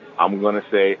not? I'm going to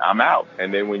say I'm out.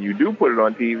 And then when you do put it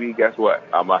on TV, guess what?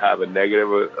 I'm going to have a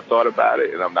negative thought about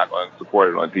it, and I'm not going to support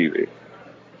it on TV.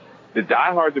 The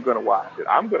diehards are going to watch it.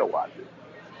 I'm going to watch it.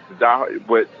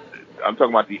 But I'm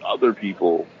talking about the other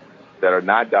people that are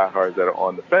not diehards that are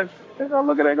on the fence. They're going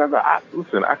to look at it and go,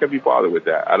 listen, I can be bothered with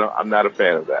that. I'm not a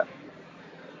fan of that.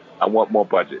 I want more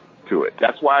budget to it.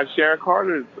 That's why Sharon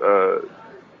Carter's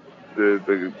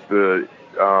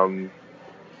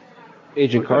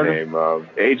Agent Carter.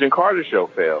 Agent Carter show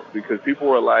failed because people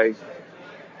were like,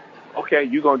 okay,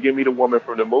 you're going to give me the woman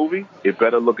from the movie? It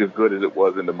better look as good as it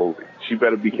was in the movie. She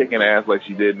better be kicking ass like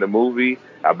she did in the movie.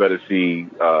 I better see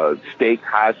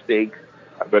high stakes.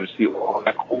 I better see all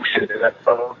that cool shit in that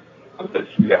stuff. I better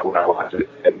see that when I watch it.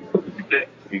 And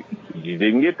you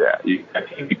didn't get that. You got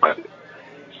TV budget.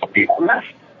 So people left.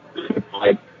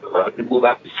 like people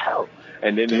left the show.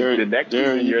 And then the next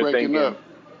season you're thinking, up.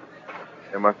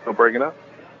 Am I still breaking up?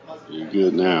 You're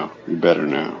good now. You're better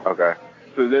now. Okay.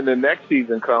 So then the next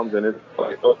season comes and it's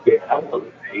like, okay, I want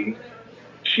to see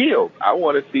S.H.I.E.L.D. I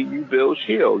want to see you build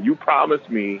S.H.I.E.L.D. You promised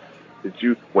me that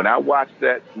when I watched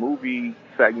that movie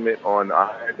segment on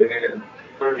Iron Man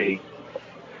 3,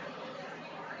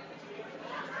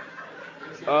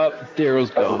 Daryl's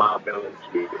gone.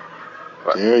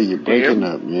 There, you're breaking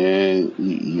up, man.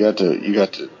 You got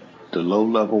the low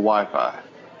level Wi-Fi.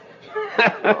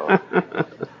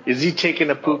 Is he taking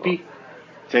a poopy?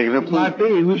 Taking a poopy. My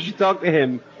baby, we should talk to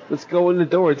him. Let's go in the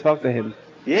door and talk to him.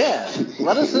 Yeah,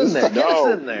 let us in there. Get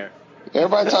us in there.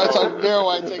 Everybody try to talk to Daryl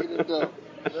while he's taking the dump.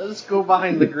 Let's go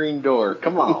behind the green door.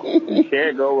 Come on. You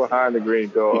can't go behind the green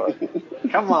door.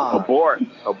 Come on. Abort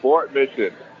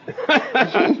mission.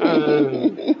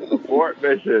 Abort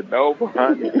mission. No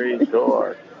behind the green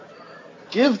door.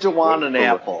 Give Dewan an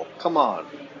apple. Come on.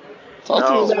 Talk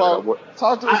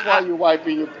to us while you're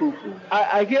wiping your poo-poo.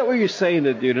 I get what you're saying,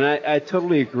 though, dude, and I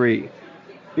totally agree.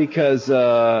 Because,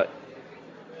 the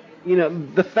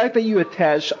fact that you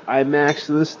attach IMAX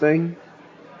to this thing,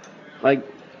 like,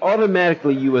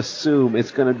 automatically you assume it's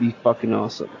going to be fucking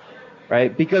awesome,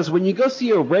 right? Because when you go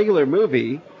see a regular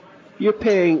movie, you're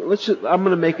paying, I'm going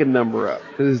to make a number up,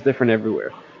 because it's different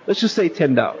everywhere. Let's just say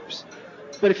 $10.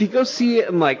 But if you go see it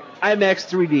in, like, IMAX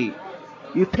 3D,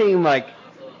 you're paying, like,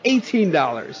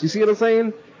 $18. You see what I'm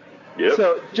saying? Yep.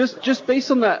 So just based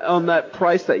on that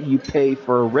price that you pay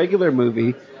for a regular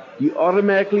movie, you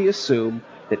automatically assume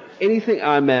that anything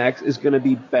IMAX is going to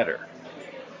be better.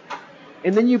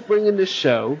 And then you bring in this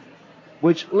show,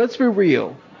 which, let's be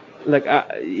real, like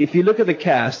if you look at the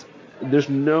cast, there's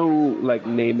no like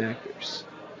name actors.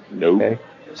 Nope. Okay?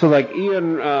 So like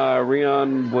Ian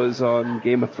Rion was on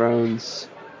Game of Thrones.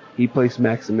 He plays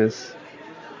Maximus.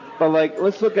 But like,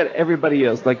 let's look at everybody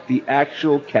else, like the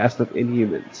actual cast of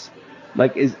Inhumans.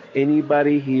 Like, is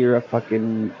anybody here a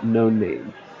fucking known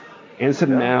name?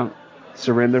 Anson Mount,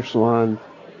 Surinder Swan,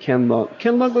 Ken Lung.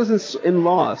 Ken Lung was in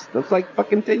Lost. That's like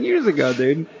fucking 10 years ago,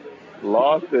 dude.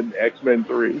 Lost in X-Men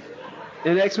 3.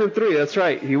 In X-Men 3, that's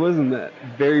right. He was in that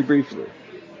very briefly.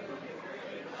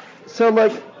 So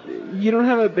like, you don't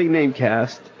have a big name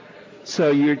cast.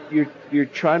 So you're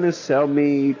trying to sell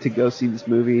me to go see this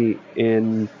movie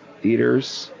in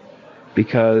theaters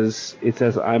because it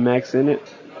says IMAX in it,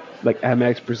 like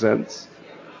IMAX Presents.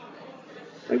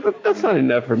 Like, that's not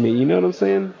enough for me. You know what I'm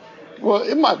saying? Well,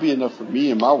 it might be enough for me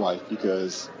and my wife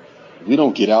because we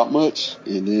don't get out much.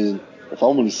 And then if I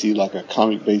want to see like a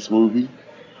comic-based movie,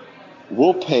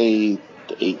 we'll pay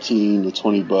the $18 to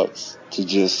 $20 to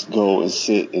just go and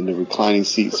sit in the reclining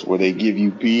seats where they give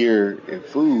you beer and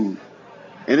food.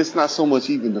 And it's not so much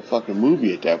even the fucking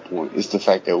movie at that point. It's the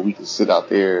fact that we can sit out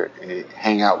there and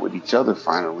hang out with each other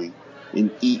finally and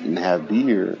eat and have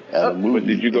beer at a movie. But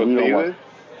did you go see this?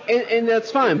 And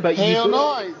that's fine, but hell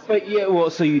no. But yeah, well,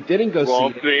 so you didn't go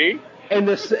see it. And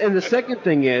the second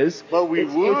thing is, but we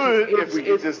would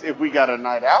if we got a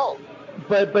night out.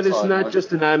 But it's not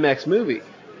just an IMAX movie,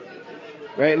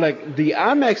 right? Like the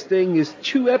IMAX thing is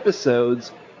 2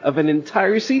 episodes of an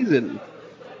entire season.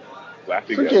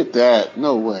 Forget that.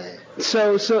 No way.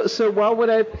 So why would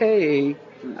I pay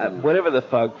whatever the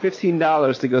fuck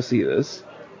 $15 to go see this?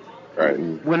 Right.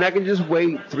 When I can just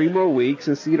wait 3 more weeks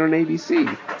and see it on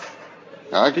ABC.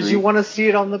 Because you want to see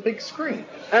it on the big screen.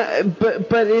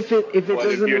 But if it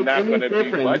doesn't make any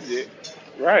difference, budget,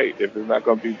 right? If it's not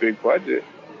going to be big budget.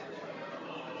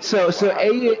 So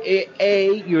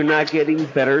A, you're not getting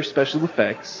better special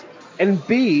effects, and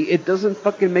B, it doesn't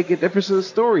fucking make a difference in the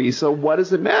story. So what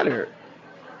does it matter?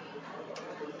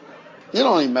 It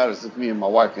only matters if me and my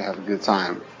wife can have a good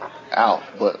time out.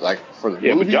 But like for the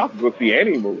movie, but y'all can go see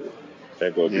any movie.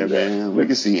 Man, we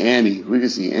can see Annie.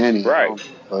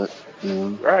 Right. But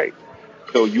right.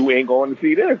 So you ain't going to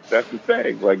see this. That's the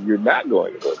thing. Like you're not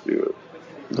going to go see this.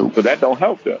 Nope. So that don't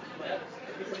help them.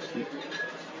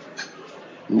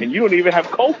 Nope. And you don't even have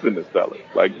Coulson to sell it.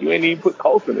 Like you ain't even put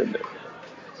Coulson in there.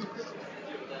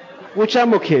 Which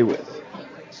I'm okay with.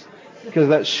 Because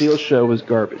that S.H.I.E.L.D. show was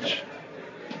garbage.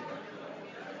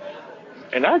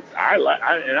 And I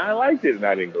liked it, and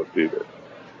I didn't go see this.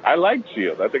 I liked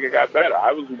S.H.I.E.L.D. I think it got better.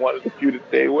 I was one of the few that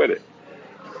stayed with it.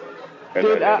 And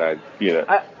dude,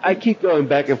 I keep going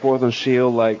back and forth on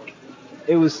S.H.I.E.L.D. Like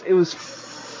it was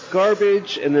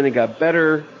garbage, and then it got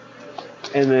better,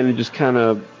 and then it just kind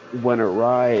of went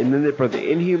awry, and then they brought the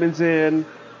Inhumans in,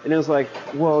 and it was like,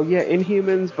 well, yeah,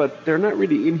 Inhumans, but they're not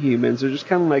really Inhumans. They're just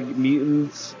kind of like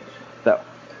mutants that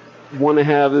want to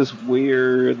have this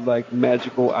weird, like,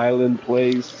 magical island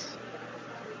place.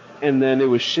 and then it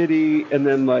was shitty, and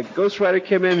then like Ghost Rider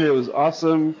came in and it was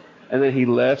awesome, and then he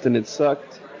left and it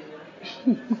sucked.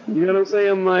 You know what I'm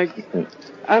saying? Like,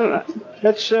 I don't know.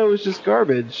 That show is just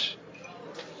garbage.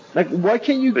 Like, why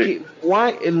can't you get,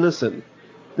 why, and listen,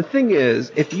 the thing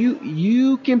is, if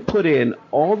you can put in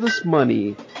all this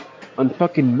money on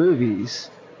fucking movies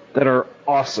that are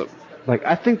awesome. Like,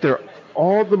 I think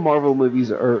all the Marvel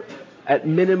movies are, at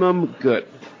minimum, good.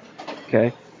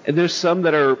 Okay? And there's some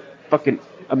that are fucking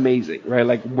amazing, right?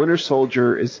 Like, Winter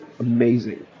Soldier is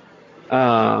amazing.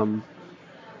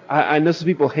 I know some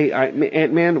people hate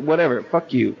Ant-Man, whatever,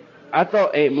 fuck you. I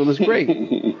thought Ant-Man was great.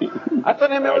 I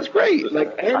thought Ant-Man was great.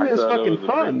 Like, Ant-Man is fucking fun. It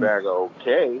was a big bag of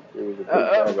okay. It was a big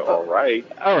bag of alright.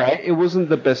 Alright, it wasn't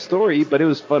the best story, but it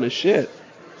was fun as shit.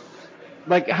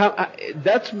 Like,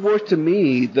 that's worth to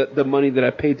me the money that I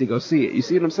paid to go see it. You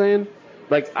see what I'm saying?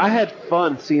 Like, I had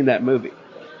fun seeing that movie.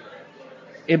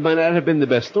 It might not have been the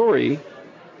best story,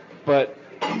 but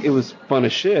it was fun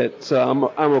as shit, so I'm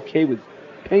okay with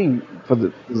paying for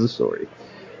the story.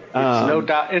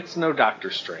 It's no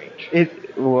Doctor Strange. That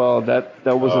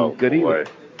wasn't good either.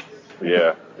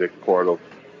 Yeah, Dick Portals.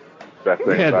 That's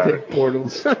Dick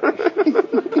Portals.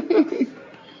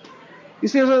 You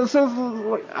see,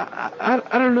 so I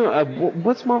don't know.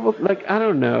 What's Marvel like? I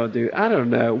don't know, dude. I don't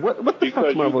know. What the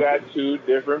fuck's Marvel? Because you got two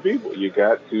different people. You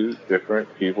got two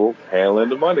different people handling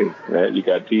the money. Man. You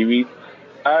got TV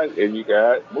side and you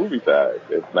got movie side.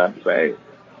 It's not the same.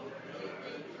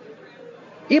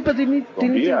 Yeah, but they need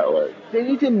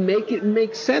to make it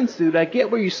make sense, dude. I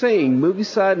get what you're saying, movie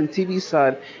side and TV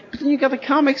side, but then you got the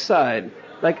comic side.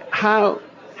 Like, how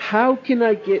can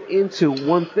I get into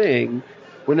one thing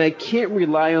when I can't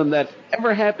rely on that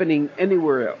ever happening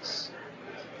anywhere else?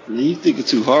 You thinking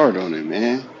too hard on it,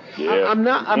 man. Yeah. I'm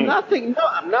not thinking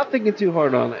too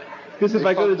hard on it. Because if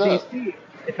I go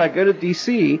to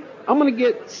DC, I'm gonna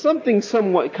get something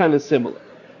somewhat kind of similar.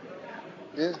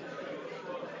 Yeah.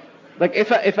 Like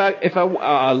if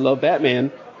I love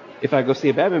Batman, if I go see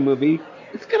a Batman movie,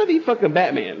 it's gonna be fucking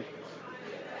Batman.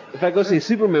 If I go see a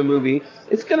Superman movie,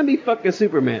 it's gonna be fucking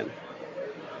Superman.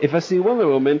 If I see Wonder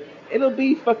Woman, it'll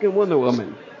be fucking Wonder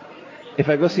Woman. If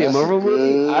I go see a Marvel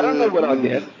movie, I don't know what I'll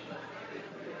get.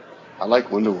 I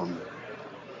like Wonder Woman.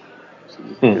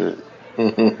 She's good. I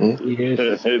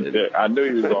knew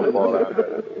he was gonna fall out.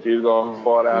 He was gonna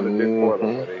fall out of Dick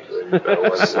Portal when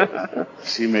he said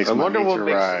she makes my nature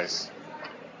rise.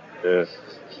 Yeah.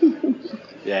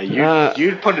 Yeah,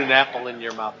 you'd put an apple in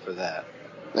your mouth for that.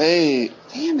 Hey,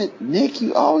 damn it, Nick!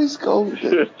 You always go.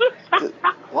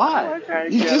 Why?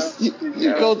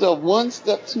 You go the one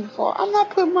step too far. I'm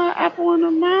not putting my apple in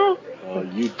her mouth. Oh,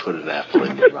 you'd put an apple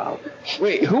in your mouth.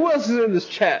 Wait, who else is in this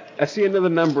chat? I see another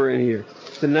number in here.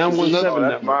 The 917 number.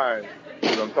 That's mine.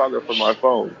 Because I'm talking from my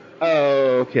phone.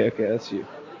 Oh, okay, that's you.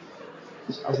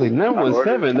 I was like,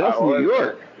 917, that's New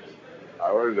York. I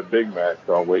ordered a Big Mac,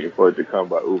 so I'm waiting for it to come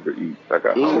by Uber Eats. I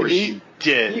got Uber Eats?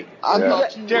 Did. I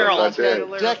thought you were that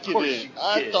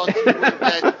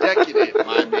decadent,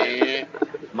 my man.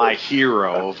 My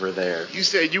hero over there. You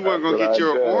said you weren't going to get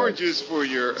your oranges for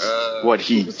your... what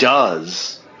he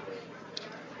does.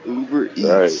 Uber Eats.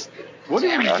 Right. What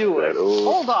are you doing?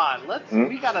 Hold on.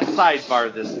 We got to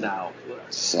sidebar this now.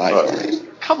 Sidebar.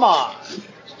 Come on.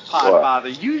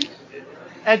 Podfather, you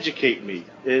educate me.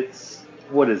 It's,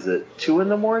 what is it, 2 in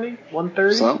the morning?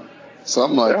 1:30?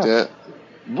 Something like that.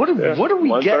 What do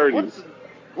we get?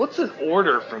 What's an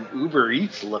order from Uber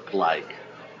Eats look like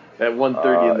at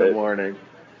 1:30 in the morning?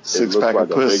 6-pack of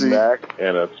pussy. A Big Mac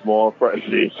and a small french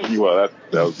fries. Well,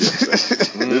 that was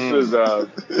good.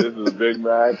 This is a Big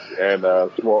Mac and a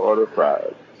small order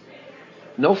fries.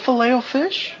 No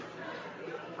Filet-O-Fish?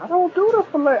 I don't do the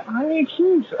filet. I ain't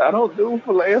cute. I don't do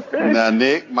Filet-O-Fish. Now,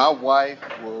 Nick, my wife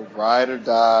will ride or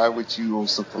die with you on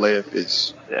some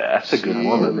Filet-O-Fish. Yeah, that's a good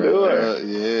woman.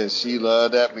 Yeah, she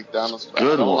loved that McDonald's. Good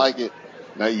I don't one. like it.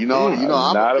 Now, you know,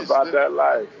 I'm not about that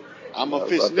life. I'm a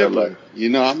fish nibbler. You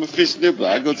know, I'm a fish nibbler.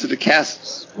 I go to the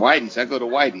castles. Whitey's. I go to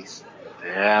Whitey's.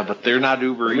 Yeah, but they're not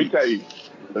Uber Eats.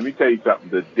 Let me tell you something.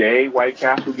 The day White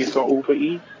Castle gets on Uber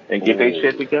Eats and get their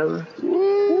shit together, it's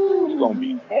going to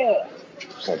be hard.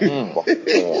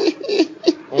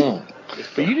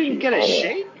 But you didn't get a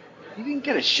shake? You didn't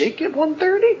get a shake at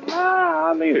 1:30?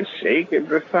 Nah, I need a shake at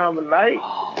this time of night.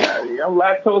 I'm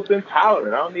lactose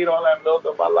intolerant. I don't need all that milk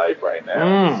in my life right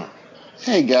now.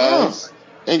 Hey guys,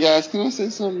 can I say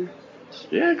something?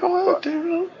 Yeah, go ahead,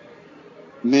 David.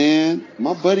 Man,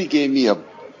 my buddy gave me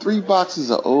 3 boxes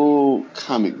of old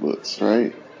comic books,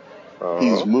 right?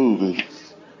 He's moving.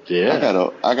 Yeah.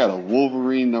 I got a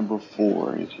Wolverine number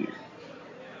 4 in here.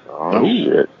 Oh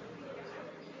shit.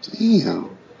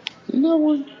 Damn. You know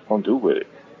what? Don't do with it.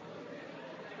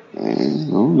 Man,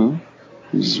 I don't know.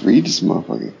 You just read this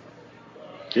motherfucker.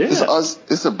 Yeah.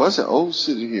 It's a bunch of old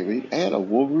shit in here. We had a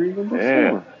Wolverine number 4.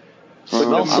 Yeah.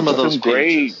 Smell some of those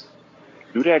pages.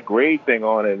 Do that grade thing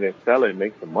on it and then sell it and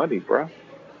make some money, bro.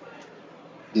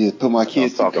 Yeah, put my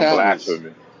kids through college.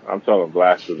 I'm talking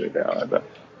blasphemy now.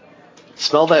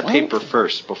 Smell that paper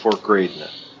first before grading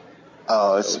it.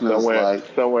 Oh, it smells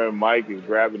somewhere Mike is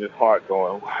grabbing his heart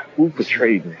going, who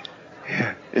betrayed me?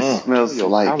 Yeah. It smells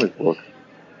like comic book.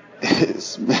 It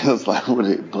smells like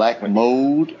black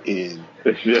mold and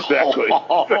exactly.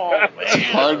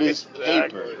 tarnished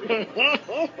paper.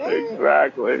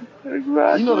 Exactly.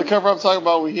 You know the cover I'm talking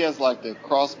about where he has like the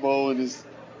crossbow in his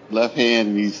left hand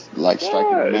and he's like striking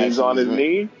the match. And he's on his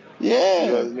knee? Yeah.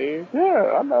 He's on his knee?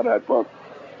 Yeah, I know that book.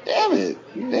 Damn it.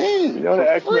 Damn. You know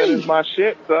the X-Men is my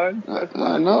shit, son.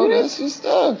 I know, that's your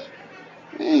stuff.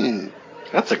 Man.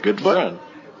 That's a good friend.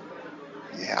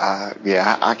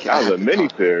 Yeah, I can't. That was a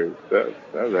miniseries. That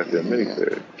was actually a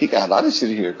miniseries. He got a lot of shit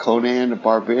here. Conan the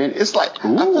Barbarian. It's like,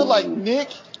 I feel like Nick,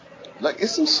 like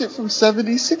it's some shit from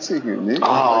 76 in here, Nick.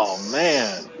 Oh,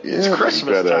 man. Yeah, it's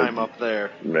Christmas time up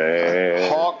there. Man.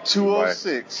 Hawk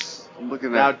 206. I'm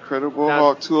looking at Incredible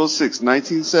Hawk 206,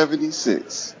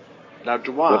 1976. Now,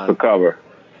 Juwan. What's the cover?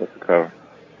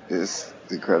 It's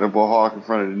the Incredible Hawk in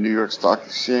front of the New York Stock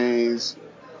Exchange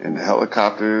and the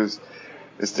helicopters.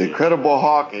 It's the Incredible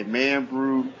Hawk, a Man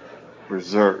Brew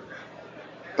Berserk.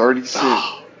 36,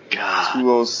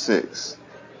 206.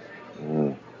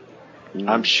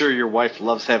 I'm sure your wife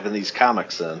loves having these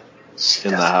comics in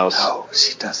the house. No,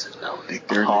 she doesn't know. They're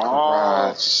in the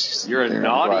garage. You're a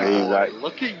naughty boy.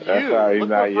 Look at you. That's how he's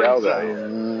not yelled at.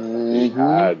 He's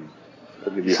hiding.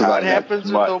 So what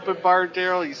happens with open bar,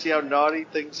 Daryl? You see how naughty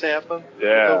things happen?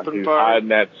 Yeah, with open he's bar? hiding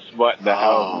that smut in the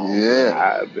house.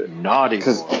 Yeah, naughty boy.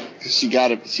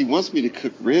 Because she wants me to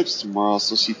cook ribs tomorrow,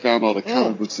 so she found all the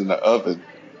comic books in the oven.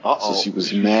 So she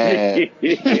was mad.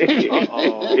 She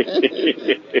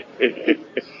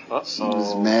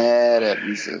was mad at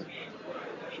me. So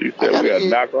she said, "We are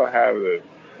not gonna have this."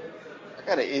 I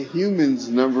got an Inhumans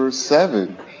number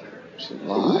 7.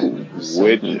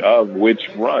 Which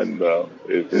run though?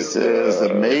 It says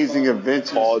Amazing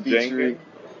Adventures Paul featuring.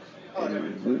 I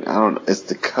don't know. It's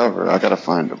the cover. I gotta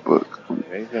find the book.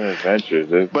 Amazing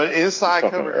Adventures. But inside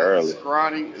cover has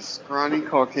a scrawny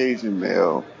Caucasian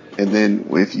male, and then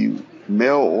if you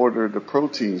mail order the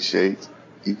protein shakes,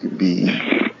 you can be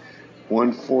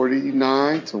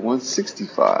 149 to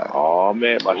 165. Oh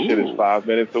man, my shit is 5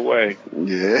 minutes away.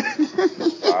 Yeah.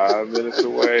 5 minutes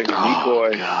away.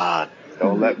 Nicoy. God.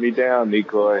 Don't let me down,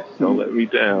 Nicoy. Don't let me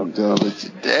down. Don't let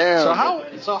you down.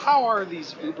 So how are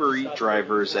these Uber Eats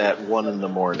drivers at 1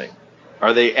 a.m?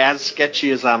 Are they as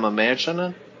sketchy as I'm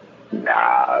imagining?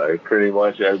 Nah, they pretty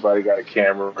much everybody got a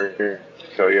camera right here.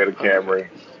 Show you the camera.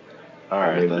 All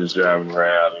right, just driving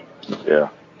around.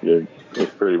 And,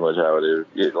 it's pretty much how it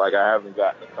is. Like I haven't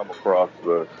gotten to come across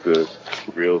the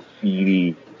real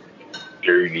seedy,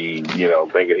 dirty,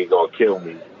 thinking he's gonna kill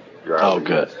me. Oh,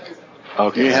 good.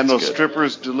 Okay, you had no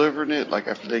strippers delivering it, like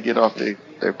after they get off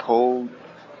their pole.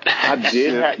 I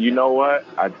did have, you know what?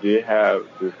 I did have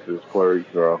this Puerto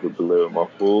Rican girl who delivered my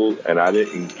food, and I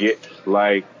didn't get,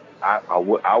 like, I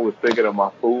was thinking of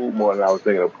my food more than I was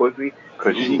thinking of pussy,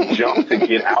 because she jumped to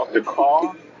get out the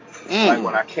car. Like,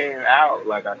 when I came out,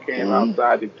 I came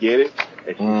outside to get it,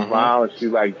 and she smiled, and she,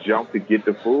 jumped to get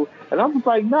the food. And I was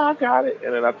like, nah, I got it.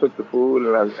 And then I took the food,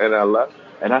 and I left.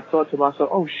 And I thought to myself,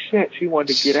 oh, shit, she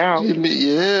wanted to get out.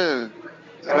 Yeah.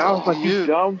 And I was like, you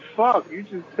dumb fuck. You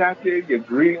just sat there, you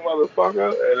greedy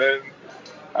motherfucker. And then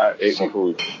I ate my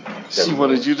food. She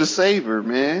wanted you to save her,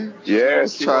 man. Yeah,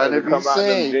 she wanted to come out in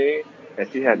them jeans. And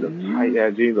she had them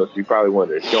tight-ass jeans, so she probably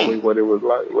wanted to show me what it was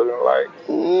like.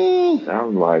 And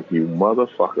I'm like, you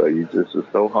motherfucker, you just were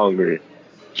so hungry.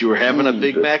 You were having a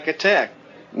Big Mac attack.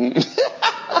 Nice.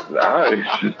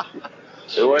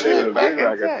 It wasn't even a Big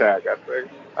Mac attack.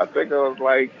 I think I was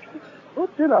like,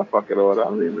 what did I fucking order? I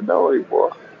don't even know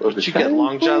anymore. Did you get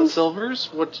Long John Silver's?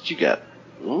 What did you get?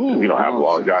 We don't have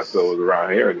Long John Silver's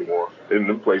around here anymore. And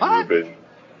them places have been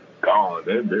gone.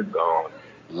 They've been gone.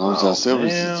 Long John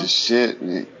Silver's is just shit,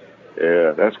 man.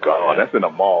 Yeah, that's gone. That's in a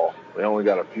mall. We only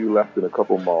got a few left in a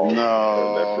couple malls.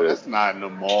 No, that's not in the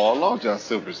mall. Long John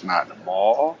Silver's not in the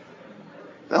mall.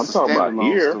 I'm talking about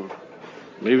here. Store.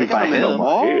 Maybe by him.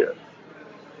 Here.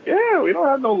 Yeah, we don't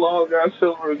have no Long John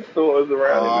Silver stores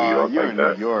around in New York. You're like in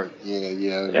that. New York. Yeah.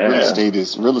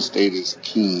 Real estate is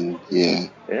king. Yeah.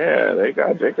 Yeah, they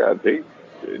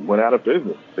went out of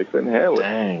business. They couldn't handle it.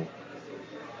 Dang.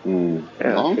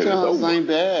 Yeah, Long shit is John's over. ain't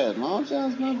bad. Long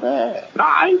John's not bad. No,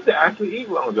 I used to actually eat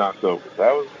Long John Silver's.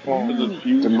 That was one of the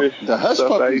few fish The hush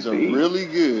stuff I puppies used are to eat. really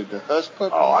good. The hush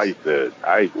puppies. Oh, I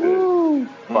used to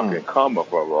fucking come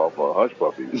off a hush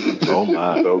puppy. Oh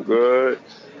my. So good.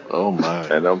 Oh my.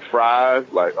 And them fries,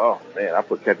 like, oh man, I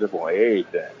put ketchup on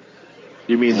everything.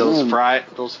 You mean those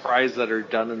fries that are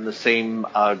done in the same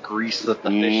grease that the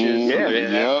fish is? Yeah.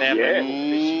 That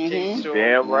fishy taste to 'em?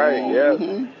 Damn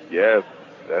right, yes,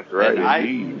 that's right,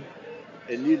 indeed.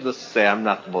 And needless to say, I'm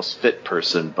not the most fit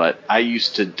person, but I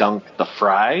used to dunk the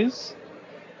fries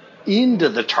into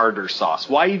the tartar sauce.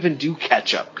 Why even do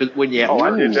ketchup? Because when you have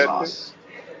tartar sauce.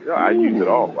 No, I use it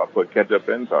all. I put ketchup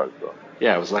in tartar sauce.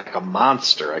 Yeah, it was like a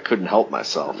monster. I couldn't help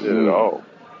myself. I did it all.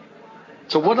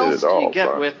 So what else do you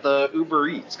get with Uber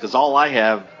Eats? Because all I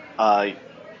have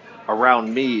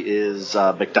around me is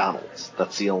McDonald's.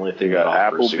 That's the only thing that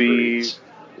offers Uber Eats.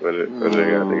 What they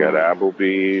got? They got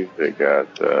Applebee's. They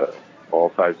got all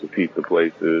types of pizza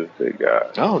places. They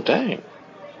got. Oh dang.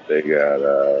 They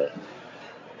got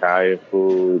Italian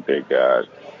food. They got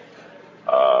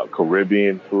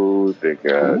Caribbean food. They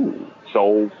got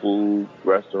soul food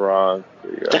restaurants.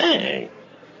 They got, dang.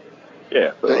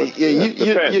 Yeah. So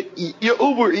your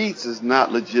Uber Eats is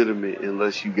not legitimate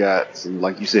unless you got some,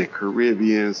 like you said,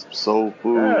 Caribbean, some soul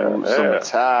food, some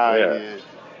Italian.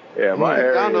 Yeah, my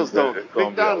McDonald's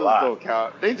McDonald's don't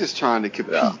count. They just trying to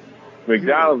compete. Yeah.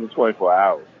 McDonald's is 24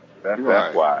 hours. That's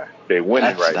why they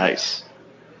winning right now.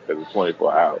 Because it's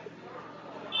 24 hours.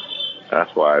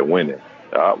 That's why I winning.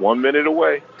 1 minute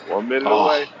away. 1 minute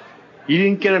away. You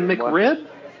didn't get a McRib?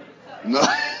 No.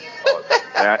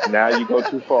 Now you go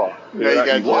too far.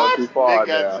 You're going too far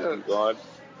now.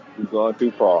 You're going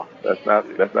too far. That's not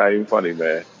even funny,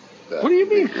 man. What do you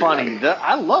mean funny?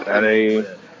 I love that.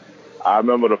 I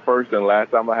remember the first and last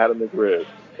time I had a McRib.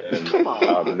 And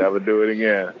I'll never do it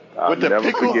again. I'll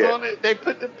never forget. On it? They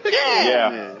put the pickles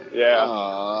on it.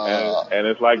 Yeah. And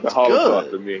it's like the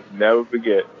Holocaust to me. Never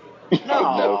forget.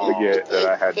 I'll never forget that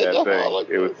I had that thing.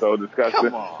 It was so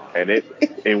disgusting. And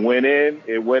it went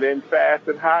in fast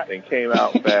and hot and came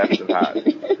out fast and hot.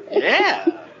 Yeah.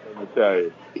 Let me tell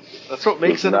you. That's what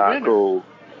makes it a winner. Cool.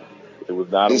 It was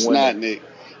not a winner. It's not, Nick.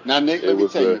 Now, Nick, let me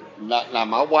tell you. Now,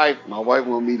 my wife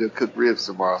wanted me to cook ribs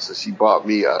tomorrow, so she bought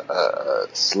me a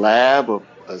slab of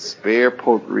spare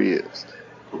pork ribs.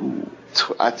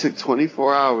 I took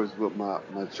 24 hours with my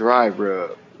dry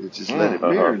rub and just let it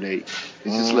marinate.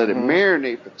 And just let it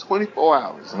marinate for 24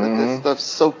 hours. Let that stuff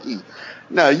soak in.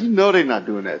 Now, you know they're not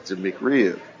doing that to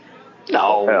McRib.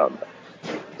 No. Hell no.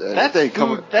 That's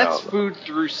food. That's food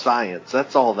through science.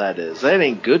 That's all that is. That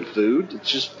ain't good food.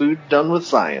 It's just food done with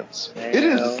science. It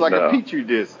is. It's like a petri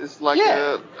dish. It's like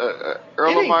a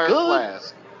Erlenmeyer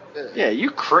flask. Yeah,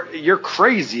 you're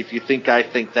crazy if you think I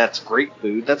think that's great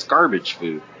food. That's garbage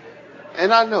food.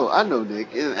 And I know,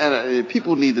 Nick, and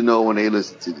people need to know when they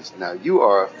listen to this. Now, you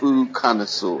are a food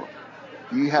connoisseur.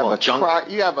 You have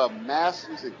you have a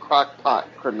master's in crock-pot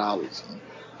chronology.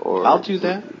 I'll do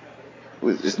that.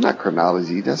 It's not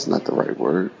chronology. That's not the right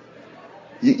word.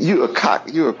 You're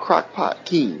a crock-pot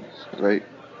king, right?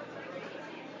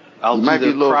 I'll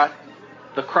do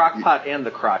the crock-pot and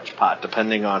the crotch pot,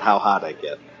 depending on how hot I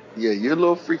get. Yeah, you're a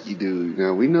little freaky dude.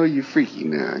 Now we know you're freaky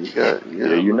now.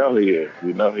 You know he is.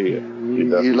 You know he is.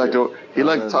 He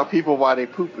like to talk people while they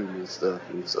pooping and stuff.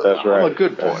 That's right. I'm a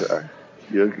good boy. Right.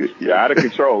 You're good. You're out of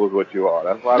control is what you are.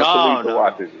 That's why the police are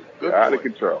watching you. You're out of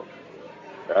control.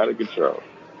 Out of control.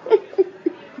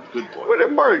 Good boy. Where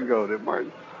did Martin go?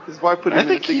 His wife put him in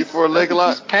the ticket for a leg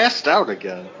lock. He's passed out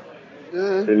again.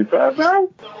 Did he pass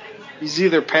out? He's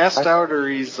either passed out or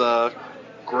he's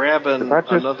grabbing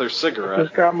another cigarette. I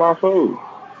just got my food.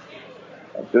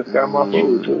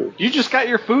 Too. You just got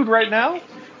your food right now?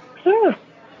 Yeah.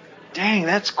 Dang,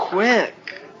 that's quick.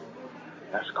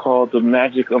 That's called the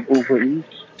magic of Uber Eats.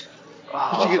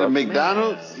 Did you get a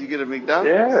McDonald's? Man. You get a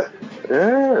McDonald's?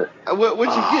 Yeah.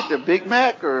 What'd you get? The Big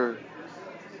Mac or?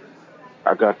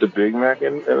 I got the Big Mac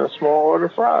and a small order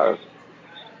of fries.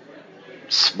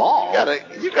 Small?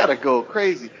 You gotta go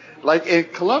crazy. Like in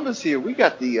Columbus here, we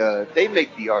got they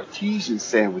make the artesian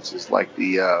sandwiches, like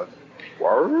the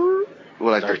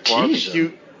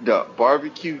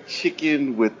barbecue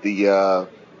chicken with the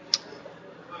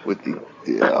what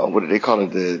do they call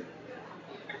it?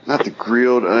 Not the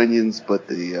grilled onions, but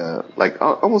the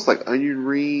almost like onion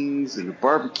rings and the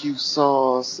barbecue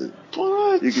sauce. And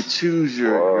what? You could choose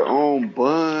your own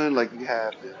bun, like you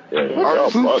have it.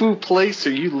 What foo-foo place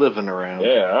are you living around?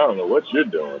 Yeah, I don't know what you're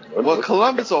doing.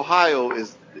 Columbus, Ohio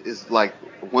is like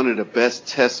one of the best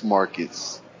test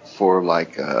markets for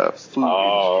like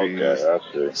food industries.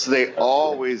 Okay, I see. So they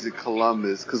always in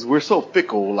Columbus because we're so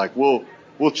fickle. Like we'll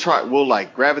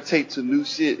like gravitate to new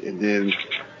shit, and then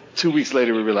 2 weeks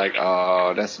later we'll be like,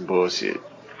 oh, that's some bullshit.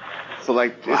 So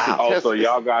like, so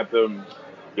y'all got them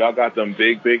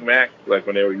Big Macs, like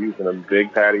when they were using them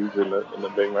big patties in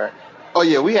the Big Mac. Oh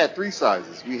yeah, we had 3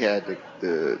 sizes. We had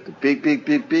the big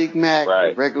Mac,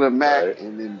 the regular Mac,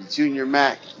 and then the Junior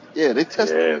Mac. Yeah, they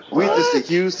test. We just a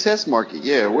huge test market.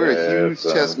 Yeah, we're a huge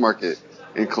test market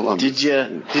in Columbus.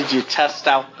 Did you test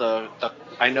out the?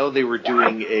 I know they were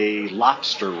doing a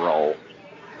lobster roll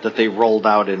that they rolled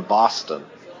out in Boston.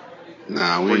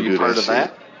 Nah, we were didn't you do part that of shit.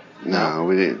 that? No,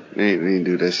 we didn't. We didn't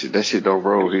do that shit. That shit don't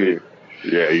roll here.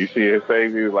 Yeah, you see his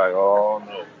face. He was like, "Oh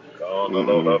no,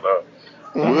 no."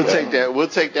 We'll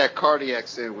take that cardiac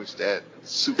sandwich, that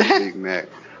super Big Mac,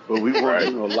 but we won't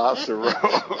do no lobster roll.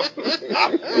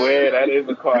 I swear that is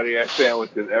a cardiac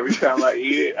sandwich. Cause every time I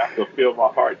eat it, I can feel my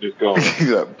heart just going.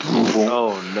 Like, boom, boom.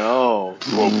 Oh no!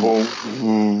 Boom,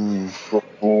 boom, boom,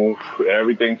 boom.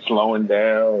 Everything's slowing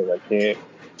down. I can't.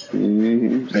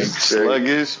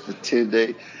 Sluggish for 10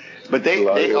 days. But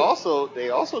they also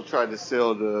tried to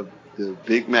sell the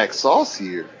Big Mac sauce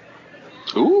here.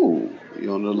 Ooh.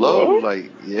 On the low,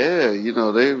 like, yeah,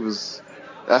 they was,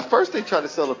 at first they tried to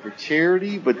sell it for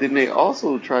charity, but then they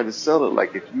also tried to sell it,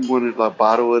 like, if you wanted a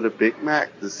bottle of the Big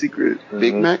Mac, the secret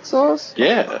Big Mac sauce,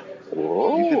 yeah,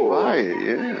 you could buy it,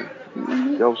 yeah.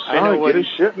 Yo, son, get a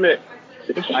shipment.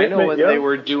 I know when they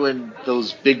were doing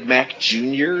those Big Mac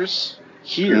Juniors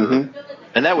here,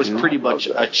 and that was pretty much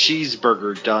a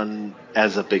cheeseburger done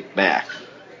as a Big Mac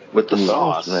with the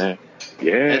sauce, man.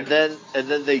 Yeah. And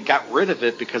then they got rid of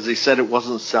it because they said it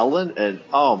wasn't selling, and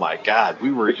oh my God,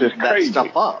 we were eating that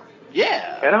stuff up.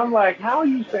 Yeah. And I'm like, how are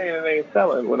you saying it ain't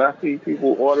selling when I see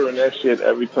people ordering that shit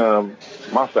every time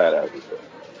my fat ass is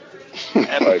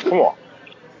there? Like, come on.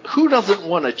 Who doesn't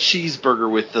want a cheeseburger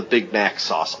with the Big Mac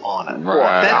sauce on it?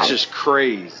 Right. That's just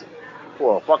crazy.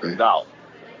 For a fucking $1.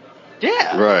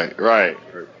 Yeah. Right.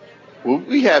 What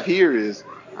we have here is,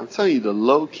 I'm telling you, the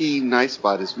low-key nice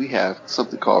spot is we have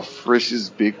something called Frisch's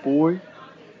Big Boy.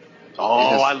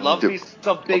 Oh, I love me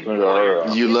some Big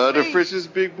Boy. You love the Frisch's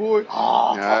Big Boy?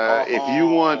 If you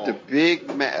want the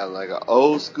Big Mac, like an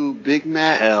old-school Big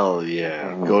Mac, hell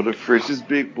yeah. Go to Frisch's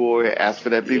Big Boy, ask for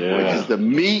that Big Boy. Because the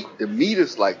meat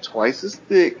is like twice as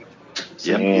thick.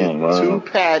 So you get 2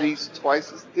 patties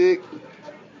twice as thick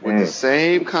with the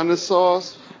same kind of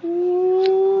sauce.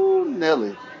 Ooh,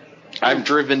 Nelly. I've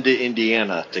driven to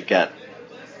Indiana to get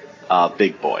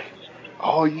Big Boy.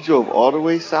 Oh, you drove all the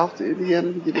way south to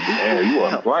Indiana to get a Big Boy? Yeah, you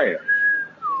weren't playing.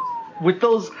 With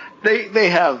those, they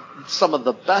have some of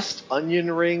the best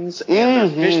onion rings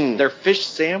and their fish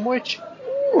sandwich.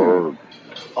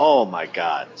 Oh my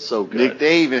God, so good.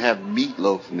 They even have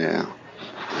meatloaf now.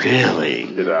 Really?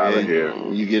 Get out of here.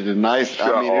 You get a nice.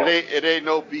 It ain't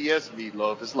no BS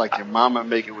meatloaf. It's like your mama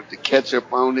make it with the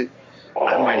ketchup on it.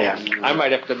 I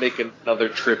might have to make another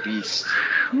trip east.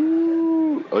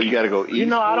 Oh, you got to go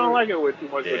east. I don't like it with too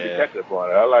much with the ketchup on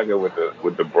it. I like it with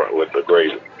the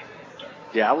gravy.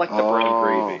 Yeah, I like the brown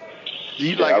gravy. Do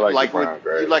you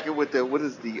like it with the, what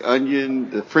is the onion,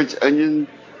 the French onion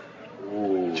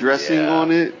dressing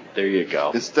on it? There you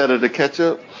go. Instead of the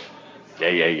ketchup?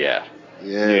 Yeah.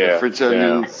 The French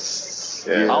onion.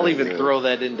 Yeah. I'll even throw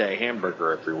that into a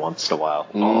hamburger every once in a while.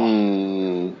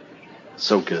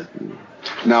 So good.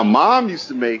 Now, Mom used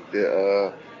to make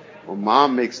when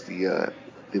Mom makes the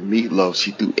meatloaf,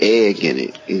 she threw egg in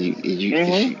it,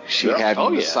 and she have you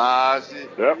massage it.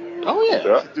 Yep. Oh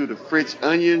yeah. She threw the French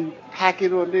onion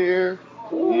packet on there.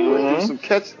 Threw some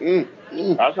ketchup.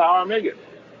 That's how I make it.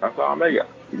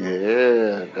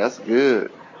 Yeah, that's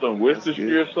good. Some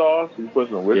Worcestershire sauce. You put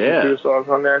some Worcestershire sauce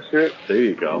on that shit. There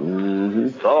you go.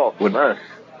 Oh, man.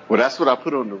 Well, that's what I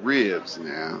put on the ribs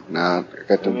now. Now I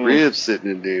got the ribs sitting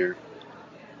in there.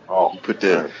 Oh, you put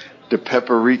the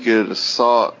paprika, the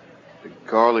salt, the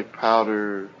garlic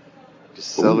powder, the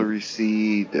celery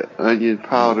seed, the onion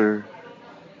powder,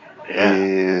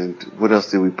 and what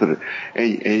else did we put?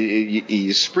 And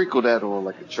you sprinkle that on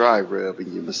like a dry rub,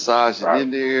 and you massage it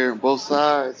in there on both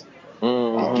sides.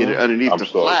 And get it underneath the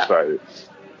flap. Excited.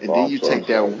 And then you take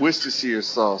that Worcestershire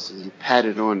sauce and you pat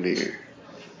it on there.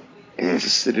 And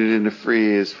just sit it in the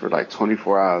fridge for like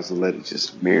 24 hours and let it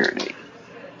just marinate.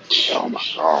 Oh my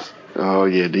God. Oh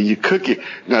yeah, then you cook it.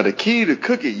 Now the key to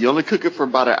cook it, you only cook it for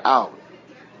about an hour.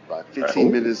 About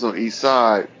 15 minutes on each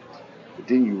side. But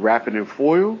then you wrap it in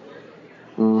foil.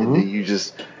 And then you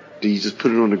just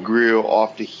put it on the grill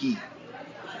off the heat.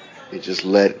 And just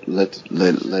let it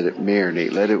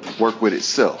marinate. Let it work with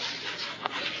itself.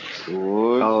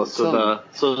 Oh,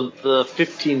 so the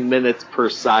 15 minutes per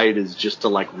side is just to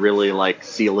like really like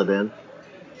seal it in.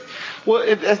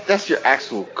 Well, that's your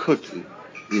actual cooking,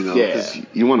 you know, Yeah. because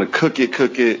you want to cook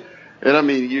it, and I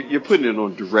mean you're putting it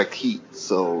on direct heat,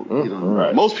 so you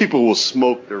know most people will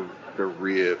smoke their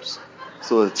ribs,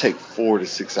 so it'll take 4 to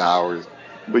 6 hours,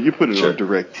 but you put it on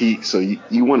direct heat, so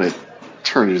you want to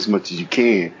turn it as much as you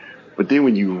can, but then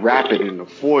when you wrap it in the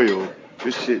foil,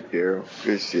 good shit, Daryl,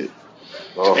 good shit.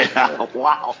 Oh, yeah,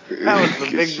 wow. That was the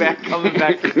Big Mac coming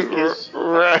back to the kiss.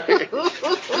 Right.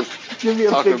 Give me a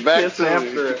Talking big back kiss to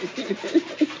after it.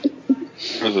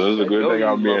 It's a good thing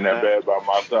I'm being that bad by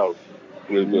myself.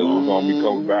 Because we're going to be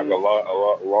coming back a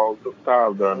long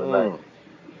time during the night.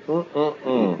 It's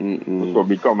going to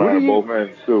be coming out of both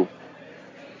ends, too.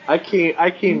 I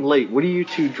came late. What are you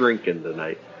two drinking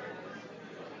tonight?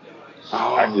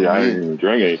 Actually, I didn't even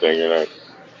drink anything tonight.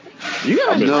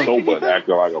 I've been sober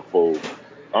acting like a fool.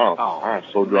 I was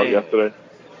so drunk yesterday.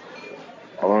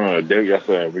 I went on a date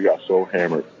yesterday and we got so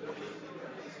hammered.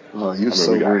 Oh, you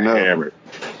sober enough. Hammered.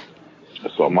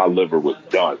 So my liver was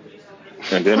done.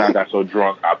 And then I got so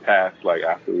drunk, I passed, like,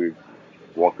 after we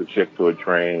walked the chick to a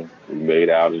train, we made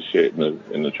out and shit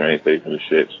in the train station and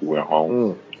shit. She went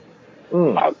home.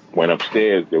 I went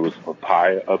upstairs. There was a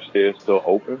papaya upstairs still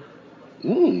open.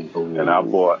 And I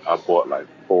bought like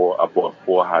 4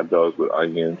 hot dogs with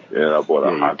onions, and I bought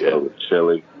a hot dog with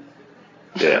chili.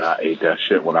 Yeah. And I ate that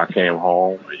shit when I came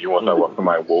home. And you want to talk about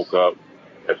somebody woke up?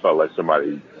 It felt like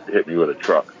somebody hit me with a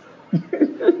truck.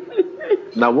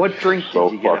 Now, what drink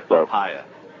did you get at Papaya?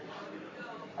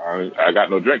 I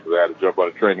got no drink because I had to jump on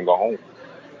a train and go home.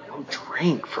 No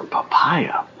drink from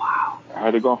Papaya? Wow. I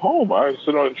had to go home. I had to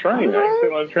sit on the train. I ain't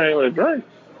sitting on the train with a drink.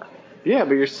 Yeah,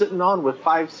 but you're sitting on with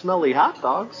 5 smelly hot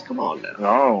dogs. Come on now.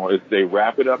 No, they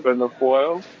wrap it up in the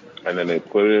foil, and then they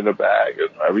put it in a bag.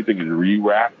 Everything is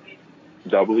re-wrapped,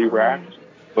 doubly wrapped,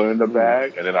 put it in the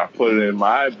bag, and then I put it in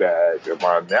my bag, in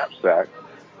my knapsack.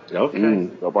 Okay.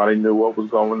 Nobody knew what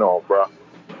was going on, bro.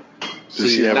 So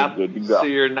you're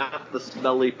not the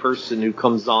smelly person who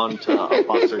comes on to a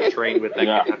bus or train with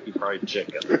that Kentucky Fried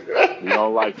Chicken. We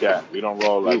don't like that. We don't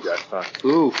roll like that, son.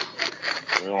 Oof.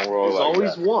 We don't roll There's like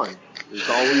always that. one. There's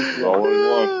always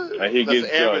one. And he gets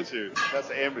judged. That's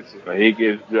an amateur. And he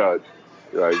gets judged.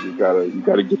 Like, you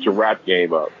gotta get your rap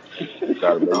game up. You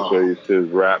gotta make sure your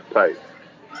shit's rap tight.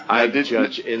 I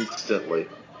judge instantly.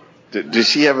 Does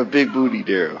she have a big booty,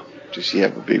 Daryl? Does she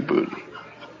have a big booty?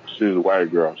 She's a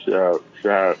white girl. She had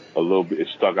a little bit. It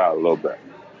stuck out a little bit.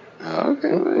 Okay,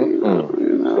 man.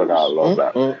 Stuck out a little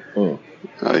bit.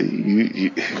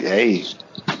 Hey,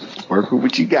 work with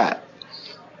what you got.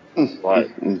 Right.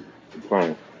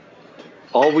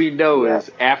 All we know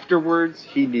is afterwards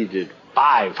he needed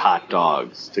 5 hot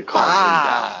dogs to calm him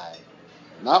down.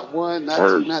 Not 1, not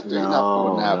 2, not 3, not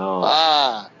 4,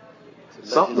 not 5.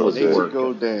 Something was working.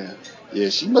 Go down. Yeah,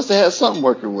 she must have had something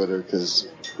working with her, because,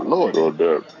 Lord.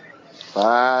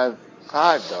 5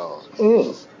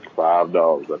 dogs. 5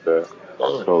 dogs up there.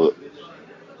 So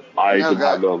I ate them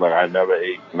hot dogs like I never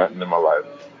ate nothing in my life.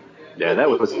 Yeah, that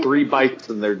was 3 bites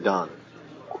and they're done.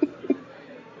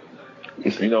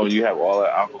 You know, you have all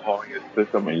that alcohol in your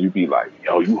system and you be like,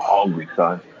 yo, you hungry,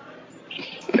 son.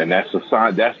 And that's a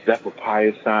sign, that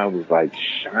papaya sign was like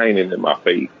shining in my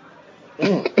face.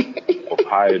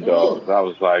 Papaya dogs. I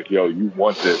was like, yo, you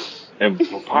want this. And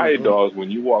papaya dogs,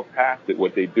 when you walk past it,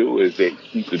 what they do is they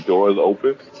keep the doors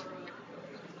open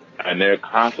and they're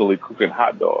constantly cooking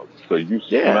hot dogs. So you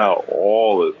smell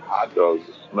all this hot dogs.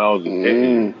 The smells just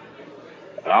hitting you.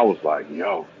 And I was like,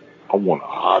 yo, I want a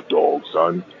hot dog,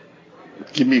 son.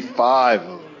 Give me 5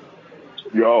 of them.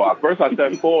 Yo, at first I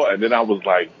said 4, and then I was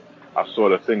like, I saw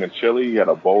the thing of chili. He had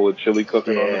a bowl of chili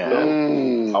cooking on the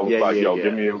stove. I was like, yo,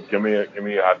 give me a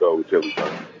hot dog with chili,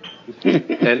 son.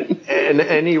 and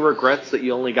any regrets that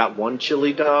you only got 1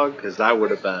 chili dog? Because I would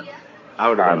have been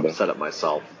upset at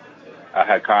myself. I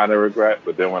had kind of regret,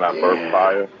 but then when I burst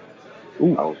fire,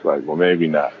 I was like, well, maybe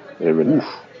not. Maybe not.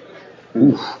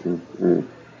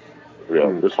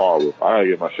 Yeah, it's horrible. I gotta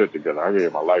get my shit together. I gotta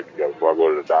get my life together before I go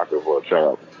to the doctor for a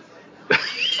checkup.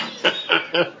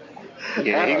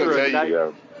 Yeah,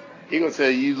 he gonna tell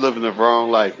you living the wrong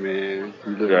life, man.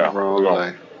 You living the wrong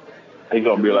life. He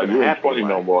gonna be like, you ain't 20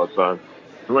 no more, son.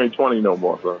 You ain't 20 no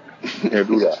more, son. You can't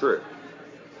do that. True.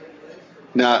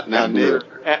 Now, Nick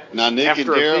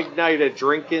after a big night of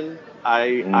drinking,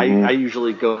 I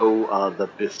usually go the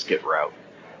biscuit route.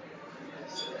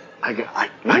 I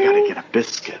gotta get a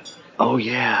biscuit. Oh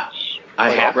yeah, I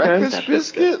have breakfast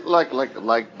biscuit, like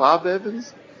Bob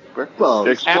Evans. breakfast? Well,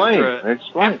 Explain.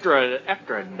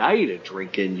 after a night of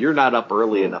drinking, you're not up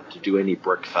early enough to do any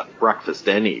breakfast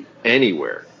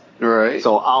anywhere. Right.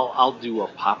 So I'll do a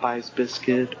Popeyes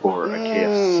biscuit or a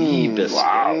KFC biscuit.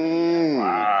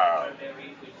 Wow.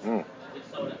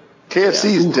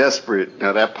 KFC's desperate.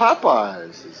 Now that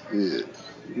Popeyes is good.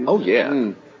 Oh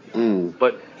yeah.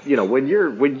 But when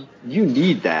you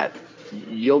need that,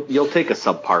 you'll take a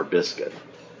subpar biscuit.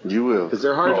 You will, because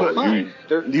they're hard to find.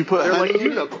 They're honey like on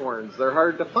unicorns. They're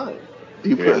hard to find. Do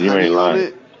you put honey on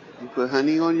it? You put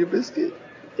honey on your biscuit?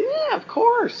 Yeah, of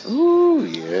course. Ooh,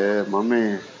 yeah, my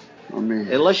man.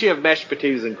 Unless you have mashed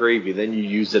potatoes and gravy, then you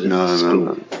use it as a spoon.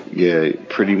 No. Yeah,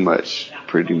 pretty much.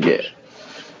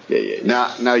 Yeah.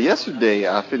 Now, yesterday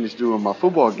I finished doing my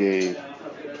football game,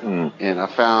 and I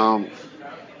found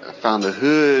a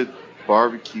hood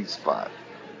barbecue spot.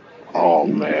 Oh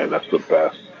man, that's the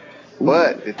best.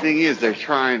 But the thing is, they're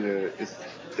trying to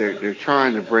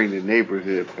bring the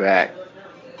neighborhood back.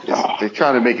 They're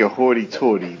trying to make it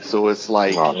hoity-toity, so it's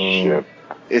like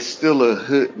it's still a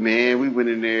hood. Man, we went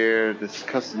in there. This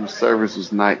customer service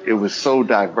was nice. It was so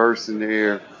diverse in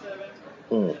there.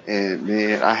 And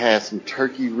man, I had some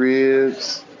turkey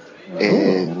ribs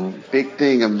and big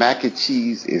thing of mac and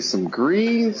cheese and some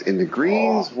greens, and the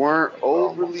greens weren't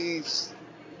overly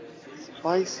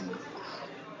spicy.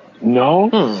 No.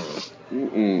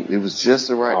 It was just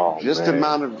the right,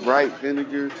 amount of right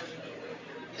vinegar,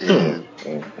 and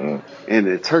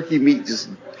the turkey meat just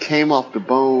came off the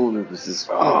bone. It was just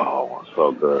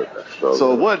so good.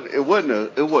 So it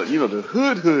wasn't the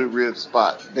hood rib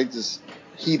spot. They just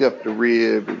heat up the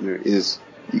rib, and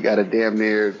you got to damn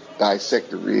near dissect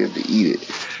the rib to eat it.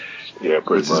 Yeah,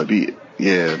 pretty much.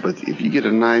 But if you get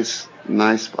a nice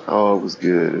spot, it was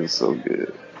good. It was so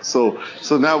good. So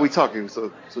now we talking.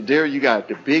 So Derek, you got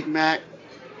the Big Mac,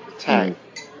 the Tank.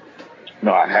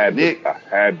 No, I had Nick. I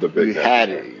had the Big Mac. You had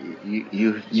it.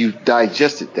 You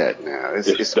digested that now.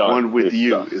 It's one with you.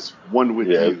 Done. It's one with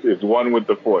you. It's one with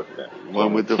the Force now.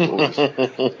 One with the Force.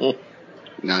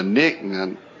 Now, Nick,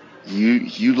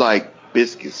 you like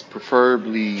biscuits,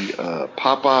 preferably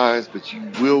Popeyes, but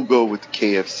you will go with the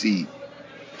KFC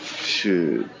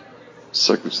should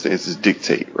circumstances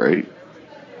dictate, right?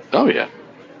 Oh yeah.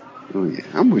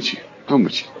 I'm with you.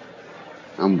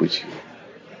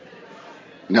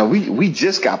 Now we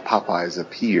just got Popeyes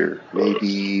up here,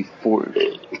 maybe 4.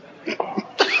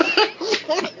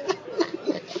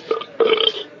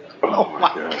 Oh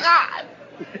my God!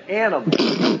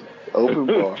 Animal. Open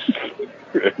bar.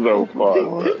 No bar.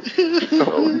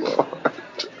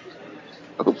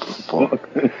 Open bar.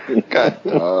 God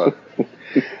dog.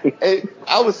 Hey,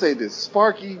 I would say this,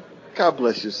 Sparky, God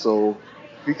bless your soul,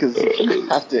 because you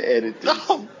have to edit this.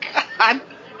 Oh God!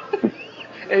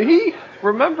 And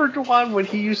remember, Juwan, when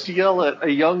he used to yell at a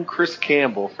young Chris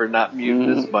Campbell for not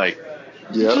muting his mic?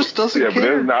 He just doesn't care. But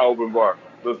it's not open bar.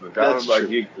 Listen, that's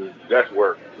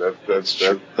work. That's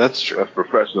true. That's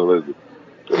professionalism.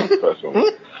 That's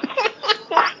professionalism.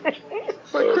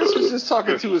 But Chris was just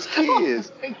talking to his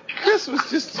kids. Chris was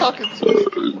just talking to his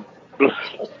kids.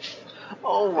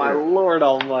 Oh my Lord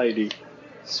Almighty!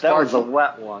 Sparky, that was a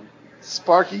wet one.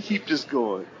 Sparky, keep this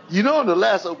going. In the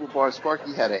last open bar,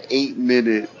 Sparky had an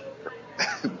 8-minute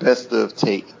best of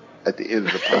take at the end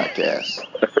of the podcast.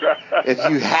 If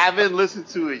you haven't listened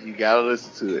to it, you gotta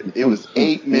listen to it. It was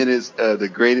 8 minutes of the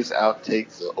greatest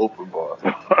outtakes of open bar.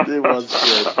 It was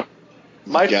good.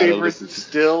 My favorite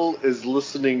still is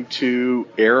listening to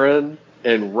Aaron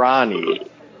and Ronnie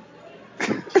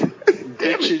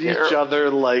ditching each other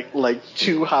like a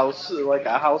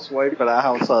housewife and a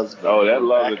house husband. Oh, that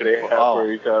love that they have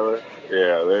for each other.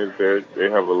 Yeah, they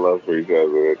have a love for each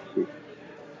other. It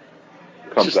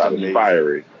comes out as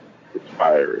fiery. It's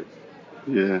fiery.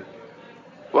 Yeah.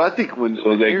 Well, I think when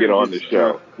they get on the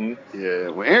show. When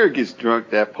Aaron gets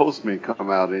drunk, that postman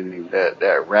come out in him,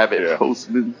 that rabbit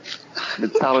postman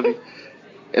mentality.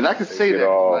 And I can say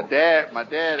that my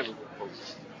dad was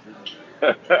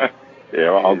a postman.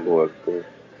 Yeah, my uncle was too.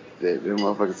 Them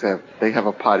motherfuckers have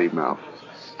a potty mouth.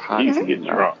 He used to get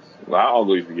drunk. My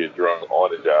uncle used to get drunk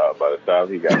on the job by the time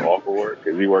he got off of work,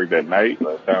 because he worked at night.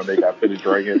 By the time they got finished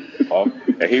drinking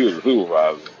and he was a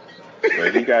supervisor.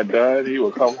 When he got done, he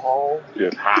would come home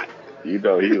just hot. He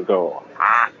was so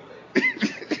hot.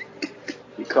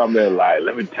 He come in like,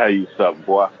 let me tell you something,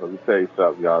 boy. Let me tell you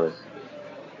something, y'all. Let me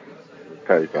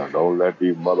tell you something. Don't let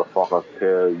these motherfuckers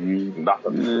tell you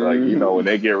nothing. Like, when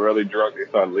they get really drunk, they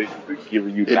start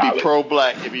giving you knowledge. It'd be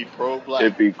pro-black.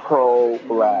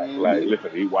 Like,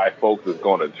 listen, these white folks is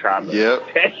going to try to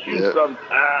test you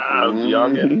sometimes,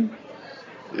 youngin'.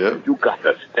 Yep. You got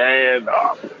to stand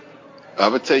up.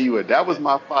 I'm gonna tell you what, that was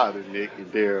my father, Nick,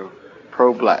 and they're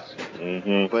pro-black.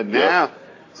 Mm-hmm. But now,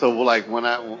 so like when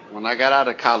I got out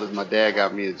of college, my dad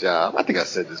got me a job. I think I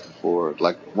said this before.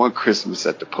 Like one Christmas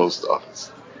at the post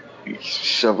office,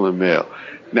 shoveling mail.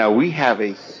 Now we have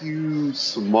a huge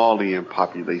Somalian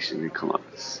population in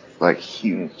Columbus, like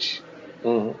huge.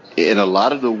 Mm-hmm. And a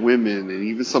lot of the women and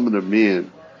even some of the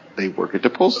men, they work at the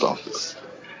post office.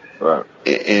 Right.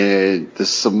 And the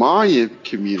Somalian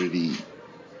community,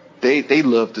 they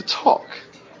love to talk.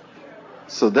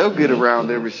 So they'll get around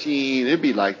their machine. It'd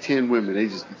be like 10 women. They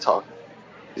just be talking.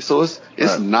 So it's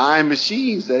 9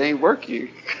 machines that ain't working.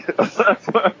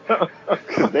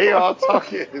 Cause they all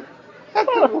talking at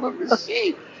the one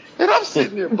machine. And I'm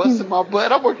sitting there busting my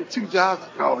butt. I'm working 2 jobs.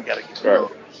 Oh, we gotta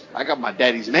get, I got my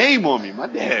daddy's name on me. My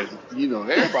dad,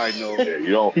 everybody knows.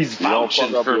 Yeah, He's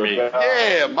vouching for me.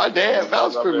 Yeah, my dad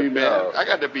vouched for me, man. I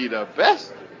got to be the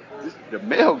best. The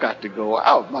mail got to go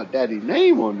out. My daddy's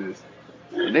name on this.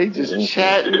 And they just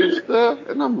chatting and stuff.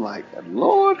 And I'm like,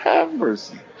 Lord have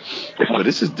mercy. But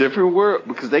it's a different world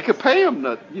because they could pay them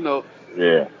nothing,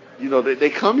 Yeah. They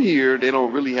come here, they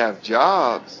don't really have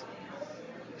jobs.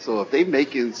 So if they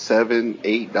making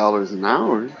 $7, $8 an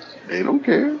hour, they don't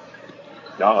care.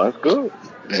 No, that's good.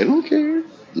 They don't care,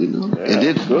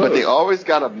 Yeah, but they always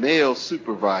got a male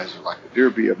supervisor. Like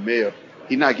there'll be a male.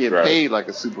 He's not getting paid like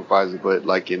a supervisor, but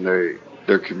like in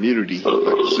their community, he's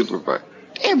like a supervisor.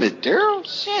 Damn it, Daryl!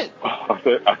 Shit.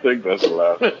 I think that's the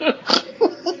last.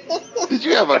 Did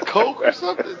you have a Coke or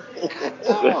something?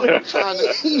 No, I'm trying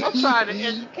to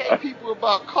educate people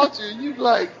about culture, and you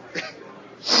like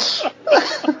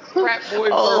frat boy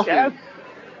bourbon.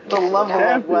 The level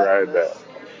of wetness.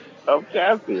 I'm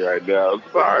Cassie right now. I'm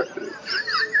sorry.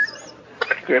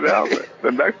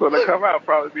 The next one to come out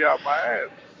probably be out my ass.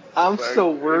 I'm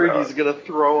so worried he's gonna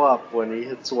throw up when he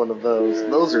hits one of those.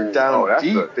 Those are down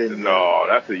deep in. No,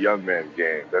 that's a young man's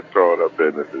game. That throwing up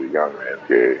business is a young man's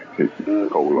game.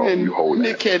 Hold on, you hold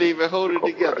Nick can't even hold it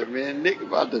together, man. Nick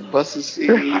about to bust his seeds.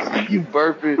 You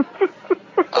burping.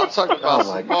 I'm talking about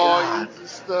Somalians and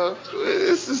stuff.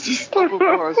 This is just Open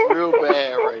Bars real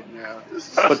bad right now. This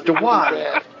is but Dewan,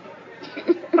 bad.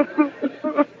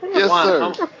 Yes,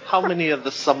 sir. How many of the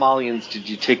Somalians did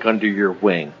you take under your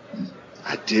wing?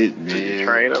 I did, man. Did you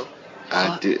train them?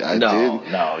 I did.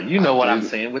 No. You know what I'm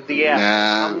saying with the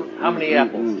apples. How many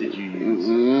apples did you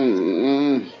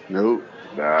use? Nope.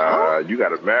 Nah, you got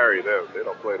to marry them. They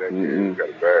don't play that game. You got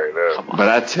to marry them. But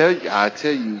I tell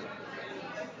you,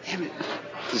 damn it.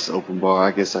 This Open Bar,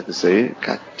 I guess I can say it.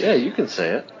 God damn. Yeah, you can say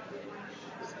it.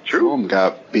 True. Some of them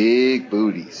got big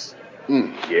booties.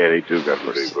 Yeah, they do got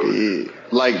pretty booties.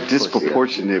 Like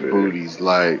disproportionate booties,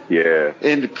 like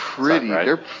and pretty. Right.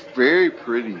 They're very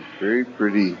pretty, very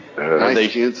pretty. Nice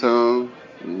skin tone.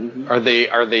 Mm-hmm.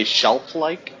 Are they shelf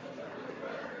like?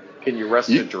 Can you rest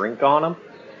a drink on them?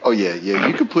 Oh yeah.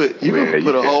 You can put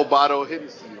a whole bottle of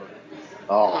Hennessy on it.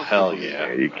 Oh hell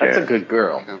yeah! You can. That's a good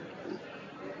girl.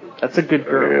 That's a good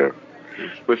girl. Yeah.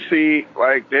 But see,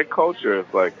 like their culture is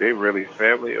like they really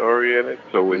family oriented.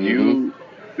 So when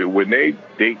when they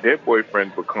date, their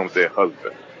boyfriend becomes their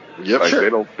husband. Yep, like they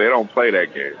don't play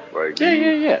that game. Like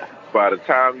yeah. By the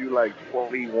time you like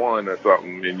 21 or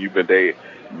something, and you've been dating,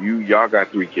 y'all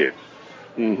got 3 kids.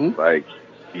 Mm-hmm. Like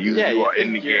you are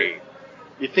in the game.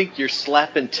 You think you're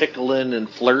slapping, tickling, and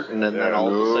flirting, and then all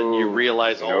of a sudden you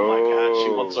realize, oh my God, she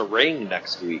wants a ring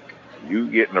next week. You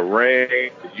getting a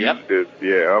ring.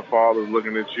 Her father's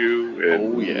looking at you,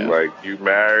 and like you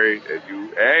married,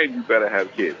 and you better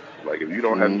have kids. Like if you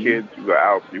don't have kids, you are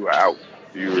out. You are out.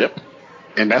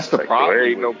 And that's the problem. There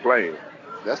ain't no playing.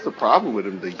 That's the problem with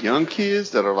them. The young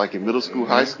kids that are like in middle school,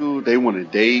 high school, they want to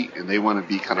date and they want to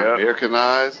be kind of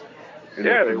Americanized. And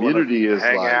the community is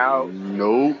hang like, out.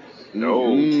 No.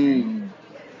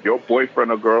 Your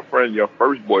boyfriend or girlfriend, your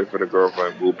first boyfriend or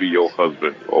girlfriend will be your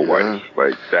husband or wife.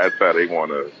 Like that's how they want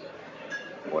to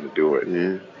do it.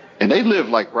 Yeah. And they live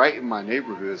like right in my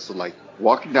neighborhood. So like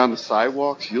walking down the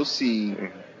sidewalks, you'll see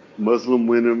Muslim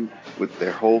women with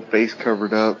their whole face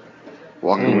covered up,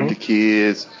 walking with the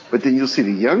kids. But then you'll see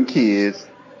the young kids,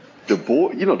 the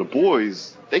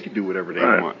boys, they can do whatever they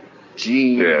want.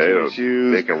 Jeans,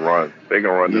 shoes. They can run. They can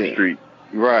run the street.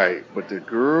 Right. But the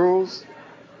girls,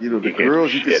 you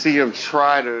can see them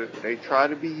try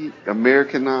to be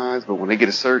Americanized, but when they get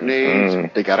a certain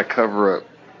age, they got to cover up.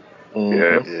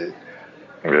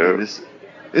 Yeah.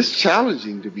 It's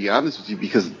challenging, to be honest with you,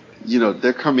 because,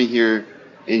 they're coming here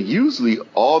and usually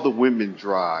all the women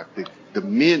drive. The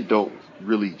men don't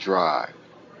really drive.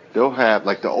 They'll have,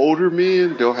 like the older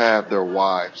men, they'll have their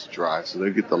wives drive. So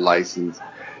they'll get the license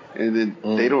and then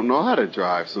they don't know how to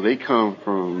drive. So they come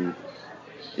from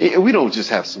we don't just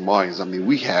have Somalians. I mean,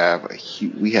 we have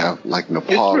like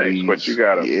Nepalese. But you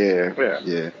gotta,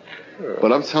 yeah.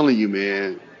 But I'm telling you,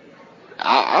 man,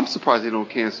 I'm surprised they don't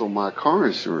cancel my car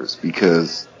insurance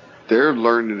because they're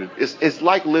learning. It's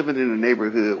like living in a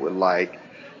neighborhood with like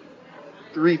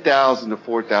 3,000 to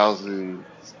 4,000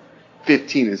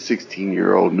 15 and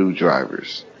 16-year-old new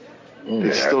drivers.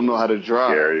 They still know how to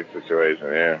drive. Scary situation,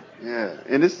 yeah. Yeah,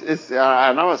 and it's.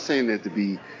 I'm not saying that to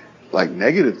be like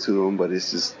negative to them, but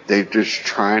it's just they're just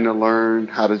trying to learn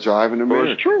how to drive in America.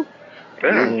 Well, it's true.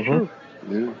 Yeah, it's true.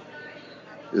 Yeah,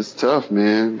 it's tough,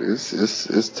 man.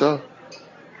 It's tough.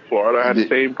 Florida had the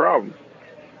same problem.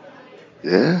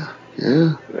 Yeah.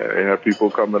 They had people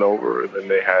coming over, and then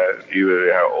they had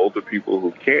older people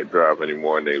who can't drive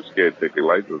anymore, and they were scared to take their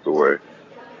license away.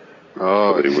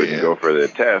 Oh, so they wouldn't go for their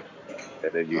test.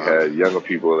 And then you had younger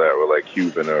people that were like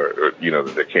Cuban or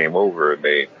that came over, and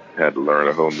they had to learn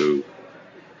a whole new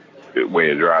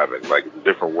way of driving. Like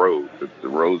different roads. The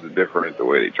roads are different. The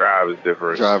way they drive is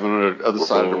different. Driving on the other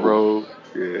side of the road.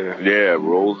 Yeah. Yeah,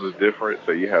 roads is different.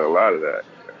 So you had a lot of that.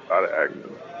 A lot of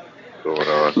accidents going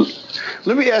on.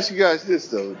 Let me ask you guys this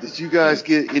though: did you guys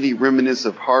get any remnants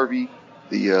of Harvey,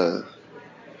 that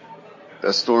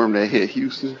storm that hit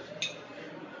Houston?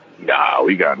 Nah,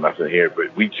 we got nothing here,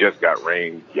 but we just got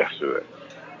rain yesterday.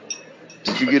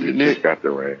 Did you get it, Nick? We just got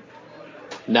the rain.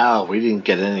 No, we didn't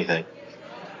get anything.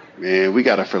 Man, we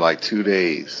got it for like 2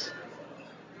 days.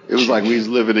 It was like we was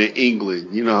living in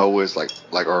England. You know how it's like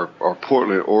our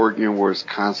Portland, Oregon, where it's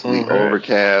constantly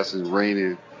overcast and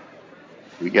raining.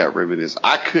 We got remnants.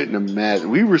 I couldn't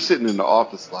imagine. We were sitting in the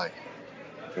office like,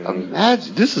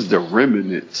 imagine, this is the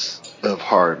remnants of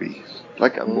Harvey.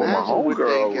 Like, imagine my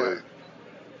homegirl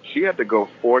she had to go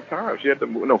 4 times. She had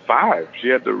to, 5. She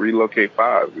had to relocate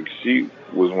 5. She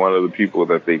was one of the people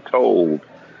that they told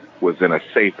was in a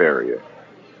safe area.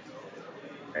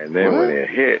 And then when it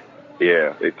hit,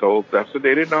 they told, that's what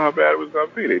they didn't know how bad it was going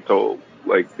to be. They told,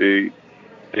 like, they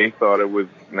thought it was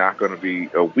not going to be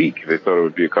a week. They thought it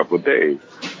would be a couple of days.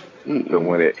 So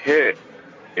when it hit,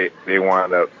 they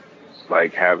wound up,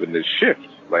 like, having to shift.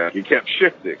 Like, it kept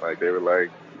shifting. Like, they were like,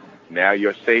 now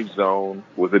your safe zone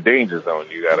was a danger zone.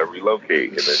 You got to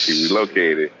relocate. And then she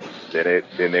relocated.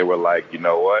 Then they were like, you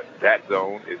know what? That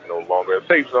zone is no longer a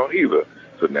safe zone either.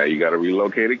 So now you got to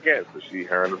relocate again. So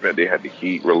her and the vet, they had to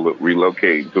keep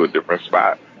relocating to a different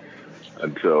spot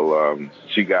until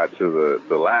they got to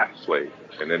the last place.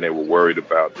 And then they were worried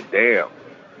about the dam.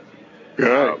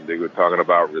 They were talking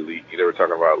about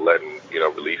letting,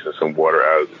 releasing some water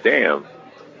out of the dam,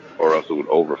 or else it would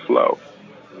overflow.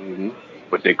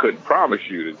 But they couldn't promise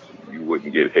you that you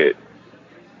wouldn't get hit,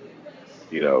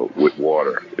 with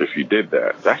water if you did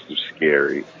that. That's just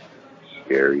scary,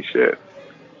 scary shit.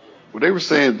 Well, they were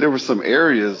saying there were some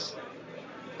areas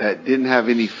that didn't have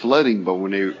any flooding, but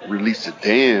when they released the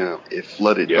dam, it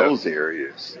flooded those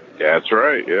areas. Yeah, that's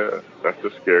right. Yeah, that's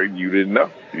the scary. You didn't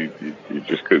know. You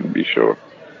just couldn't be sure.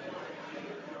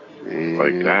 Man.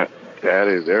 Like that.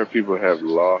 There are people that have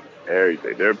lost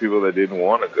everything. There are people that didn't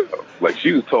want to go. Like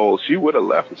she was told she would have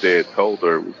left if they had told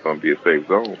her it was going to be a safe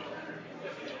zone.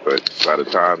 But by the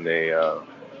time they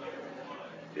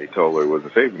told her it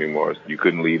wasn't safe anymore, you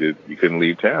couldn't leave it. You couldn't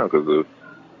leave town because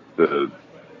the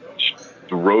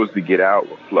roads to get out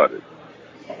were flooded.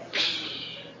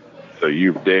 So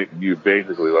you're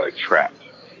basically like trapped.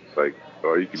 Like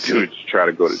all you can do is try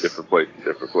to go to different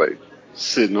place.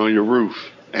 Sitting on your roof.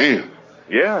 Damn.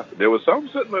 Yeah, there was some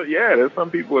there's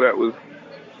some people that was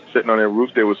sitting on their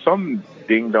roof. There was some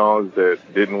ding-dongs that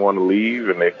didn't want to leave,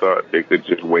 and they thought they could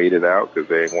just wait it out because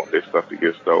they didn't want their stuff to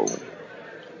get stolen.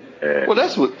 And well,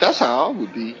 that's how I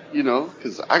would be,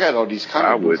 because I got all these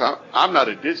comic books. I'm not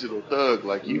a digital thug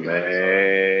like you guys.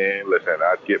 Man, listen,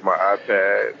 I'd get my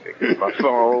iPad and get my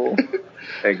phone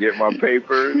and get my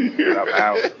papers, and I'm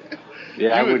out.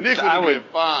 Yeah, I would been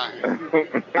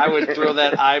fine. I would throw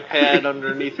that iPad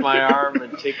underneath my arm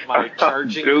and take my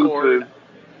charging cord.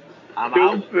 I'm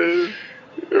out.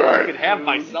 I could have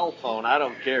my cell phone. I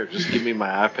don't care. Just give me my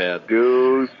iPad.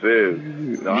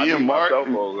 Deuces. No, I need my cell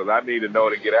phone because I need to know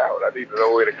to get out. I need to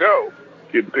know where to go.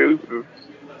 Get deuces.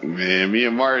 Man, me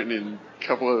and Martin and a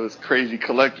couple of those crazy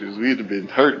collectors, we'd have been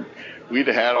hurting. We'd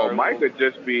have had our. Mike would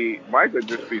just be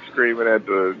screaming at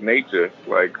the nature,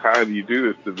 like, how do you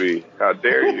do this to me? How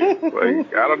dare you?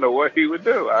 Like, I don't know what he would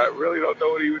do. I really don't know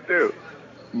what he would do.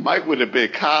 Mike would have been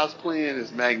cosplaying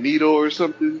as Magneto or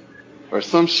something, or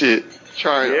some shit,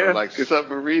 trying like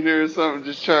Submariner or something,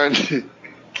 just trying to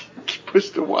push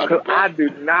the water. I do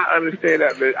not understand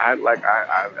that.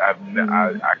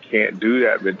 I can't do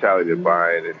that mentality of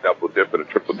buying and double dipping and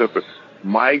triple dipping.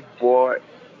 Mike bought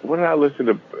when I listened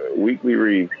to Weekly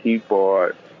Reads, he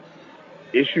bought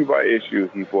issue by issue.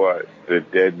 He bought the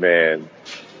Dead Man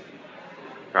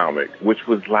comic, which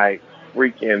was like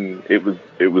freaking. It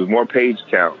was more page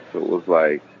count, so it was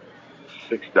like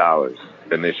 $6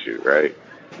 an issue, right?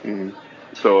 Mm.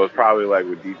 So it's probably like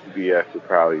with DCBS, it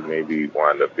probably maybe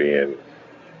wind up being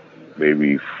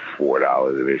maybe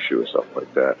 $4 an issue or something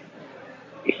like that.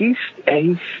 He's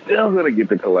still gonna get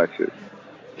the collection.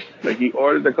 Like he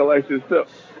ordered the collection still,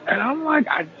 and I'm like,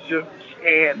 I just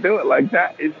can't do it. Like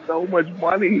that is so much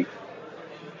money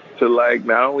to like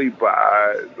not only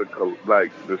buy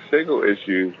the single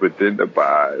issues, but then to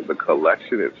buy the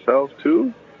collection itself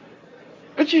too.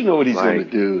 But you know what he's going to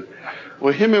do?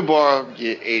 When him and Barb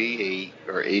get 88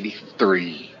 or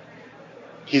 83,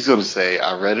 he's going to say,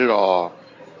 I read it all,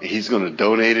 and he's going to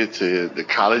donate it to the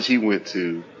college he went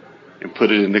to and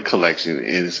put it in the collection,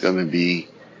 and it's going to be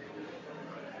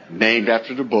named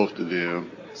after the both of them,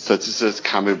 such and such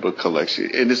comic book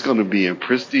collection, and it's going to be in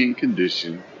pristine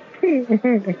condition.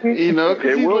 You know,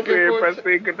 it will be in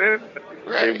pristine condition.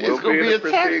 Right. It's going to be a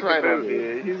tax write on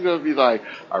it. He's going to be like,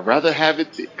 I'd rather have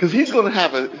it, because he's going to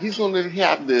have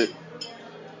the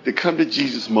come to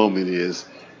Jesus moment is,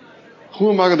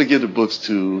 who am I going to give the books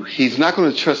to? He's not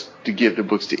going to trust to give the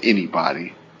books to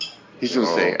anybody. He's going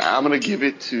to say, I'm going to give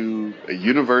it to a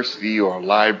university or a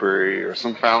library or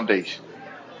some foundation.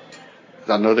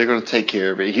 I know they're going to take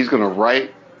care of it. He's going to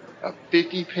write a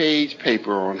 50-page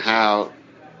paper on how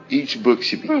each book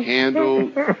should be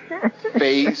handled,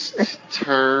 faced,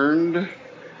 turned,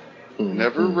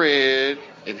 never read,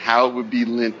 and how it would be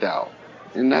lent out.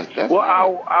 And that's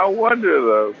well, I wonder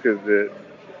though,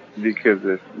 because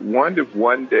if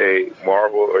one day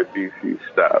Marvel or DC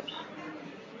stops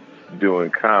doing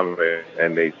comics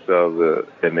and they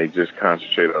they just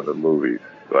concentrate on the movies,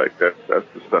 like that's the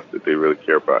stuff that they really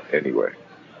care about anyway.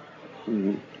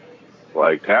 Mm-hmm.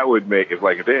 Like that would make if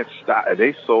they had stopped, if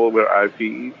they sold their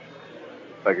IPs,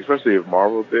 like especially if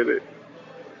Marvel did it,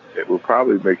 it would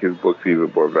probably make his books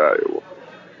even more valuable.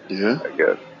 Yeah, I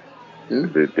guess. Yeah.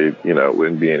 It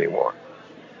wouldn't be anymore.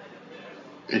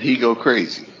 And he'd go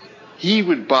crazy. He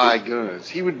would buy guns.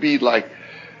 He would be like,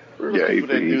 those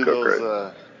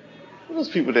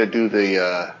people that do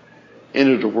the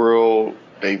end of the world.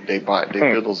 They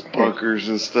build those bunkers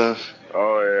and stuff.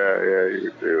 Oh yeah,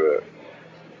 you could do that.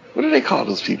 What do they call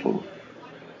those people?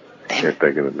 I can't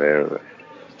think of the name of it.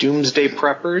 Doomsday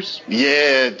preppers?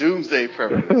 Yeah, doomsday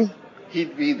preppers.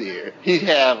 He'd be there. He'd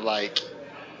have like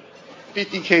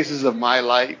 50 cases of My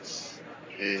Lights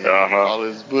and all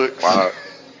his books. Wow.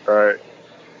 Right.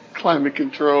 Climate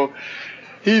control.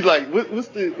 He's like, what's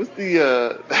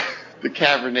the the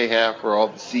cavern they have for all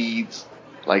the seeds?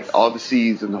 Like all the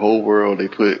seeds in the whole world, they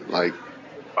put like.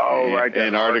 Oh, right, that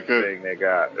Antarctica thing they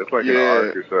got. It's like an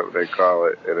arc or something they call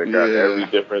it, and it got every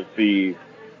different seed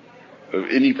of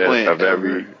any plant of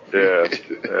every. Yeah.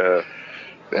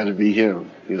 That'd be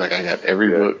him. He's like, I got every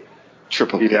book.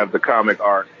 Triple. He'd have the comic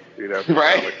arc.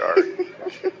 Comic arc.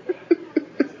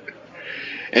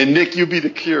 And Nick, you'll be the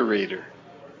curator.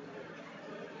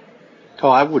 Oh,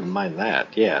 I wouldn't mind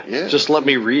that. Yeah. Just let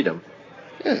me read them.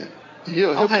 Yeah.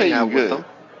 He'll pay you good. With them.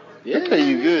 Yeah. He'll pay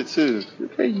you good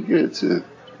too.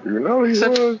 You know he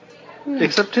was.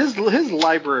 Except his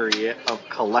library of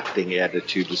collecting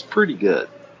attitude is pretty good.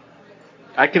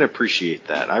 I can appreciate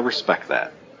that. I respect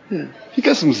that. Yeah. He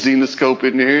got some Xenoscope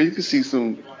in there. You can see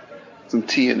some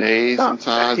TNA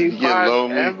sometimes. He get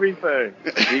lonely. Everything.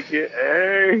 He get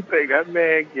everything. That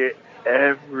man get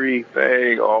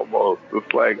everything almost.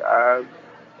 It's like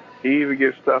he even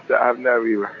gets stuff that I've never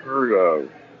even heard of.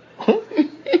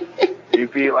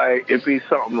 It'd be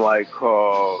something like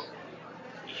called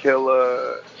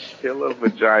Killer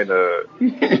Vagina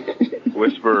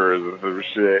Whisperers or some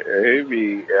shit. And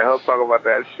he'll talk about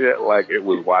that shit like it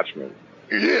was Watchmen.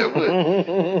 Yeah, but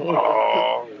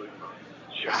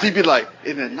he'd be like,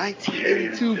 in a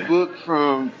 1982 book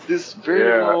from this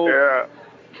very old,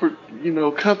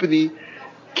 company,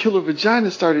 Killer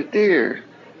Vagina started there.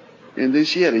 And then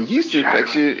she had a yeast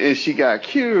infection and she got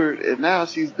cured, and now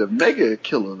she's the mega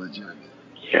killer vagina.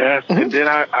 Yes, and then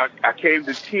I came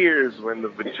to tears when the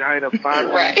vagina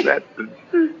finally met the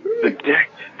dick,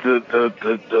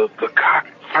 the cock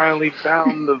finally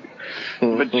found the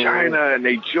vagina, and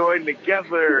they joined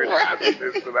together. And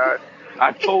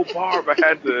I told Barb I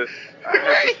had to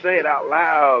say it out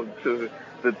loud. The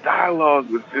dialogue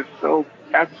was just so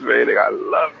captivating. I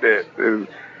loved it.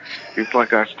 It's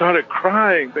like I started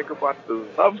crying. Think about the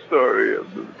love story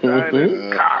of the vagina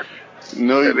and cock.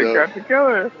 No, and they got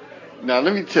together. Now,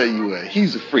 let me tell you what,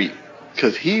 he's a freak.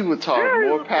 Because he would talk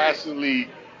more passionately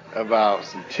about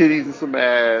some titties and some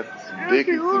ass, some dick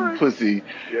and some pussy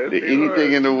than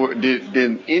anything in the world,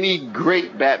 than any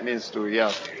great Batman story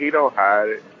out there. He don't hide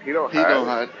it.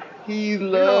 He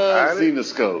loves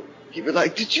Xenoscope. He'd be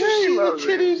like, did you see the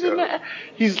titties in that?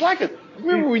 He's like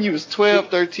remember when you was 12,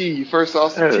 13, you first saw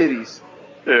some titties?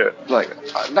 Yeah. Like,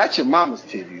 not your mama's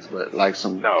titties, but like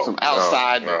some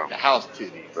outside the house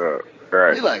titties.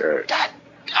 Right. You're like, right. God,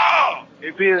 oh!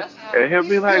 He'll be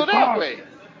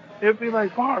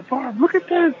like, Barb, look at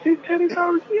this. These titties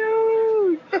are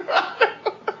huge.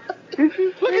 Did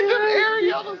you look at them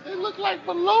areolas. They look like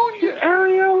bologna. The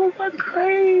areolas are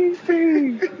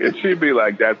crazy. And she'd be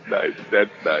like, that's nice.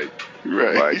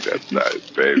 Right. Like, that's nice,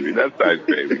 baby. Go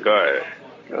ahead.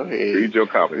 Read your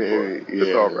comic book.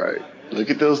 It's all right. Look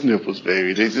at those nipples,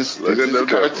 baby. They're just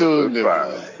cartoon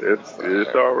nipples.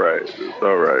 It's all right. It's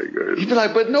all right. You'd be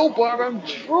like, but no, Barb, I'm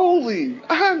drooling.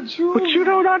 But you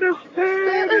don't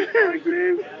understand.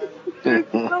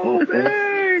 It's so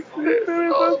big.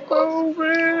 It's so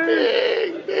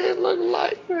big. They look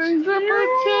like stripper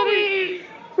titties.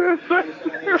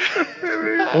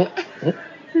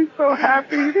 He's so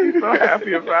happy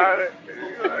about it.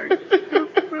 Like,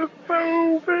 it's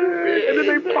so big. And then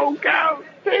they poke out.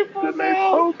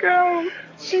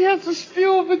 She has a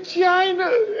steel vagina.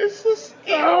 It's a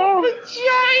steel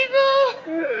vagina.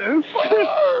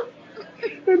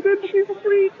 And then she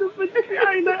freed the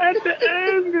vagina at the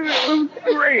end. And it was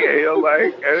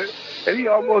great. And he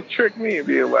almost tricked me and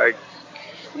being like,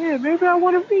 yeah, maybe I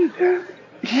want to read that.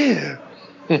 Yeah.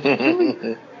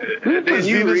 And then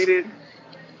you read it.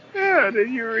 Yeah,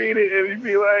 then you read it and you'd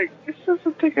be like, it's just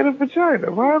a dick and a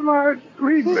vagina. Why am I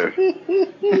reading this?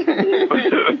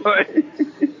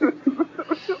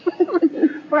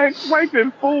 like Mike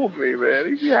done fooled me,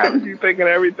 man. He has you thinking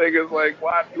everything is like,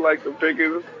 why do you like the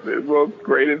biggest, the most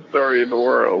greatest story in the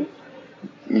world?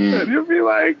 And you'll be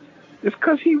like, it's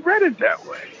because he read it that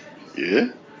way. Yeah,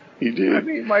 he did. I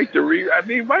need Mike to read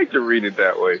it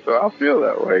that way, so I'll feel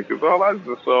that way. Because all I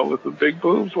just saw was the big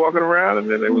boobs walking around, and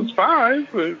then it was fine.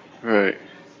 But right.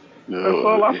 No, that's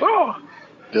all I saw.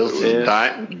 Those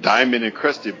diamond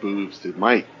encrusted boobs to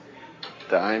Mike.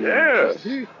 Diamond. Yeah,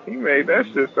 he made that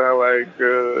shit sound like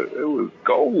it was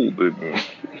gold and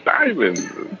diamonds.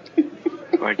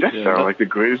 Like that sounds like the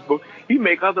greatest book. He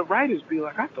make other writers be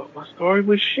like, I thought my story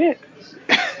was shit.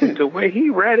 The way he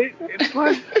read it, it's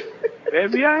like,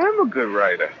 maybe I am a good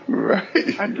writer.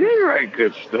 Right. I did write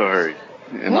good stories.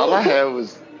 And all I had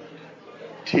was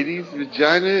titties,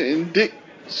 vagina, and dick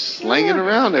slanging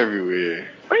around everywhere.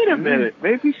 Wait a minute.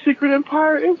 Maybe Secret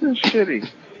Empire isn't shitty.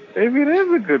 Maybe it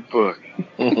is a good book.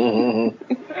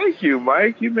 Thank you,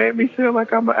 Mike. You made me feel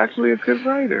like I'm actually a good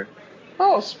writer.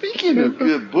 Oh, speaking of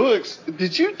good books,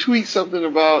 did you tweet something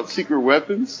about Secret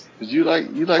Weapons? Did you like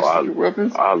Secret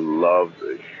Weapons? I love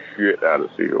the shit out of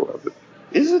Secret Weapons.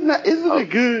 Isn't it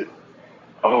good?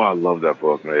 Oh, I love that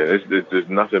book, man. There's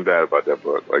nothing bad about that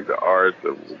book. Like the art,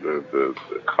 the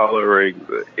coloring,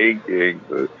 the inking,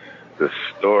 the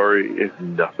story. It's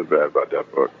nothing bad about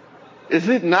that book. Is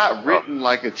it not written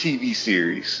like a TV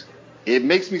series? It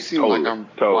makes me seem like I'm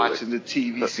watching the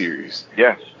TV series.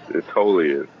 Yes, it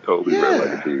totally is. Totally read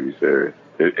like a TV series.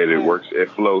 It works. It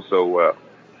flows so well.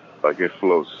 Like it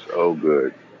flows so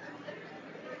good.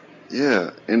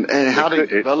 Yeah, and how they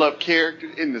develop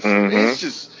characters in the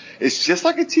series. It's just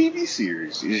like a TV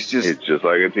series. It's just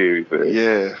like a TV series.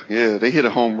 Yeah. They hit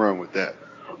a home run with that.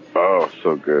 Oh,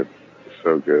 so good.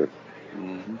 So good.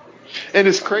 Mm-hmm. And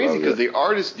it's crazy because the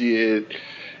artist did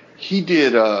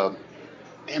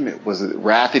was it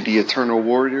Wrath of the Eternal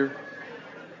Warrior?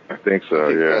 I think so,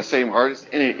 yeah. That same artist,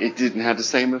 and it didn't have the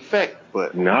same effect.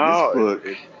 But no, this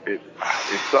book, it's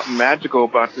something magical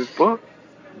about this book.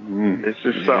 It's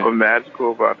just something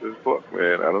magical about this book,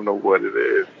 man. I don't know what it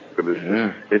is. But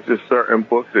it's just certain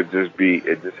books that just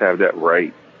have that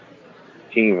right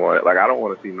team on it. Like, I don't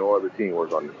want to see no other team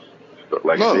work on this.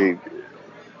 Like,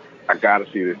 I got to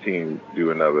see the team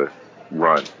do another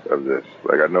run of this.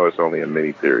 Like, I know it's only a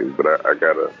mini series, but I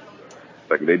got to,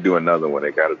 like, if they do another one,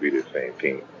 they got to be the same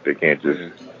team. They can't just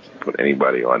put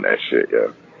anybody on that shit,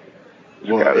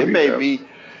 Well, it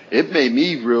made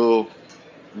me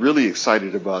really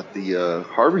excited about the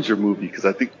Harbinger movie because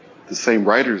I think the same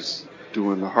writer's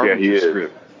doing the Harbinger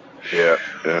script. Yeah.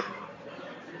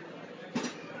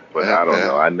 But I don't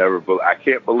know. I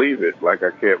can't believe it. Like,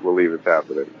 I can't believe it's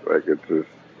happening. Like, it's just,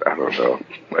 I don't know.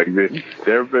 Like,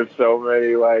 there have been so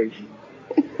many, like,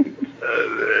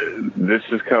 this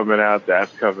is coming out,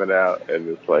 that's coming out, and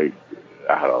it's like,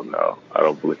 I don't know. I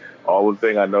don't believe. All the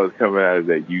thing I know is coming out is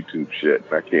that YouTube shit.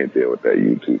 I can't deal with that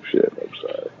YouTube shit. I'm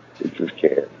sorry. It just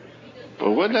can't.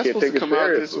 But wasn't that supposed to come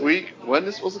out this week? Wasn't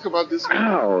it supposed to come out this week?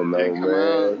 I don't know,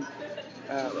 man.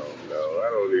 I don't know. I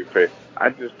don't even pay. I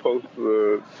just post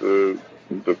the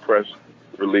press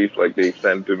release like they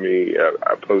sent to me.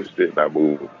 I post it and I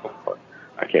move.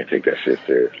 I can't take that shit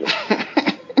seriously.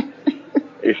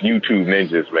 It's YouTube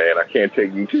ninjas, man. I can't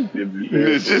take YouTube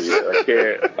ninjas seriously. I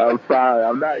can't. I'm sorry.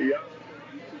 I'm not young.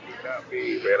 Not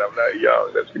me, man. I'm not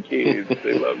young. That's for kids.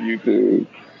 They love YouTube.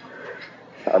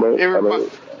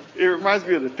 It reminds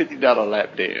me of the $50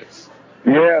 lap dance.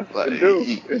 Yeah, like,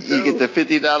 you get the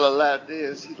 $50 lap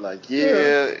dance. He's like,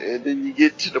 yeah, and then you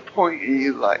get to the point, and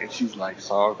he's like, and she's like,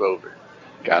 song's over,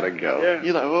 gotta go. Yeah.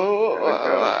 You're like,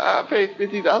 I paid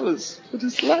 $50 for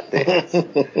this lap dance.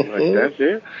 Like that's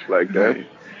it. Like that's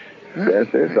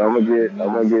it. So I'm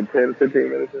gonna get 10, 15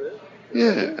 minutes of this.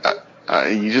 Yeah.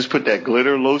 You just put that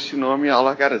glitter lotion on me. All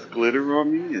I got is glitter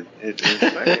on me.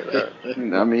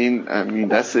 I mean,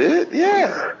 that's it.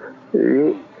 Yeah.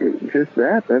 Just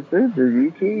that. That's it. The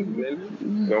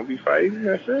YouTube. Don't be fighting.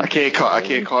 That's it. I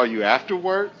can't call you after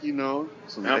work.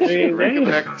 Some extra makeup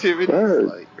activities.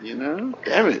 Like,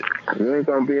 damn it. You ain't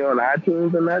gonna be on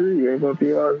iTunes or nothing. You ain't gonna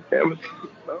be on Amazon.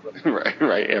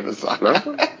 Right, Amazon.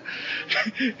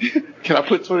 Can I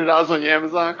put $20 on your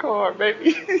Amazon card,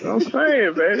 baby? I'm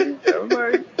saying, baby. I'm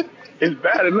like, it's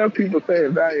bad enough people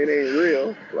saying Valiant ain't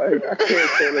real. Like, I can't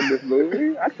stand up this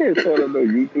movie. I can't stand up no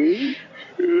YouTube.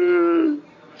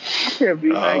 I can't be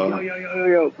like,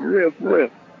 yo, for real.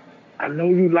 I know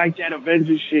you like that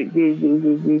Avengers shit.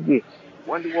 Yeah.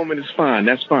 Wonder Woman is fine.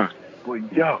 That's fine.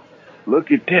 But yo,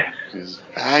 look at this. This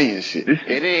Valiant shit.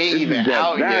 It ain't even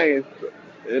out yet.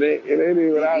 It ain't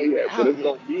even out yet, but it's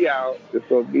gonna be out. It's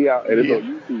gonna be out, and it's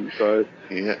on YouTube. So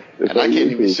and I can't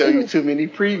even show you too many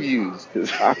previews.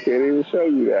 I can't even show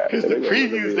you that. Because the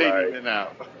previews ain't even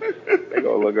out. They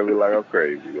gonna look at me like I'm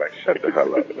crazy. Like, shut the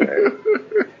hell up, man.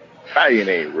 Valiant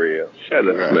ain't real. Shut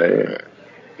up, man.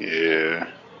 Yeah.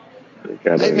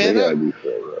 Hey, man,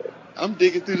 I'm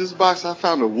digging through this box. I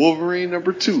found a Wolverine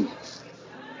 #2.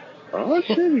 Oh,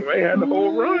 shit. You may have the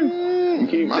whole run. You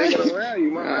keep digging around.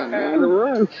 You might not have the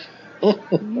run. Oh,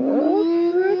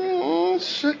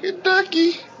 shucky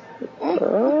ducky.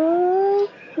 Oh,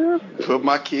 shit. Put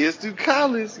my kids through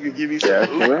college. You give me some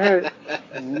That's right.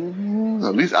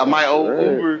 At least I might owe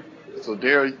Uber. So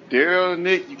Daryl and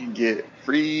Nick, you can get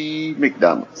free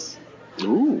McDonald's.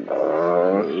 Ooh.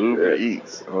 Uber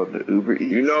Eats. Oh, the Uber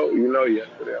Eats. You know,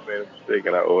 yesterday I made a mistake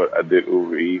and I did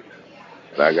Uber Eats.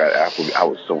 And I got Applebee's. I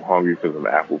was so hungry because of the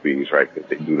Applebee's, right? Because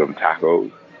they do them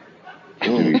tacos. They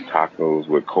do these tacos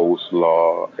with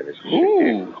coleslaw, and it's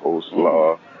chicken,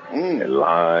 coleslaw, and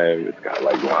lime. It's got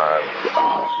like lime.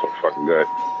 Oh, so fucking good.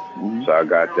 So I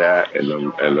got that, and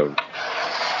them.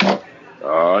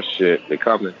 Oh shit, they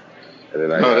coming. And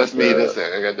then I got that's me. That's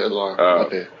it. I got that alarm right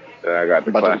there. Then I got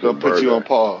the classic burger. Put you on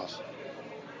pause.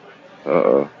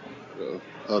 Hold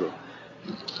on.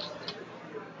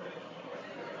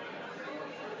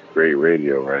 Great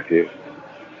radio right here.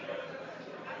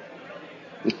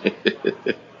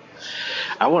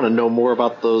 I want to know more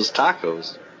about those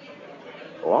tacos.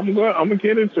 Well, I'm gonna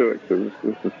get into it because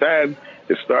it's a sad.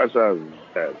 It starts out as a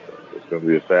sad story. It's gonna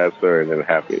be a sad story and then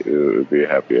happy. It'll be a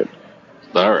happy ending.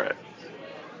 All right.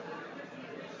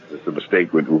 It's a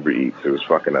mistake with Uber Eats. It was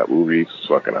fucking up. Uber Eats was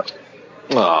fucking up.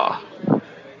 Ah.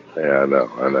 Yeah, I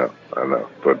know.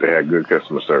 But they had good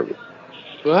customer service.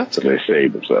 Well, that's good. They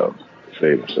saved themselves.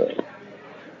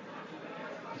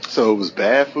 So it was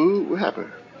bad food? What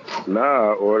happened?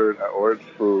 Nah, I ordered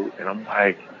food, and I'm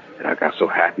like, and I got so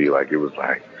happy. Like, it was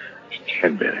like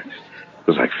 10 minutes. It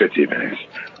was like 15 minutes.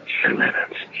 10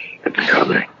 minutes. It's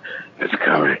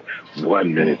coming.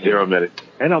 1 minute, 0 minutes.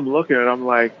 And I'm looking, and I'm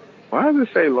like, why does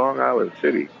it say Long Island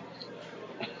City?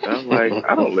 And I'm like,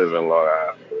 I don't live in Long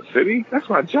Island City. That's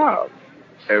my job.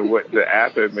 And what the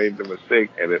app had made the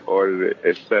mistake, and it ordered it,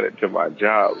 it sent it to my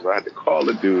job. So I had to call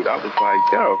the dude. I was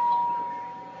like, yo,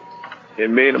 it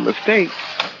made a mistake.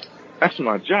 That's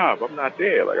my job. I'm not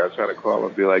there. Like, I was trying to call him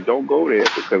and be like, don't go there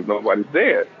because nobody's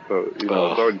there. So, it's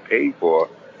already paid for.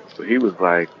 So he was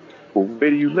like, well,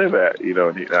 where do you live at? And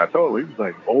I told him, he was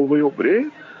like, all the way over there?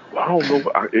 Well, I don't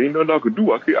know. Ain't nothing I could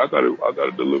do. I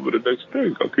gotta deliver the next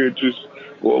thing. I can't just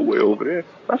go all the way over there.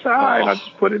 I said, all right, I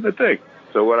just put in the thing.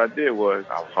 So what I did was,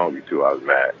 I was hungry too. I was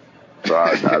mad. So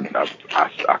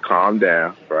I calmed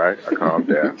down, right? I calmed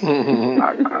down.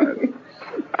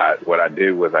 What I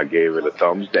did was I gave it a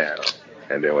thumbs down.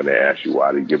 And then when they asked you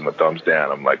why did you give them a thumbs down,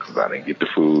 I'm like, because I didn't get the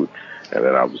food. And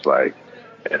then I was like,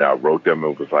 and I wrote them,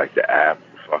 it was like the app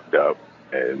fucked up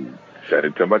and sent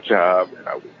it to my job. And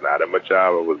I was not at my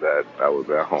job. I was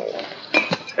at home.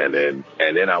 And then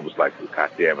I was like, God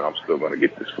damn it, I'm still gonna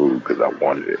get this food because I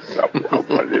wanted it. I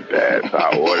wanted it bad, so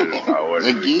I ordered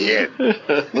it again.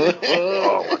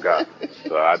 Oh my God!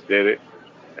 So I did it,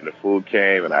 and the food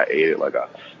came, and I ate it like a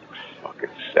fucking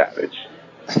savage.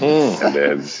 And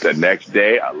then the next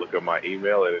day, I look at my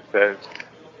email, and it says,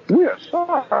 "We are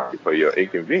sorry for your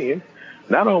inconvenience.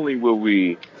 Not only will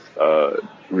we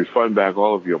refund back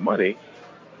all of your money,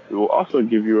 we will also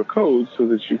give you a code so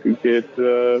that you can get.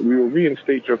 We will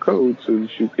reinstate your code so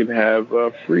that you can have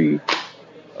free,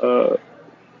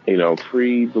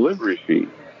 free delivery fee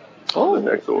on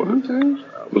the next order." Okay.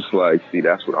 I was like, "See,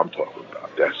 that's what I'm talking about.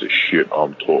 That's the shit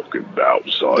I'm talking about,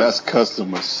 son. That's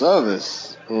customer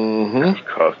service. That's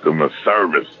customer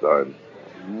service, son."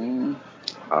 Mm-hmm.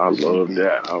 I love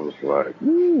that. I was like,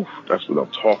 "Woo, that's what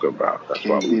I'm talking about." That's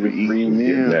why Uber Eats is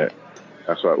getting that.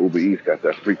 That's why Uber Eats got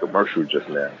that free commercial just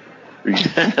now.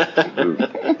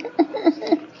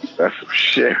 That's some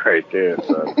shit right there,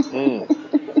 son.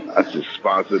 I just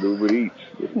sponsored Uber Eats.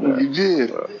 You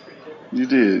did. You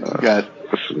did. You got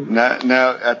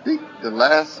now. I think the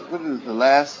last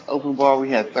open bar we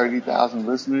had 30,000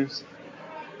 listeners.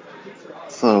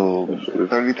 So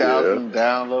 30,000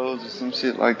 downloads or some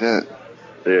shit like that.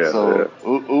 Yeah. So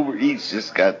Uber Eats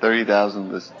just got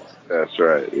 30,000 listeners. That's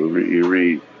right. Uber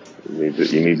Eats.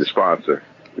 You need to sponsor.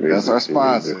 That's our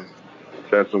sponsor.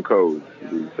 Send some codes.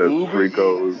 Send some free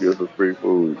codes. Give some free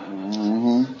food.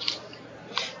 Mm-hmm.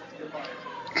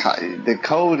 The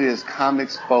code is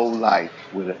Comics for Life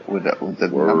with the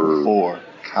number 4.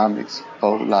 Comics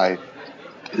for Life.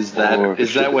 Is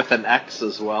that with an X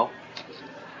as well?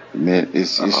 Man,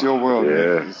 it's your world.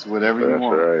 Yeah. Man. It's whatever you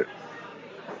want. That's right.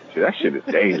 See, that shit is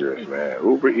dangerous, man.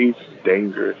 Uber Eats is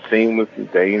dangerous. Seamless is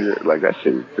dangerous. Like, that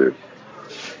shit is just...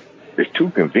 It's too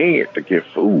convenient to get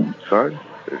food, son.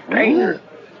 It's dangerous.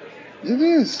 It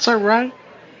is. It's all right.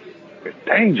 It's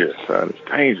dangerous, son. It's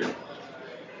dangerous.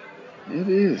 It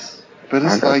is. But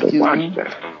it's I like, to watch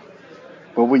that.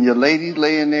 But when your lady's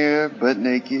laying there butt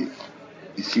naked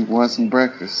and she wants some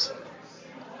breakfast,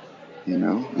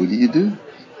 what do?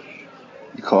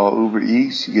 You call Uber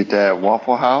Eats, you get that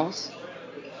Waffle House.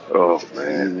 Oh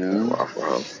man, Waffle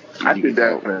House. I did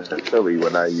that in Philly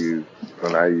when I used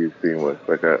Seamless.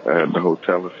 Like I had the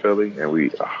hotel in Philly, and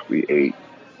we ate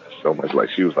so much. Like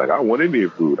she was like, "I want Indian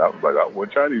food." I was like, "I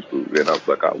want Chinese food," and I was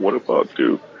like, "I want to fuck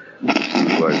too." She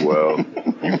was like, "Well,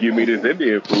 you give me this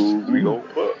Indian food, we gonna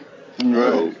fuck." Right.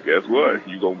 So guess what?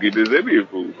 You gonna get this Indian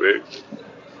food, babe.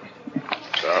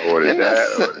 So I ordered that. I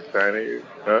ordered Chinese.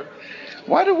 Huh?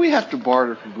 Why do we have to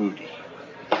barter for booty?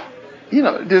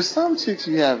 There's some chicks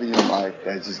you have in your life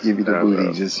that just give you the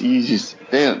booty.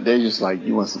 They're just like,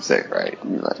 you want some sex, right?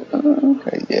 And you're like, oh,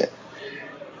 okay, yeah.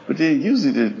 But then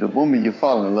usually the woman you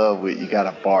fall in love with, you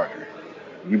gotta barter.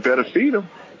 You better feed them.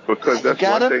 Because that's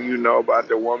one thing you know about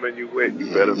the woman you with.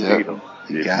 You better feed them.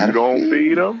 If you don't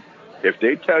feed them, if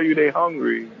they tell you they're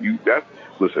hungry,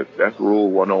 that's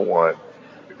rule 101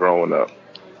 growing up.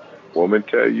 Woman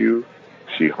tell you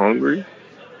she hungry,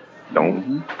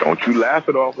 don't you laugh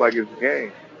it off like it's a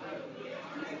game.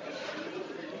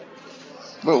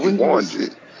 But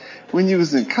when you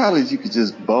was in college, you could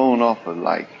just bone off of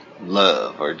like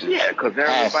love or just because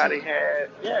everybody had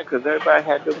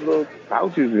those little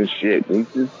pouches and shit. And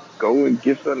you just go and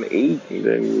get something to eat, and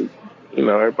then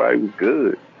everybody was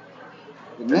good.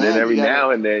 And then every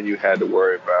now and then you had to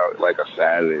worry about like a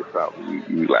Saturday or something.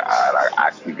 You like, I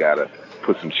actually gotta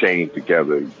put some change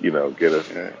together. Get us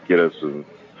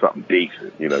something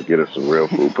decent. Get us some real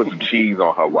food. Put some cheese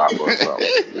on her waffle or something.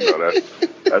 That's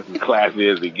as classy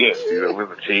as it gets. Put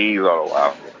some cheese on a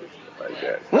waffle like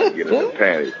that. Get her some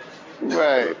panties.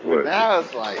 Right. But now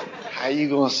it's like, how you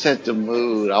gonna set the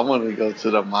mood? I want to go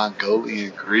to the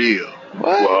Mongolian grill.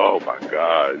 What? Oh my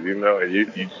God! And you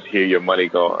just hear your money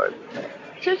going.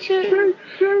 Like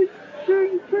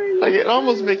it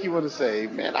almost make you want to say,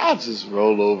 man, I'll just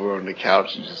roll over on the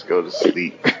couch and just go to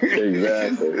sleep.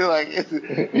 Exactly.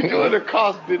 You're doing a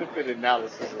cost benefit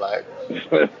analysis, like.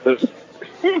 But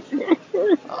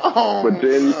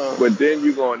then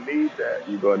you're gonna need that.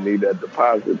 You're gonna need that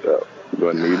deposit though.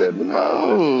 You're gonna need that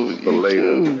deposit for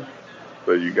later. Too.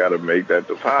 So you got to make that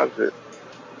deposit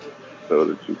so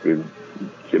that you can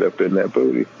get up in that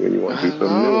booty when you want to do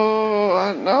something new.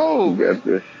 I know.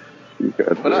 You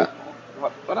got to.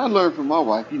 But I learned from my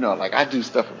wife, like I do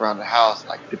stuff around the house,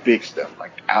 like the big stuff,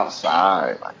 like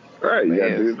outside, like right. You got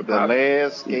to do the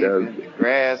landscaping, the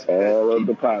grass, all of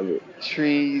the deposit,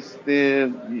 trees,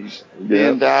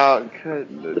 thinned out and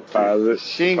cut the deposit,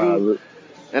 shingle.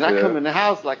 And I come in the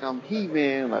house like I'm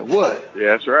He-Man, like what? Yeah,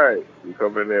 that's right. You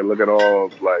come in there looking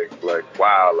all like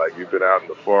wow, like you've been out in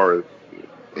the forest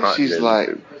And she's like,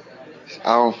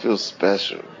 I don't feel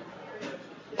special.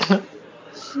 I'm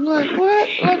like, what?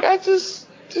 Like, I just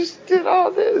did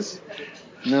all this.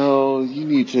 No, you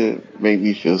need to make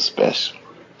me feel special.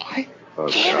 Like,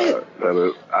 damn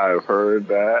it. I've heard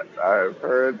that. I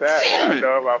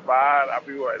know in my mind, I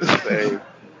be wanting to say,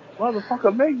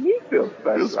 motherfucker, make me feel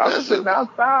special. I'm sitting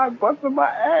outside busting my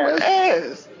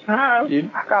ass. I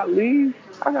got leaves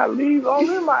all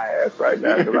in my ass right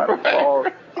now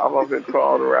because I'm up here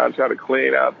crawling around trying to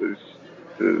clean out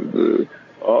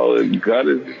all the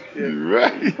gutters and shit.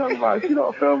 Right. You talking about you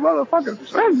don't feel motherfucking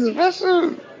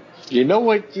special. You know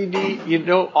what you need? You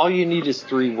know, all you need is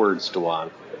 3 words, Dewan.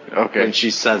 Okay. When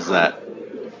she says that,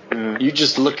 you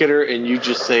just look at her and you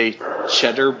just say,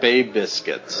 Cheddar Bay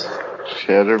biscuits.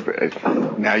 Cheddar Bay.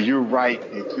 Now you're right.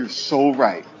 You're so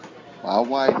right. My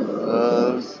wife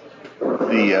loves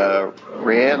the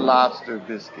Red Lobster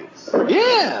biscuits.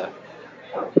 Yeah.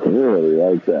 I really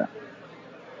like that.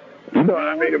 You know,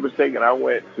 I made a mistake and I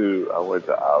went to Olive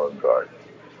Garden.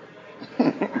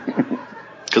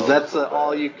 Because that's an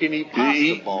all-you-can-eat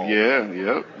pasta bowl. Yeah,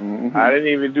 yep. Mm-hmm. I didn't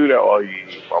even do that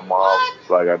all-you-can-eat. My mom,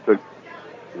 like, I took...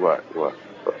 What?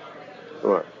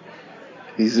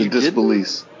 He's in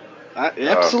disbelief.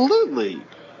 Absolutely.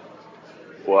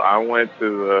 Well, I went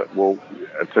to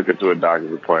I took her to a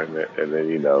doctor's appointment, and then,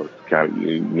 you know, kind of,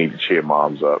 you need to cheer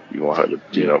moms up. You want her to,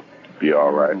 you know, be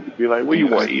all right. Be like, where you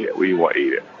want to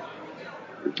eat it?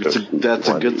 That's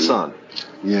a good son.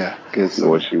 Yeah, good son.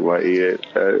 What she want to eat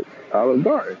at Olive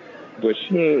Garden. But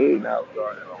she ain't eaten Olive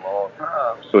Garden in a long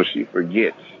time, so she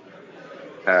forgets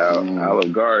how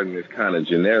Olive Garden is kind of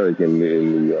generic in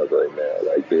New York right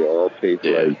now. Like, they all taste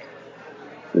like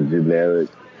the generic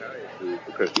Italian food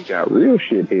because we got real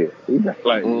shit here. We got,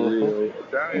 like, real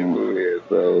Italian food here.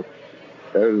 So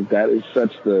that is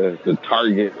such the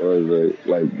target or the,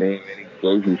 like, name any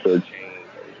grocery store chain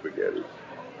of spaghetti.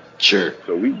 Sure.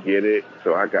 So we get it.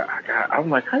 So I'm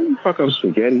like, how do you fuck up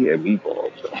spaghetti and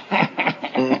meatballs?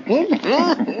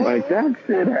 Like, that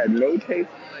shit had no taste.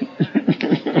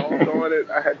 Salt on it.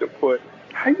 I had to put,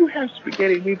 how you have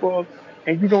spaghetti and meatballs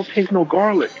and you don't taste no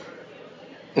garlic?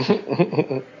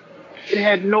 It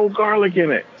had no garlic in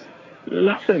it.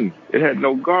 Nothing. It had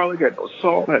no garlic, had no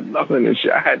salt, had nothing and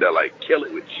shit. I had to, like, kill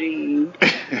it with cheese.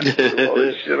 All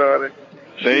this shit on it.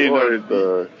 They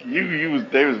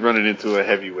was running into a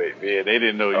heavyweight, man. They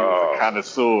didn't know you was a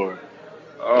connoisseur.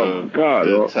 Oh God!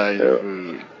 Italian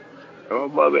food. My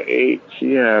mother ate.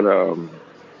 She had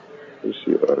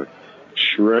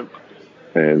shrimp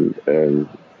and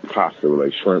pasta,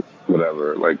 like shrimp,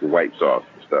 whatever, like white sauce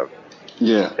and stuff.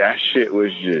 Yeah. That shit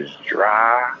was just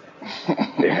dry.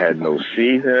 They had no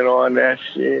seasoning on that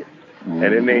shit. And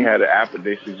then they had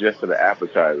they suggested an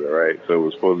appetizer, right? So it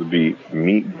was supposed to be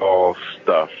meatball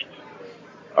stuffed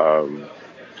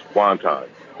wontons,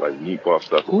 like meatball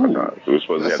stuffed wontons. So it was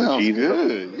supposed to have the cheese.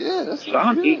 Good. Yeah, that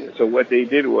sounds good. So what they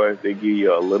did was they give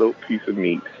you a little piece of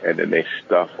meat, and then they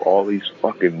stuff all these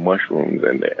fucking mushrooms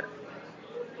in there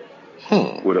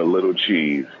with a little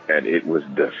cheese, and it was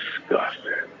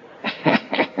disgusting.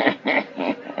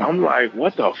 I'm like,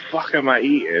 what the fuck am I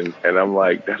eating? And I'm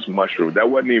like, that's mushroom. That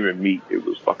wasn't even meat. It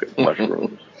was fucking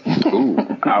mushrooms. Ooh,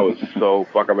 I was so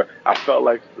fucking. I felt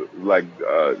like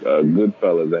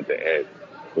Goodfellas at the end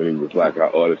when he was like, I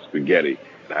ordered spaghetti.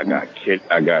 And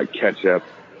I got ketchup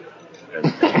and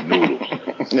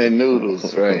noodles. And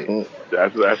noodles, right?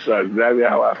 That's exactly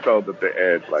how I felt at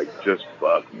the end. Like, just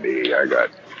fuck me. I got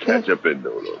ketchup and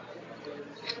noodles.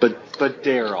 But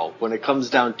Daryl, when it comes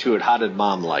down to it, how did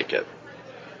Mom like it?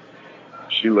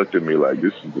 She looked at me like,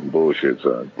 this is some bullshit,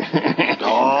 son.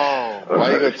 Oh,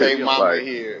 why you gonna take Mama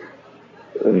here?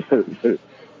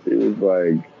 He was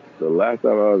like, the last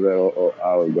time I was at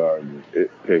Olive Garden, it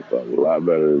tastes a lot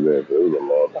better than this. It was a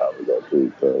long time ago,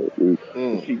 too. So,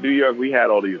 see, New York, we had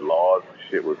all these laws and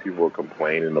shit where people were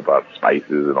complaining about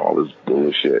spices and all this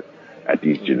bullshit at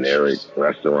these generic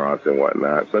restaurants and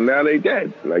whatnot. So now they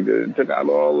dead. Like, they took out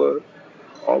all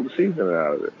the seasoning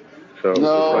out of it. So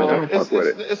no,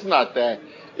 it's not that.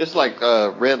 It's like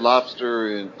Red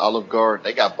Lobster and Olive Garden.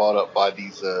 They got bought up by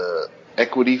these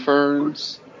equity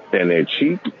firms. And they're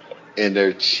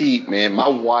cheap. Man. My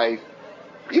wife,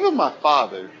 even my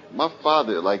father,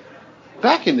 like,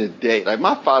 back in the day, like,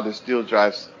 my father still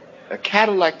drives a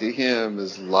Cadillac. To him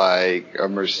is like a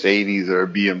Mercedes or a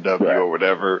BMW or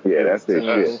whatever. Yeah, that's their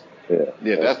shit.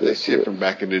 Yeah, that's their shit from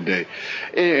back in the day.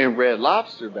 And Red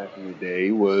Lobster back in the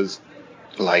day was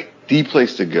like the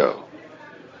place to go.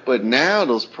 But now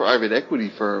those private equity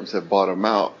firms have bought them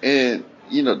out. And,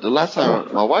 you know, the last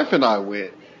time my wife and I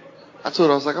went, I told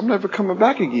her, I was like, I'm never coming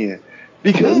back again.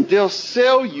 Because they'll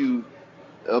sell you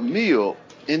a meal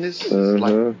And it's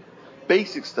like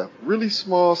basic stuff. Really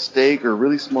small steak or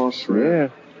really small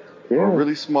shrimp. Yeah. Or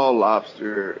really small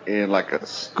lobster and like a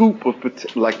scoop of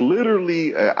like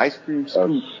literally an ice cream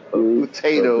scoop of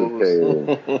potatoes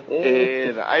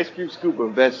and an ice cream scoop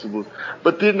of vegetables.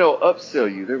 But then they'll upsell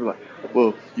you. They were like,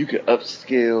 well, you can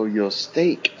upscale your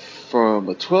steak from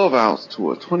a 12 ounce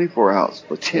to a 24 ounce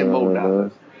for $10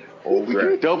 more. Or we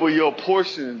can double your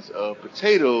portions of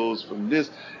potatoes from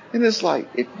this. And it's like,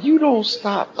 if you don't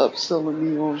stop upselling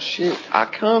me on shit, I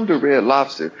come to Red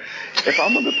Lobster. If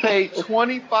I'm going to pay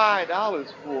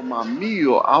 $25 for my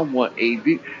meal, I want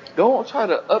don't try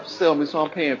to upsell me so I'm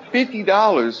paying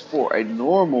 $50 for a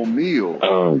normal meal.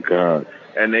 Oh, God.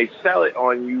 And they sell it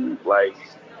on you, like,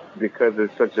 because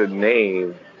it's such a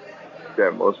name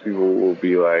that most people will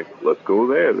be like, let's go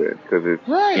there then. Because it's,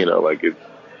 you know, like it's,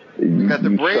 you got the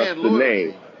brand trust the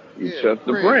name. You trust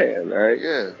the brand, right?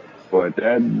 Yeah. But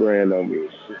that brand don't mean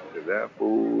shit. Cause that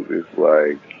food is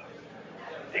like,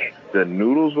 the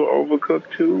noodles were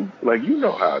overcooked too. Like, you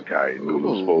know how Italian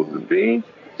noodles supposed to be.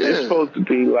 They're supposed to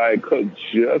be like cooked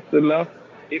just enough.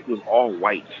 It was all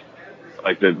white.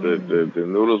 Like the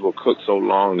noodles were cooked so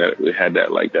long that it had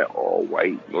that like that all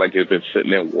white, like it's been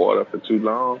sitting in water for too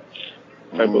long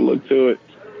type of look to it.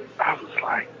 I was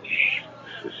like, damn,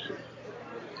 this shit.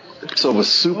 So it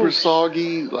was super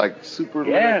soggy, like super.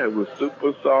 Yeah, it was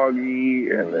super soggy,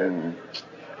 and then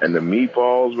and the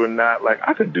meatballs were not like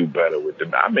I could do better with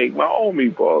them. I make my own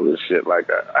meatballs and shit. Like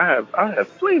I have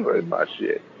flavor in my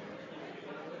shit.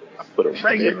 I put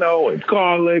oregano and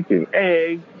garlic and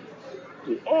eggs,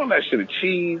 all that shit, of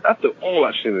cheese. I threw all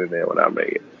that shit in there when I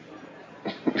made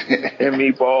it. And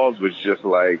meatballs was just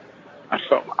like I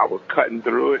felt I was cutting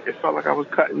through it. It felt like I was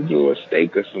cutting through a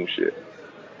steak or some shit.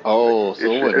 Oh, so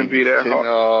it shouldn't be that hard.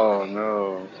 Oh,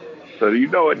 no. So you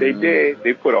know what they did?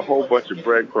 They put a whole bunch of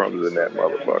breadcrumbs in that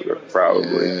motherfucker,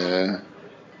 probably. Yeah.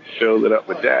 Filled it up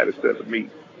with that instead of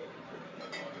meat.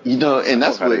 You know, and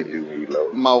that's what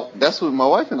that's what my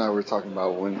wife and I were talking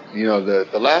about when, you know,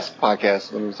 the last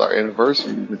podcast, when it was our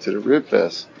anniversary, we went to the Rib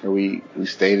Fest, and we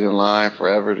stayed in line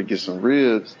forever to get some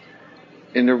ribs.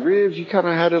 And the ribs, you kind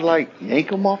of had to like yank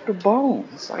them off the bone.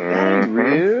 It's like, that ain't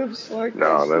ribs. Like,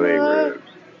 no, that ain't ribs.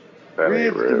 That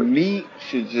ain't ribs. The meat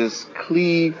should just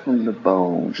cleave from the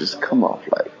bone, just come off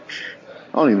like.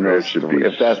 I don't even know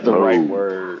if that's the right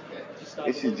word.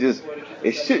 It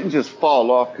shouldn't just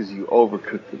fall off because you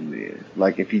overcook them then.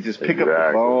 Like if you just pick up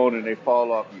the bone and they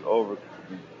fall off, you overcook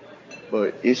them.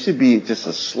 But it should be just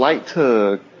a slight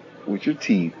tug with your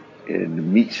teeth and the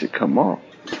meat should come off.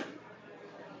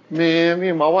 Man, me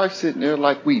and my wife sitting there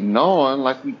like we gnawing,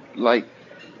 like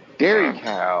dairy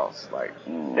cows. Like,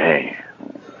 damn.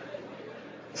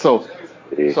 So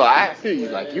I feel you.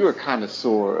 Like you were kind of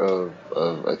sore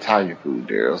of Italian food,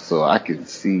 Daryl. So I can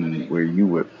see where you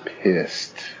were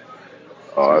pissed.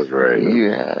 Oh, I was ready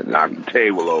to knock the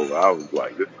table over. I was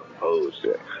like, this is some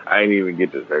bullshit. I ain't even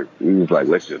get dessert. He was like,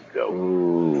 let's just go.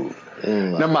 Ooh.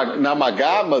 Now my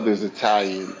godmother's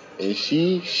Italian, and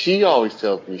she always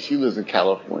tells me she lives in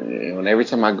California, and every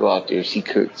time I go out there, she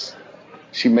cooks.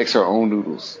 She makes her own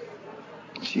noodles.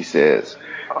 She says,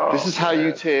 "This is how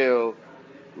you tell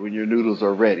when your noodles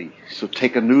are ready." She'll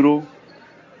take a noodle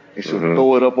and she'll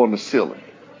throw it up on the ceiling.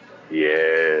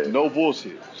 Yeah. No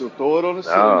bullshit. She'll throw it on the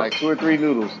ceiling, like 2 or 3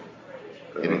 noodles.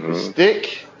 And if it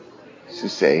stick, she'll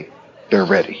say, they're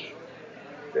ready.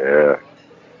 Yeah.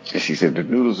 And she said, the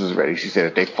noodles is ready. She said,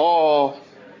 if they fall,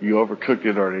 you overcooked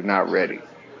it or they're not ready.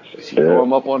 And she throw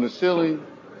them up on the ceiling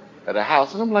at a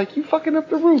house. And I'm like, you fucking up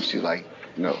the roof. She's like,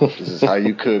 no, this is how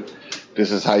you cook.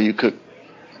 This is how you cook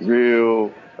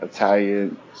real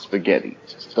Italian spaghetti.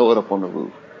 Just throw it up on the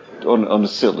roof, on the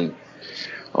ceiling,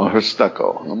 on her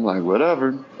stucco. I'm like,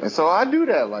 whatever. And so I do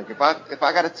that. Like if I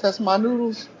gotta test my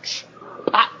noodles,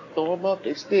 pop, throw them up,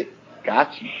 they stick.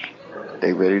 Got you.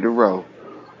 They ready to roll.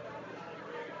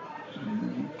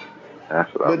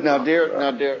 That's what but now,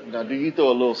 do you throw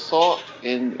a little salt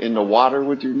in the water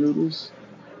with your noodles?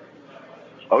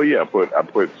 Oh yeah, I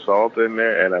put salt in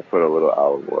there and I put a little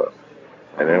olive oil.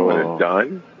 And then when it's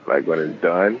done, but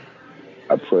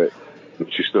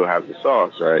you still have the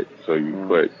sauce, right? So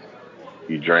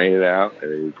you drain it out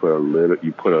and then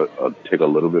take a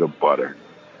little bit of butter.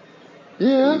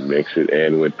 Yeah. And you mix it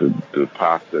in with the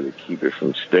pasta to keep it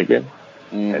from sticking.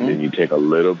 Mm-hmm. And then you take a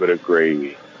little bit of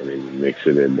gravy and then you mix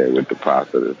it in there with the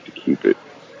pasta to keep it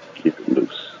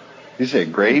loose. You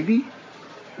said gravy?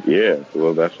 Yeah.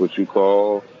 Well, that's what you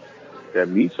call that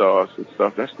meat sauce and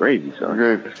stuff. That's gravy,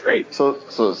 son. That's great. So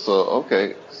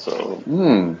okay. So,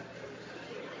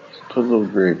 put a little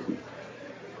gravy.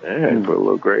 Yeah, put a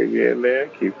little gravy in there.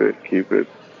 Keep it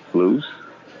loose.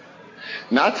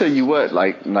 Now I tell you what,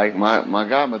 like my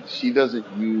godmother, she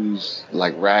doesn't use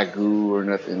like ragu or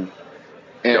nothing.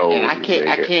 And I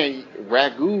can't.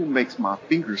 Ragu makes my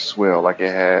fingers swell like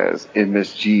it has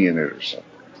MSG in it or something.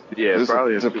 Yeah, it's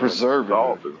probably a preservative.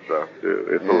 Salt and stuff too.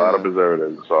 It's a lot of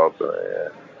preservatives and salt in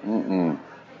it.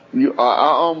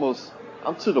 Yeah.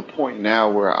 I'm to the point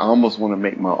now where I almost want to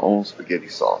make my own spaghetti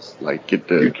sauce. Like get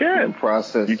the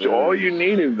process. All you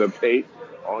need is the paste.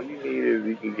 All you need is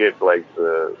you can get like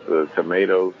the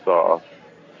tomato sauce,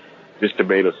 just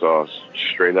tomato sauce,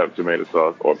 straight up tomato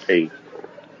sauce or paste,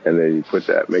 and then you mix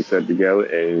that together,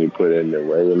 and you put in the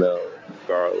oregano,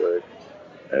 garlic,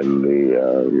 and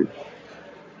the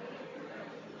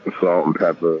salt and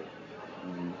pepper,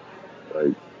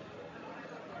 like.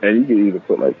 And you can even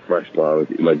put like fresh garlic,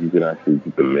 like you can actually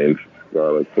get the minced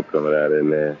garlic, put some of that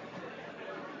in there,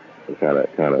 and kind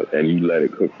of, and you let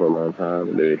it cook for a long time.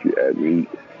 And then if you add meat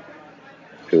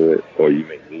to it, or you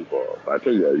make meatballs, I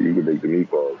tell you, you can make the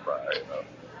meatballs by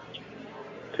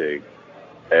take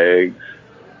eggs,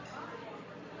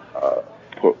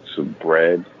 put some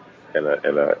bread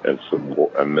and some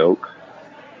milk,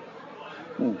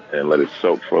 and let it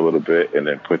soak for a little bit, and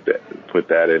then put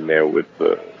that in there with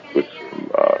some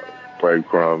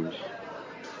breadcrumbs,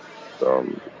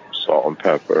 some salt and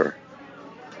pepper,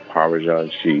 Parmesan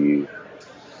cheese,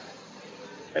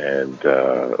 and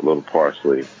a little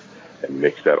parsley, and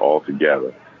mix that all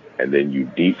together. And then you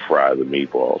deep fry the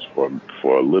meatballs for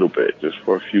a little bit, just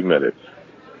for a few minutes.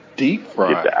 Deep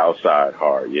fry? Get the outside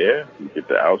hard, yeah. You get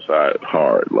the outside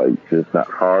hard, like just not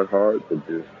hard, but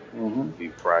just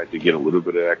deep fried to get a little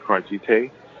bit of that crunchy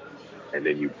taste. And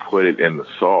then you put it in the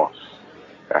sauce.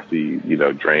 After you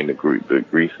drain the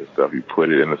grease and stuff, you put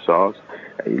it in the sauce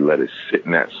and you let it sit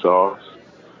in that sauce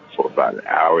for about an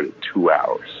hour to 2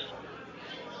 hours.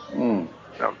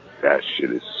 Now, that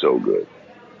shit is so good.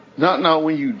 Now,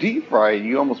 when you deep fry it,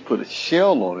 you almost put a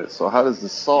shell on it. So how does the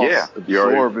sauce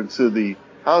absorb into the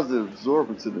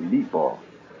meatball?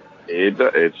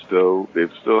 It still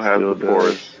has the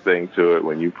porous thing to it.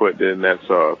 When you put it in that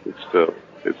sauce,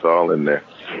 it's all in there.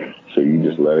 So you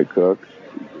just let it cook.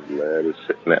 You just let it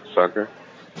sit in that sucker.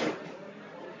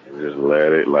 You just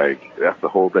let it, that's the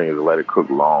whole thing, is to let it cook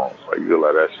long. Like, you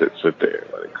let that shit sit there,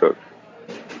 let it cook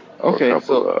for a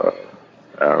couple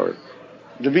hours.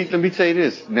 Let me tell you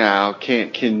this. Now,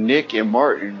 can Nick and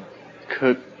Martin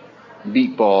cook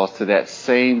meatballs to that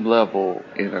same level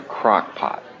in a crock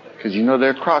pot? Because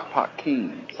they're crock pot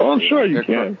kings. Oh, I'm sure you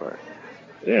can.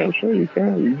 Yeah, I'm sure you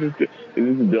can.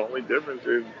 The only difference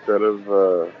is instead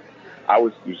of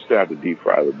you still have to deep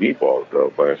fry the meatballs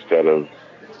though, but instead of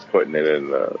putting it in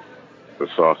the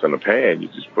sauce in the pan,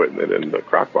 you're just putting it in the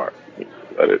crock pot. You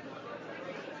just let it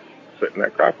sit in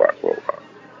that crock pot for a while.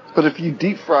 But if you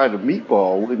deep fry the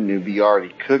meatball, wouldn't it be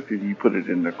already cooked and you put it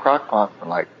in the crock pot for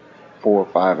like 4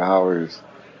 or 5 hours?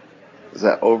 Is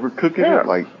that overcooking it?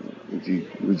 Like,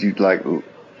 would you like?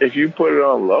 If you put it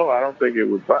on low, I don't think it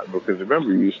would bite, because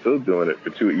remember, you're still doing it for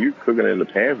 2. You're cooking it in the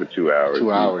pan for 2 hours.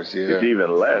 2 hours, yeah. It's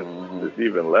even less. It's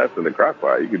even less in the crock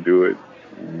pot. You could do it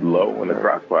low in the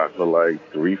crock pot for like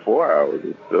 3-4 hours.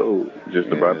 It's still just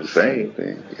about the same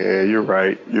thing. Yeah, you're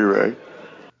right.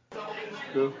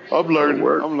 I'm learning.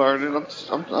 I'm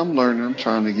learning. I'm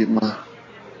trying to get my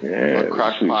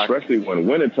crock pot. Especially when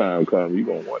wintertime comes, you're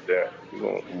gonna want that. You're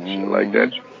gonna shit like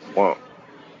that. You want.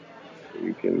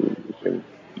 You can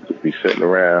be sitting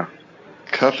around,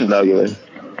 snuggling.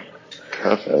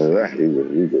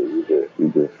 You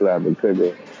can slap and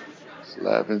tickle.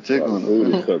 Slap and tickle.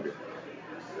 Food is cooking.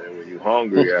 And when you're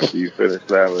hungry after you finish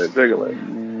slapping and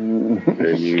tickling,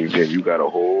 then you got a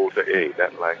whole day. Hey,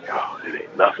 that it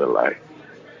ain't nothing like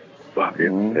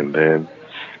fucking, and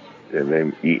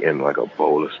then eating like a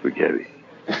bowl of spaghetti.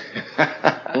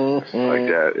 Like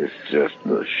that is just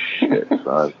the shit,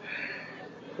 son.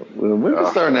 Well, women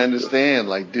starting to understand,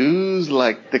 like, dudes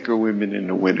like thicker women in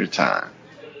the wintertime.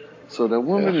 So the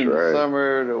woman in the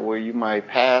summer, where you might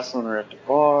pass on her at the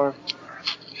bar,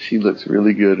 she looks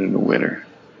really good in the winter.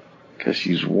 Because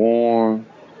she's warm.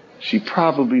 She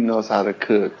probably knows how to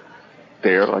cook.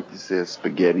 There, like you said,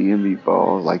 spaghetti and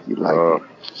meatballs, like you like it.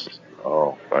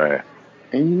 Oh, man.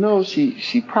 And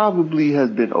she probably has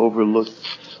been overlooked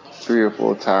 3 or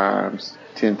 4 times,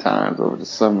 10 times over the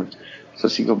summer. So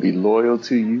she's going to be loyal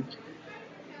to you.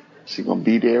 She's going to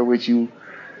be there with you.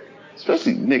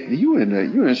 Especially, Nick, you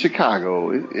in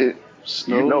Chicago. It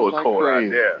snows it's like cold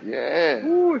crazy. out there. Yeah.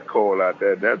 Ooh, it's cold out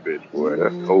there. That bitch, boy.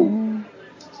 That's cold.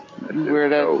 You wear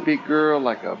that big girl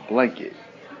like a blanket.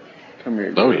 Come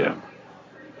here, girl. Oh, yeah.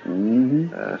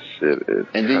 That shit is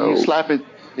And then you slap it.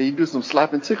 Then you do some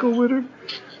slap and tickle with her.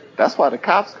 That's why the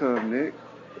cops come, Nick.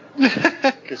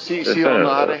 Because she don't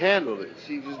know how to handle it.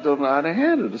 She just don't know how to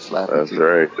handle the slapping. That's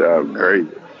right. That's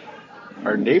crazy.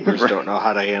 Our neighbors don't know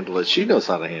how to handle it. She knows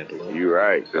how to handle it. You're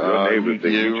right. Because your neighbors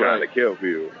think you trying to kill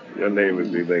people. Your neighbors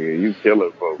be thinking you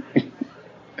killing folks.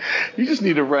 You just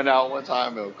need to run out one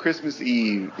time on Christmas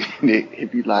Eve and it'd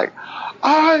be like,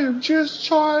 I am just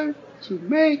trying to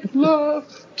make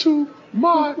love to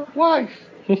my wife.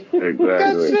 Exactly.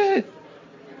 That's it.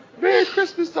 Merry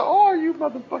Christmas to all you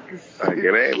motherfuckers. Like,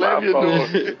 it ain't my fault.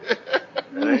 It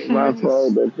ain't my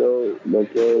fault that your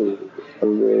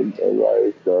husband or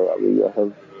wife, so I mean your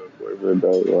husband or boyfriend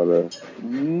don't wanna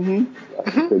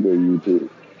take of you too.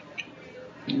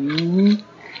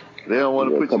 They don't want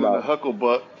to put you in the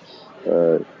hucklebuck.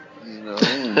 You know,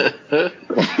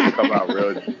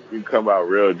 you come out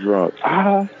real drunk.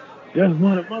 I just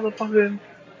want a motherfucking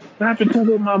snap and tuck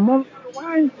with my motherfucking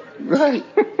wife. Right.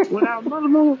 When our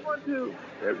motherfucker want to.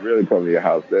 That really come to your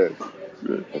house then.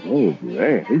 Oh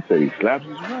man, he said he slaps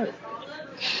his wife.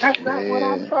 That's not what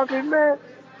I fucking meant.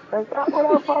 That's not what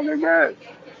I fucking meant.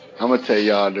 I'm gonna tell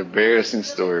y'all an embarrassing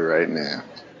story right now.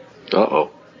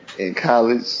 Uh-oh. In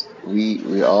college,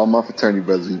 we all my fraternity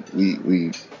brothers,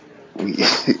 we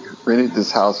rented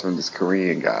this house from this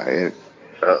Korean guy,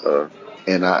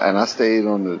 and I stayed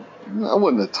on I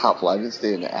wasn't the top floor. I didn't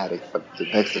stay in the attic, but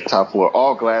next to the top floor,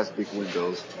 all glass, big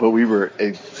windows. But we were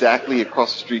exactly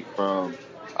across the street from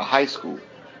a high school,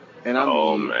 and I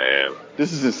mean, man,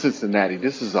 this is in Cincinnati.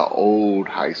 This is an old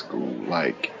high school,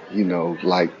 like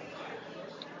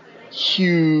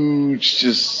huge,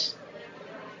 just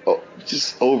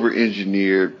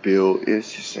over-engineered built.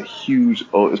 It's just a huge.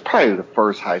 It's probably the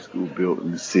first high school built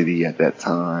in the city at that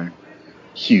time.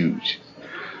 Huge.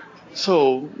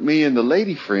 So me and the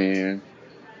lady friend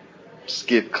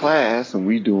skipped class, and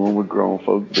we doing what grown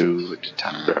folk do at the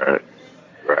time.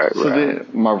 Right. So then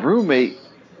my roommate,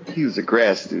 he was a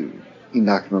grad student. He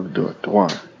knocked on the door. Dewan,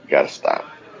 you gotta stop.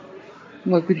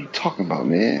 I'm like, what are you talking about,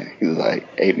 man? He was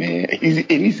like, hey, man.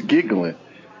 He's giggling.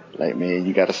 Like, man,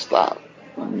 you gotta stop.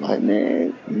 I'm like,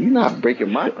 man, you're not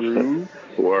breaking my groove.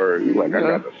 Word. He's like, I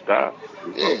gotta stop.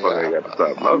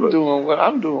 I'm doing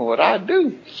what I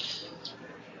do.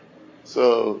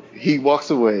 So he walks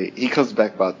away. He comes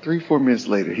back about 3-4 minutes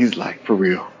later. He's like, for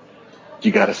real,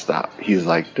 you gotta stop. He's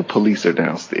like, the police are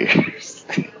downstairs.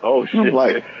 Oh shit.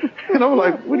 And I'm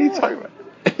like, what are you talking about?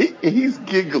 He's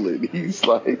giggling. He's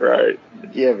like, right.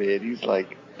 Yeah, man. He's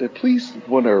like, the police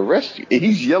want to arrest you. And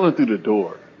he's yelling through the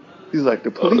door. He's like,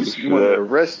 the police want to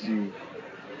arrest you.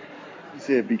 He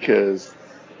said, because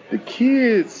the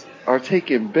kids are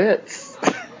taking bets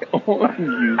on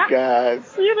you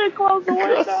guys. You didn't close the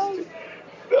window.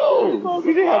 No,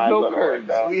 we didn't have no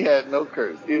curtains. We had no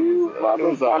curtains. It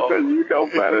was you know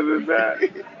better than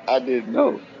that. I didn't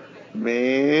know,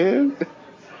 man.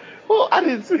 Well, I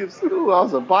didn't skip school. I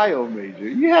was a bio major.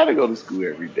 You had to go to school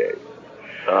every day.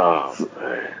 Oh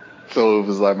man. So it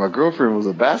was like my girlfriend was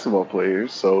a basketball player,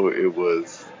 so it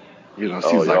was, she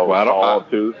was like, well, I don't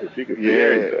too, so she could see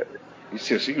everything.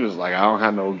 She was like, I don't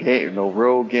have no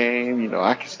road game,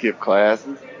 I can skip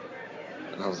classes.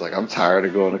 And I was like, I'm tired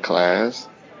of going to class.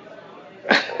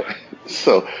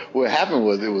 So what happened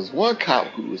was, it was one cop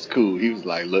who was cool. He was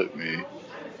like, look, man,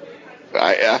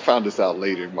 I found this out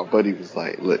later. My buddy was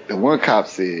like, look, the one cop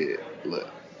said, look,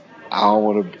 I don't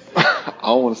want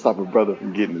to stop a brother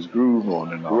from getting his groove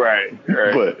on and all. Right.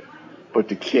 But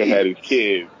the kid had his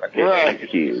kids. I can't have his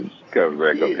kids. Comes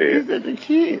back up here. He said the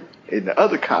kid. And the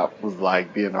other cop was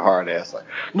like being a hard ass, like,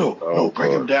 no,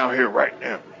 bring him down here right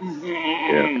now.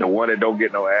 Yeah, the one that don't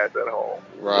get no ass at home.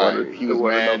 Right. He was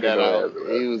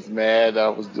mad that I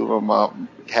was doing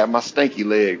had my stanky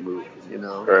leg moving,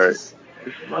 Right. This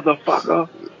motherfucker.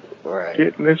 Right.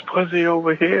 Getting this pussy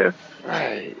over here.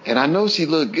 Right. And I know she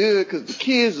looked good because the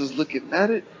kids was looking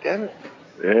at it. Damn it.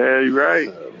 Yeah, you're right.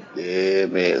 So, yeah,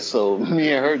 man. So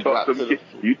me and her dropped to the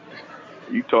floor.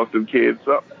 You taught them kids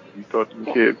something. You taught them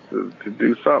kids to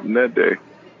do something that day.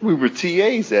 We were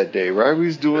TAs that day, right? We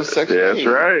was doing section 8. That's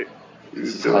right.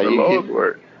 This is how you hit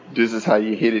work. This is how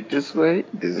you hit it this way.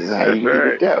 This is how you hit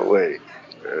it that way.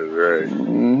 That's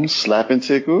right. Slap and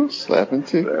tickle. Slap and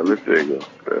tickle.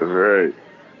 That's right.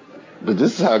 But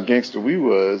this is how gangster we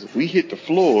was. We hit the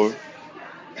floor.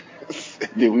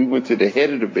 Then we went to the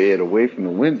head of the bed away from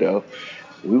the window.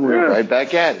 We went right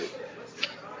back at it.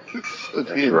 So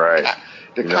that's right.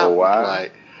 The cop was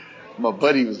like, my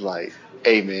buddy was like,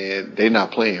 hey man, they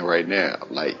not playing right now.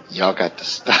 Like, y'all got to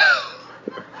stop.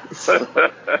 So,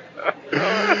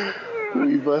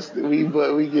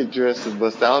 we get dressed and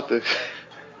bust out the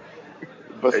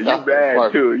But and you stop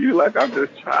mad too. You like, I'm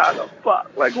just trying to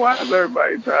fuck. Like, why is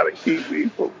everybody trying to keep me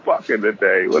from fucking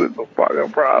today? What is the fucking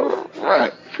problem?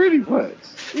 Right, pretty much.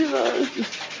 You know, it's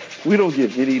just, we don't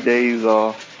get any days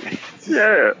off.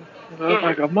 Yeah. It's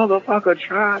like a motherfucker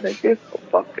trying to get some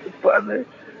fucking pussy,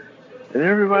 and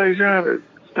everybody's trying to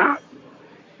stop.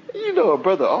 You know, a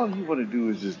brother, all he want to do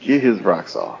is just get his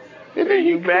rocks off. And then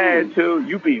you mad too.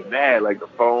 You be mad like the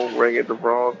phone ring at the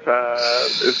wrong time.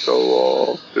 It's go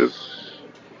off.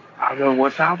 I remember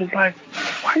one time I was like,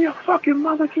 why your fucking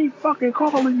mother keep fucking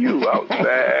calling you? I was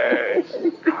mad.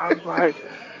 I was like,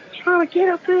 trying to get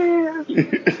up there.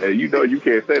 And you know you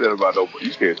can't say that about nobody.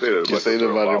 You can't say that about your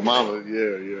girl your mama. mama.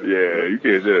 Yeah. Yeah, you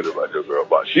can't say that about your girl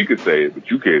mama. She could say it,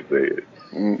 but you can't say it.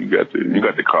 You got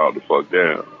to calm the fuck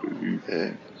down.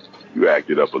 You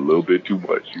acted up a little bit too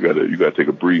much. You gotta take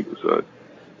a breather, son.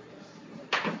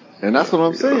 And that's what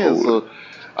I'm saying. So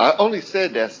I only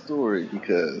said that story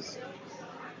because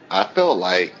I felt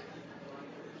like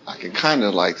I can kind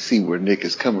of like see where Nick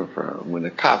is coming from when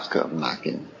the cops come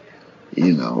knocking.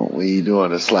 You know, when you're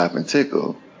doing a slap and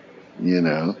tickle, you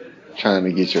know, trying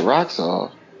to get your rocks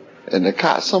off, and the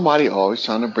cops, somebody always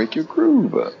trying to break your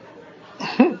groove up.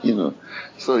 You know,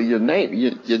 so your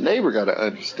neighbor got to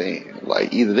understand.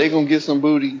 Like, either they gonna get some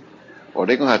booty, or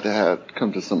they gonna have to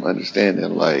come to some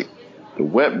understanding. Like, the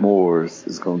Wetmores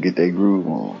is gonna get their groove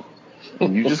on,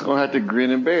 and you just gonna have to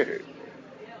grin and bear it.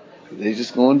 They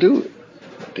just gonna do it.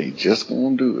 They just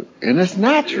gonna do it, and it's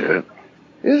natural. Yeah.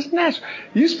 It's natural.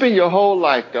 You spend your whole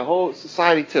life, the whole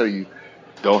society tell you,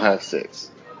 don't have sex,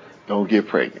 don't get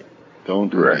pregnant, don't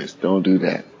do this, don't do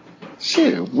that.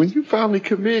 Shit, when you finally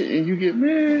commit and you get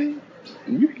married,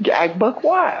 you can act buck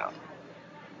wild.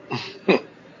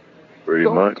 Pretty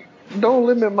much. Don't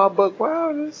limit my buck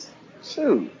wildness.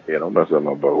 Shoot. Yeah, don't mess up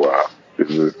my buck wild.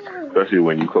 Especially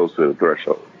when you're close to the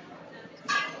threshold.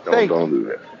 Don't do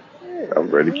that. Yeah. I'm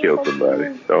ready to kill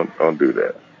somebody. Don't do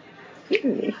that.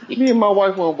 Yeah. Me and my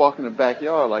wife won't walk in the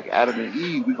backyard like Adam and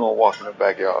Eve. We gonna walk in the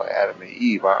backyard like Adam and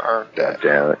Eve. I earned that.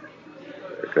 God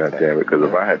damn it. Because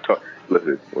if I had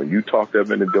listen, when you talk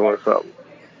them into doing something,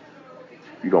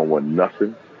 you don't want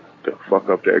nothing to fuck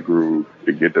up that groove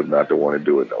to get them not to want to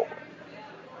do it no more.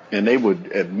 And they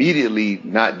would immediately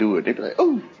not do it. They'd be like,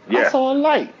 "Oh, yeah. I saw a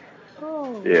light.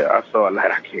 Oh. Yeah, I saw a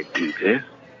light. I can't do this."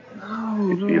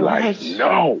 No, be like,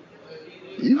 no.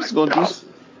 You was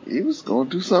gonna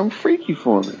do something freaky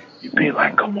for me. You'd be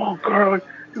like, "Come on, girl.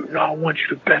 You know I want you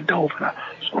to bend over. And I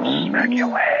was gonna smack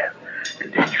your ass."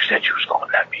 And then you said you was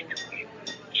gonna let me do it.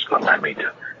 Just gonna let me do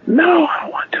it. No, I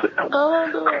don't want to do it. No.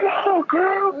 Come on,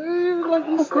 girl.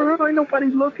 Come on, girl. Ain't nobody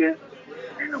looking.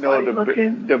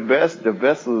 The best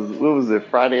was, what was it,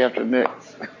 Friday After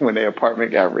Next, when their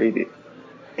apartment got raided.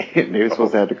 And they were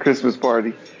supposed to have the Christmas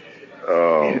party.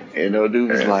 And the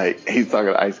dude was like, he's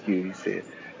talking to Ice Cube, he said,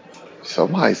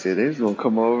 somebody said they was going to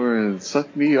come over and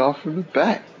suck me off from the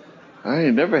back. I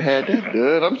ain't never had that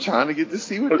done. I'm trying to get to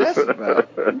see what that's about.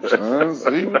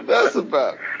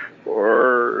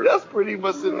 Or that's pretty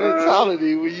much the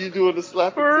mentality when you doing the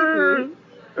slap and tickle.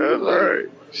 That's like, right.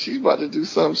 She's about to do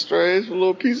something strange for a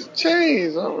little piece of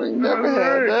change. I ain't never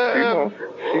had that.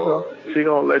 She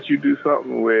gonna let you do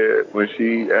something where when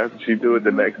after she do it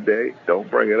the next day, don't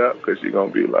bring it up because she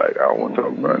gonna be like, I don't want to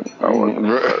talk about it. I don't want to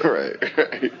talk about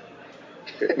it. Right.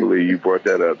 Can't believe you brought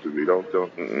that up to me.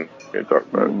 Can't talk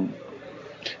about it.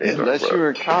 Unless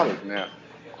you're in college now.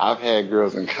 I've had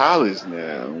girls in college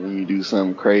now. When you do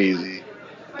something crazy,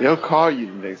 they'll call you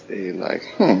the next day like,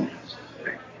 I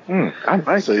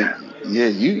like that. Yeah,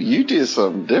 you did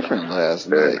something different last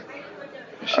night.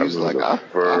 She was like, I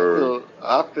feel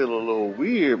a little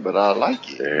weird, but I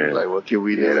like it. Yeah. Like, well, can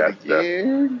we do it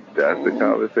again? That's the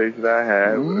conversation I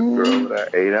had with a girl that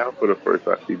I ate out for the first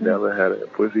time. She never had a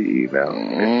pussy eaten out.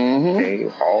 And she came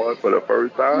hard for the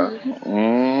first time.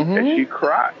 And she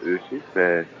cried. And she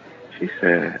said, she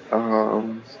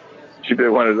did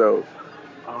one of those.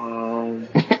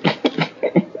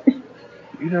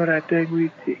 You know that thing you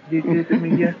did to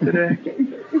me yesterday?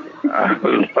 I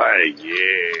was like,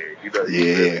 yeah. You know,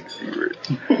 you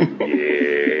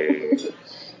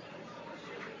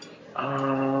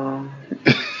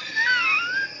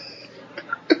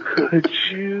could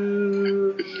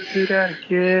you do that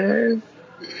again?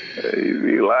 He'd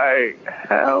be like,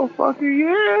 hell fucking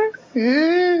yeah.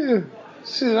 Yeah.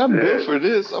 Shit, I'm built for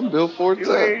this. I'm built for it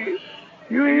too.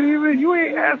 You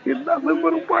ain't asking nothing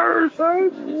but a word,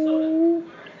 son.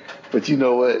 But you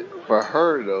know what? For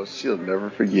her though, she'll never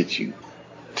forget you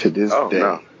to this day.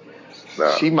 No,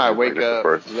 she might wake up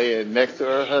laying next to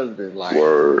her husband like,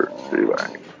 word. She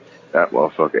like, that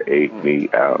motherfucker ate me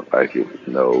out like it was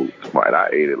no smart. I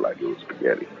ate it like it was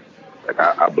spaghetti. Like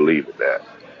I believe in that.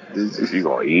 If you're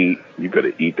gonna eat, you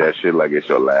better eat that shit like it's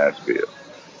your last meal.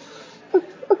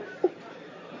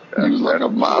 You like a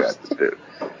monster.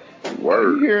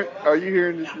 Word. Are you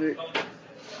hearing this, Nick?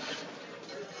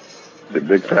 Did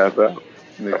Nick pass out?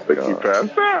 Nick's I think he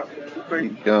passed out.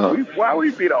 Why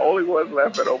we be the only ones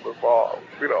left at open bar?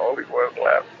 We the only ones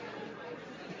left.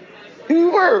 We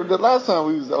were. The last time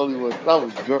we was the only ones. I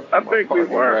was drunk. I think we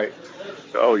were. Right?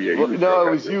 Oh yeah. No,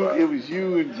 it was you. It was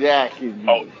you and Jack and me.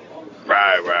 Oh,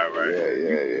 right.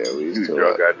 Yeah. We You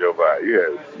drunk out your body.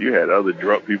 You had other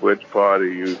drunk people at your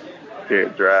party. You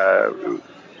can't drive. It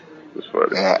was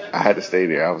funny. I had to stay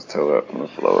there. I was towed up on the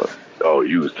floor. Oh,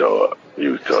 you was towed up.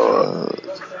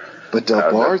 But the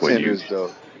bartenders,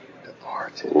 though. The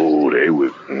bartenders. Oh, they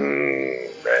was, man.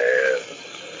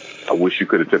 I wish you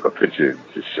could have took a picture and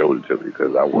just showed it to me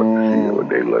because I want to see what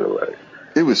they look like.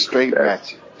 It was straight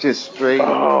ratchet. Just straight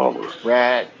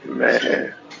rat.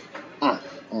 Man.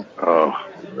 Oh,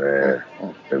 man.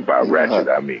 And by ratchet,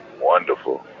 I mean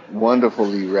wonderful.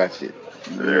 Wonderfully ratchet.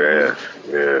 Yeah.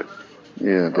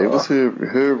 Yeah, they was hood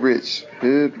rich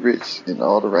in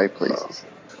all the right places.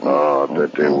 I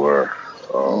bet they were.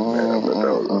 Oh, man, I bet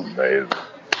that was amazing.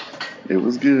 It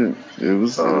was good. It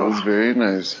was very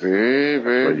nice. Very,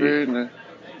 very, very nice.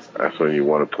 That's when you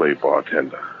want to play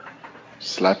bartender.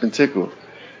 Slap and tickle.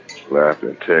 Slap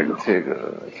and tickle.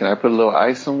 Can I put a little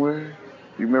ice somewhere?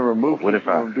 You remember Mookie? What if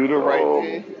I do the right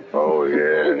thing? Oh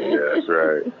yeah, that's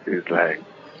right.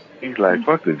 He's like,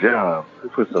 fuck the job. We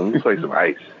play some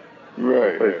ice.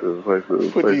 Right.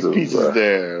 Put these pieces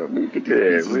down. Put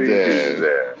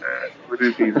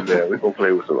these pieces down. We're going to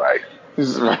play with some ice.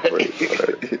 Right.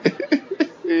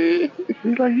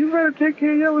 He's like, you better take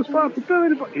care of your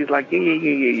responsibility. He's like, yeah.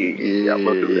 I'm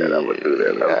going to do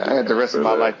that. I had the rest of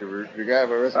my life to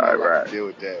deal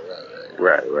with that.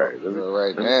 Right.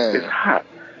 It's hot.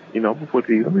 I'm going to put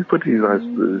these, let me put these ice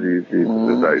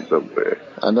up there.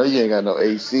 I know you ain't got no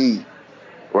AC.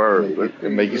 Word.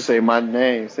 It make you say my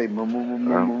name. Say Mookie.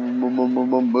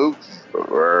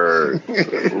 Word.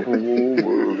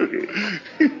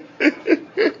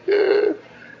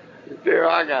 Daryl,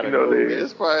 I gotta go.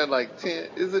 It's probably like 10.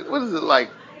 What is it, like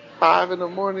 5 in the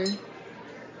morning?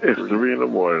 It's 3 in the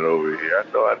morning over here. I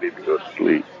know I need to go to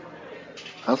sleep.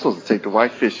 I'm supposed to take the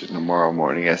wife fishing tomorrow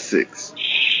morning at 6.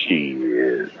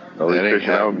 Shit. Only fishing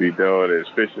I'm going to be doing is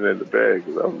fishing in the bag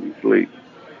because I'm going to be asleep.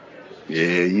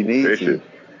 Yeah, you need fishing. to.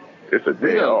 It's a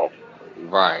day off.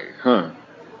 Right, huh?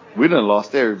 We done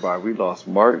lost everybody. We lost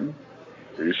Martin.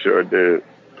 You sure did.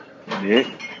 Nick.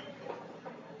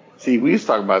 See, we was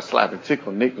talking about slap and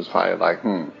tickle. Nick was probably like,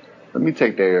 let me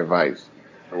take their advice.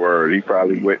 Word. He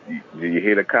probably went. Do you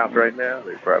hear the cops right now?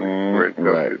 They probably went to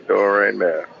the door right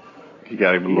now. He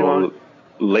got him a little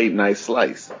late night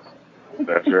slice.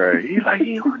 That's right. He's like,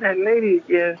 he on that lady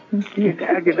again. He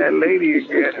attacking that lady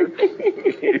again.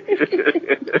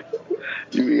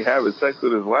 You mean having sex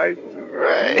with his wife?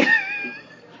 Right.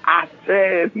 I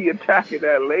said he attacking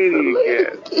that lady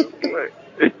again.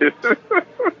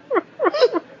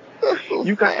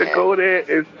 You got to go there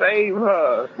and save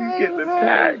her. She's getting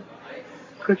attacked.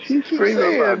 Because she's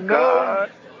screaming about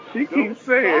God. She keeps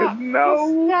saying,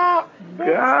 no.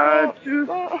 God,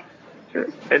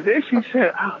 and then she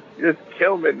said, just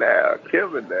kill me now.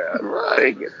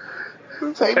 Right.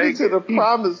 Take me to the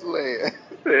promised land.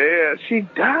 Yeah, she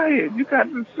dying. You got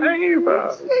to save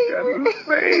her.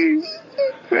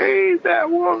 Save that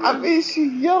woman. I mean,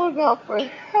 she's yelling out for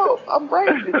help. I'm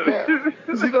writing it down.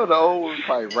 Because the old one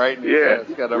probably writing it down.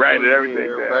 She got writing everything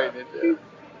down. Writing it down.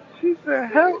 She said,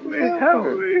 help me.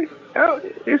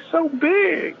 It's so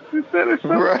big. She said, it's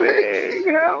so big.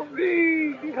 Help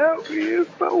me. It's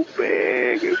so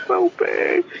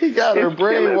big. He got her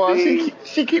brainwashed.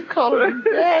 She keep calling him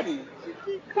daddy.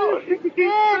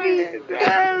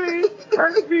 Daddy.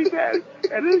 Hurt me, daddy.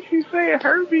 And then she said,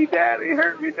 hurt me, daddy.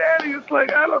 It's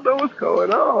like, I don't know what's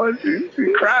going on.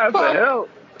 She cries for help.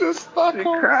 The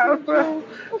Stockholm syndrome.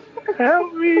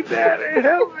 Help me, daddy.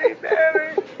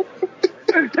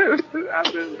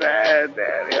 I've been bad,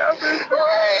 daddy.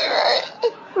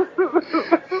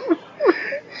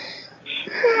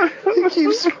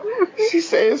 She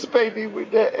says, spank me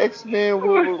with that X-Men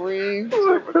Wolverine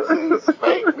number 2.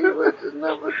 Spank me with the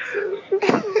number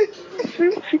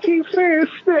 2. She keeps saying,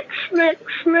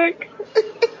 snake.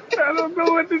 I don't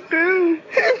know what to do.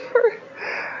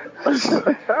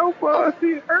 Help us,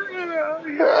 he's hurting us.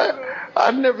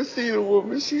 I've never seen a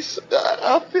woman.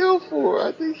 I feel for her.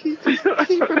 I think he's just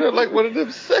keeping her like one of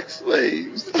them sex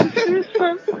slaves. She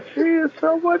is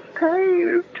so much pain.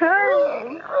 It's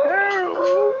terrible. It's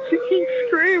terrible. She keeps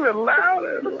screaming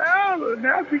louder and louder.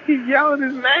 Now she keeps yelling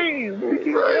his name. She keeps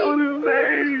yelling his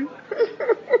name.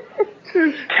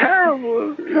 It's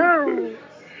terrible. It's terrible.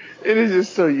 It is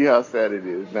just so you how sad it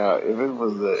is. Now, if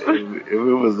it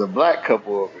was a black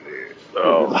couple over there,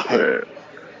 man.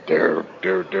 They're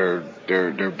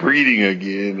breeding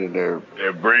again, and they're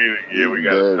breeding. Yeah, we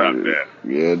gotta stop that.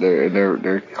 Yeah,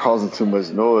 they're causing too much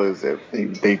noise.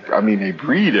 They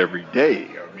breed every day.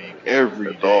 I mean, every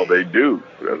That's day. all they do.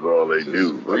 That's all they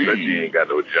do. Breed. I bet you ain't got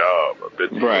no job. I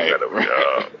bet you ain't got no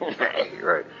job.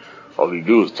 Right. All they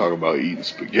do is talk about eating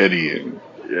spaghetti and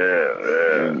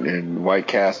and White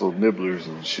Castle nibblers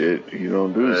and shit. You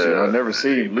don't do shit. I never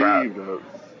seen him leave.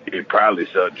 He probably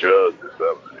sell drugs or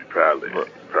something. He probably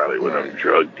one of them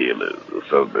drug dealers or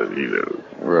something, you know.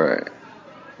 Right.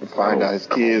 Find out his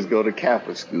kids go to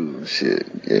Catholic school and shit.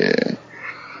 Yeah.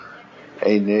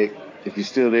 Hey, Nick, if you're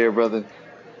still there, brother,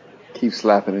 keep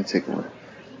slapping and tickling.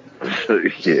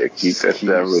 Yeah, keep that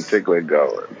slapping and tickling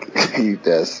going. Keep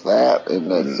that slap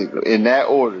and that tickle. In that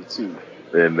order, too.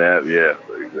 In that, yeah,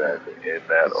 exactly. In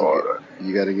that order.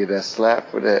 You got to get that slap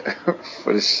for that,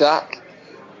 for the shock,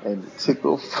 and the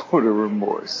tickle for the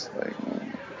remorse.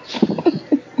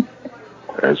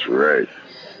 That's right.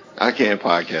 I can't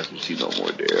podcast with you no more,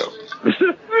 Daryl.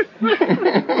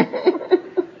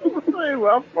 It ain't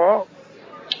my fault.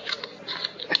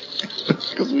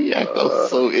 Because we act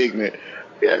so ignorant.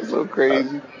 We act so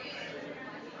crazy.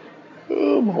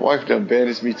 Oh, my wife done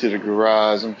banished me to the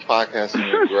garage. I'm podcasting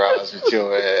in the garage with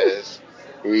your ass.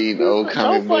 Reading old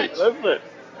comic books. Listen,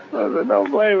 don't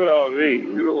blame it on me.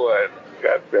 You the one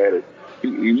got banished.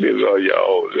 You did it on your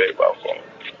own. It ain't my fault.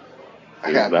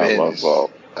 It's not my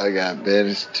fault. I got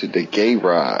banished to the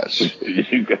garage.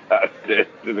 You got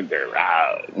banished to the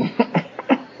garage.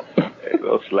 Ain't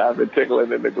no slapping,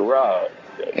 tickling in the garage.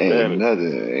 Ain't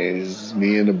nothing. It's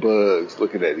me and the bugs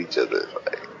looking at each other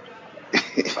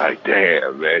like,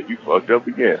 damn, man, you fucked up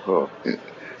again, huh?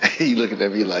 He looking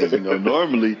at me like,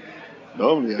 normally I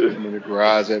come in the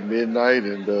garage at midnight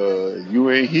and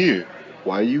you ain't here.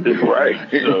 Why you here? Right.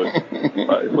 So,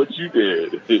 what you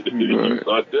did? Right. You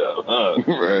fucked up, huh?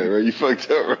 Right. You fucked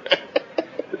up, right?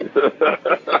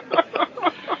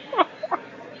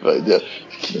 But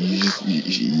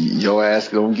your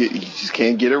ass you just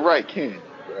can't get it right, can you?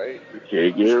 Right? You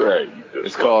can't get it right.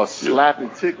 It's called slap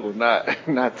and tickle, not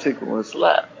tickle and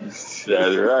slap. That's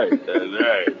right.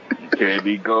 You can't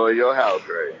be going your house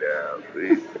right now.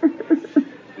 See?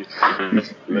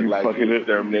 Look like you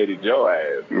exterminated your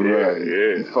ass. Right.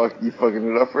 Yeah. You fucking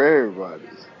it up for everybody.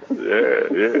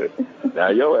 Yeah. Now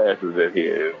your ass is in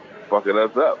here fucking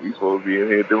us up. We supposed to be in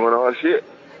here doing all shit.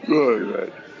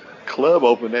 Right. Club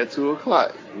open at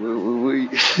 2:00.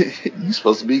 You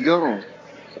supposed to be gone.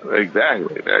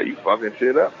 Exactly. Now you fucking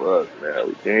shit up for us. Now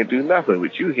we can't do nothing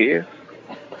with you here.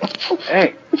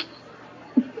 Hey.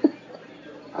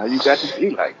 How you got to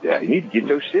be like that? You need to get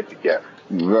your shit together.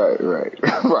 Right.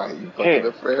 You fucking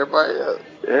up for everybody else.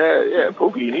 Yeah.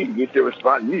 Pookie, you need to get your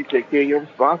you need to take care of your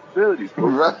responsibilities,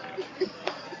 Pookie. Right.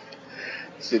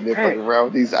 Sitting there fucking around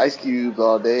with these ice cubes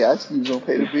all day. Ice cubes don't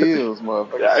pay the bills,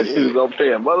 motherfucker. The ice cubes don't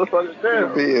pay a motherfucking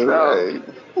bill. Right.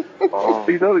 All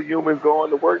these other humans going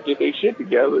to work, get their shit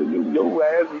together. Your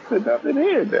ass is sitting up in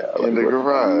here now. In the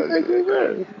garage.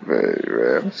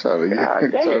 Right. I'm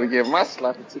trying to get my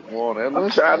slapping tickle on that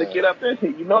lunch. I'm trying to get up in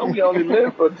here. We only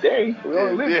live for a day. We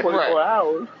only live 24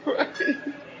 hours.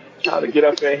 Trying to get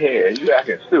up in here. You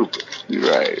acting stupid.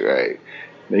 Right.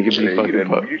 Make it be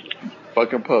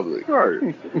fucking public.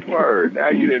 Word. Now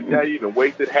you done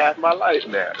wasted half my life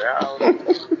now. I'm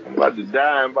about to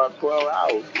die in about 12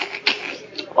 hours.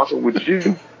 Fucking with you.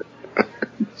 You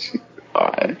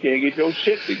can't get your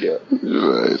shit together.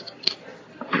 Right.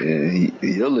 Yeah,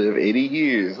 he'll live 80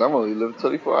 years. I'm only living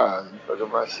 24 hours. You fucking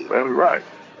my shit. That's right.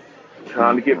 I'm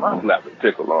trying to get my slapping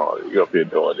tickle on. You up here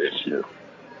doing this shit.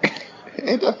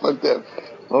 Ain't that fucked up?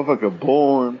 Motherfucker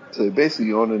born to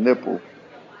basically on the nipple.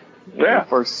 Yeah. The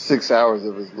first 6 hours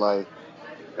of his life.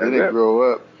 Then they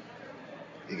grow up.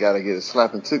 You gotta get a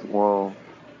slapping tickle on.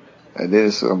 And then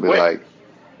it's gonna be like,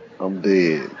 I'm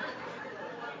dead.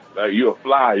 Like you a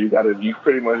fly. You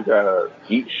pretty much gotta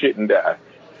eat shit and die.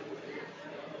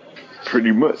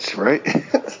 Pretty much, right?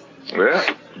 Yeah.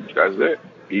 That's it.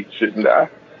 Eat shit and die.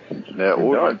 In that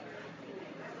order.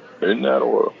 In that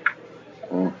order.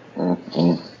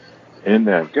 In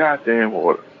that goddamn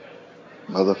order.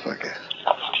 Motherfucker.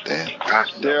 Damn.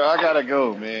 Daryl, I gotta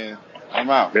go, man. I'm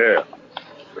out. Yeah.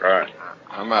 All right.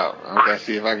 I'm out. I gotta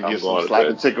see if I can I'm get going some to slap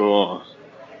bed. and tickle on.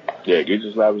 Yeah, get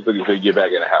your slap and tickle until you get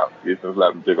back in the house. Get some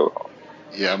slap and tickle on.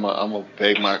 Yeah, I'm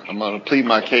gonna plead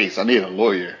my case. I need a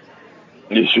lawyer.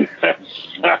 Yeah,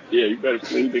 you better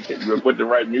plead the case. You better put the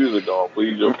right music on.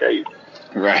 Plead your case.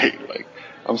 Right. Like,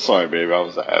 I'm sorry, baby. I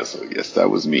was an asshole. Yes, that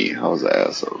was me. I was an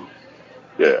asshole.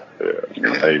 Yeah.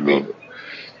 I ain't mean it.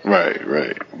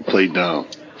 Right. Play dumb.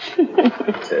 Yeah, you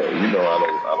know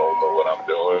I don't know what I'm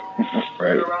doing.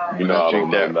 Right. You know I don't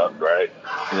know nothing, right?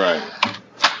 Right.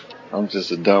 I'm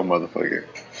just a dumb motherfucker.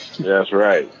 That's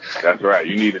right.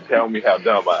 You need to tell me how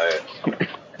dumb I am.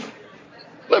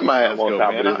 Let my ass I'm on go,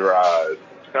 top man. of this ride.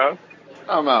 Huh?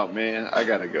 I'm out, man. I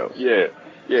gotta go. Yeah.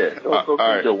 Go all see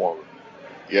right. your woman.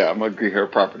 Yeah, I'm gonna greet her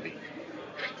properly.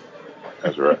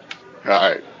 That's right. All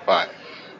right. Bye.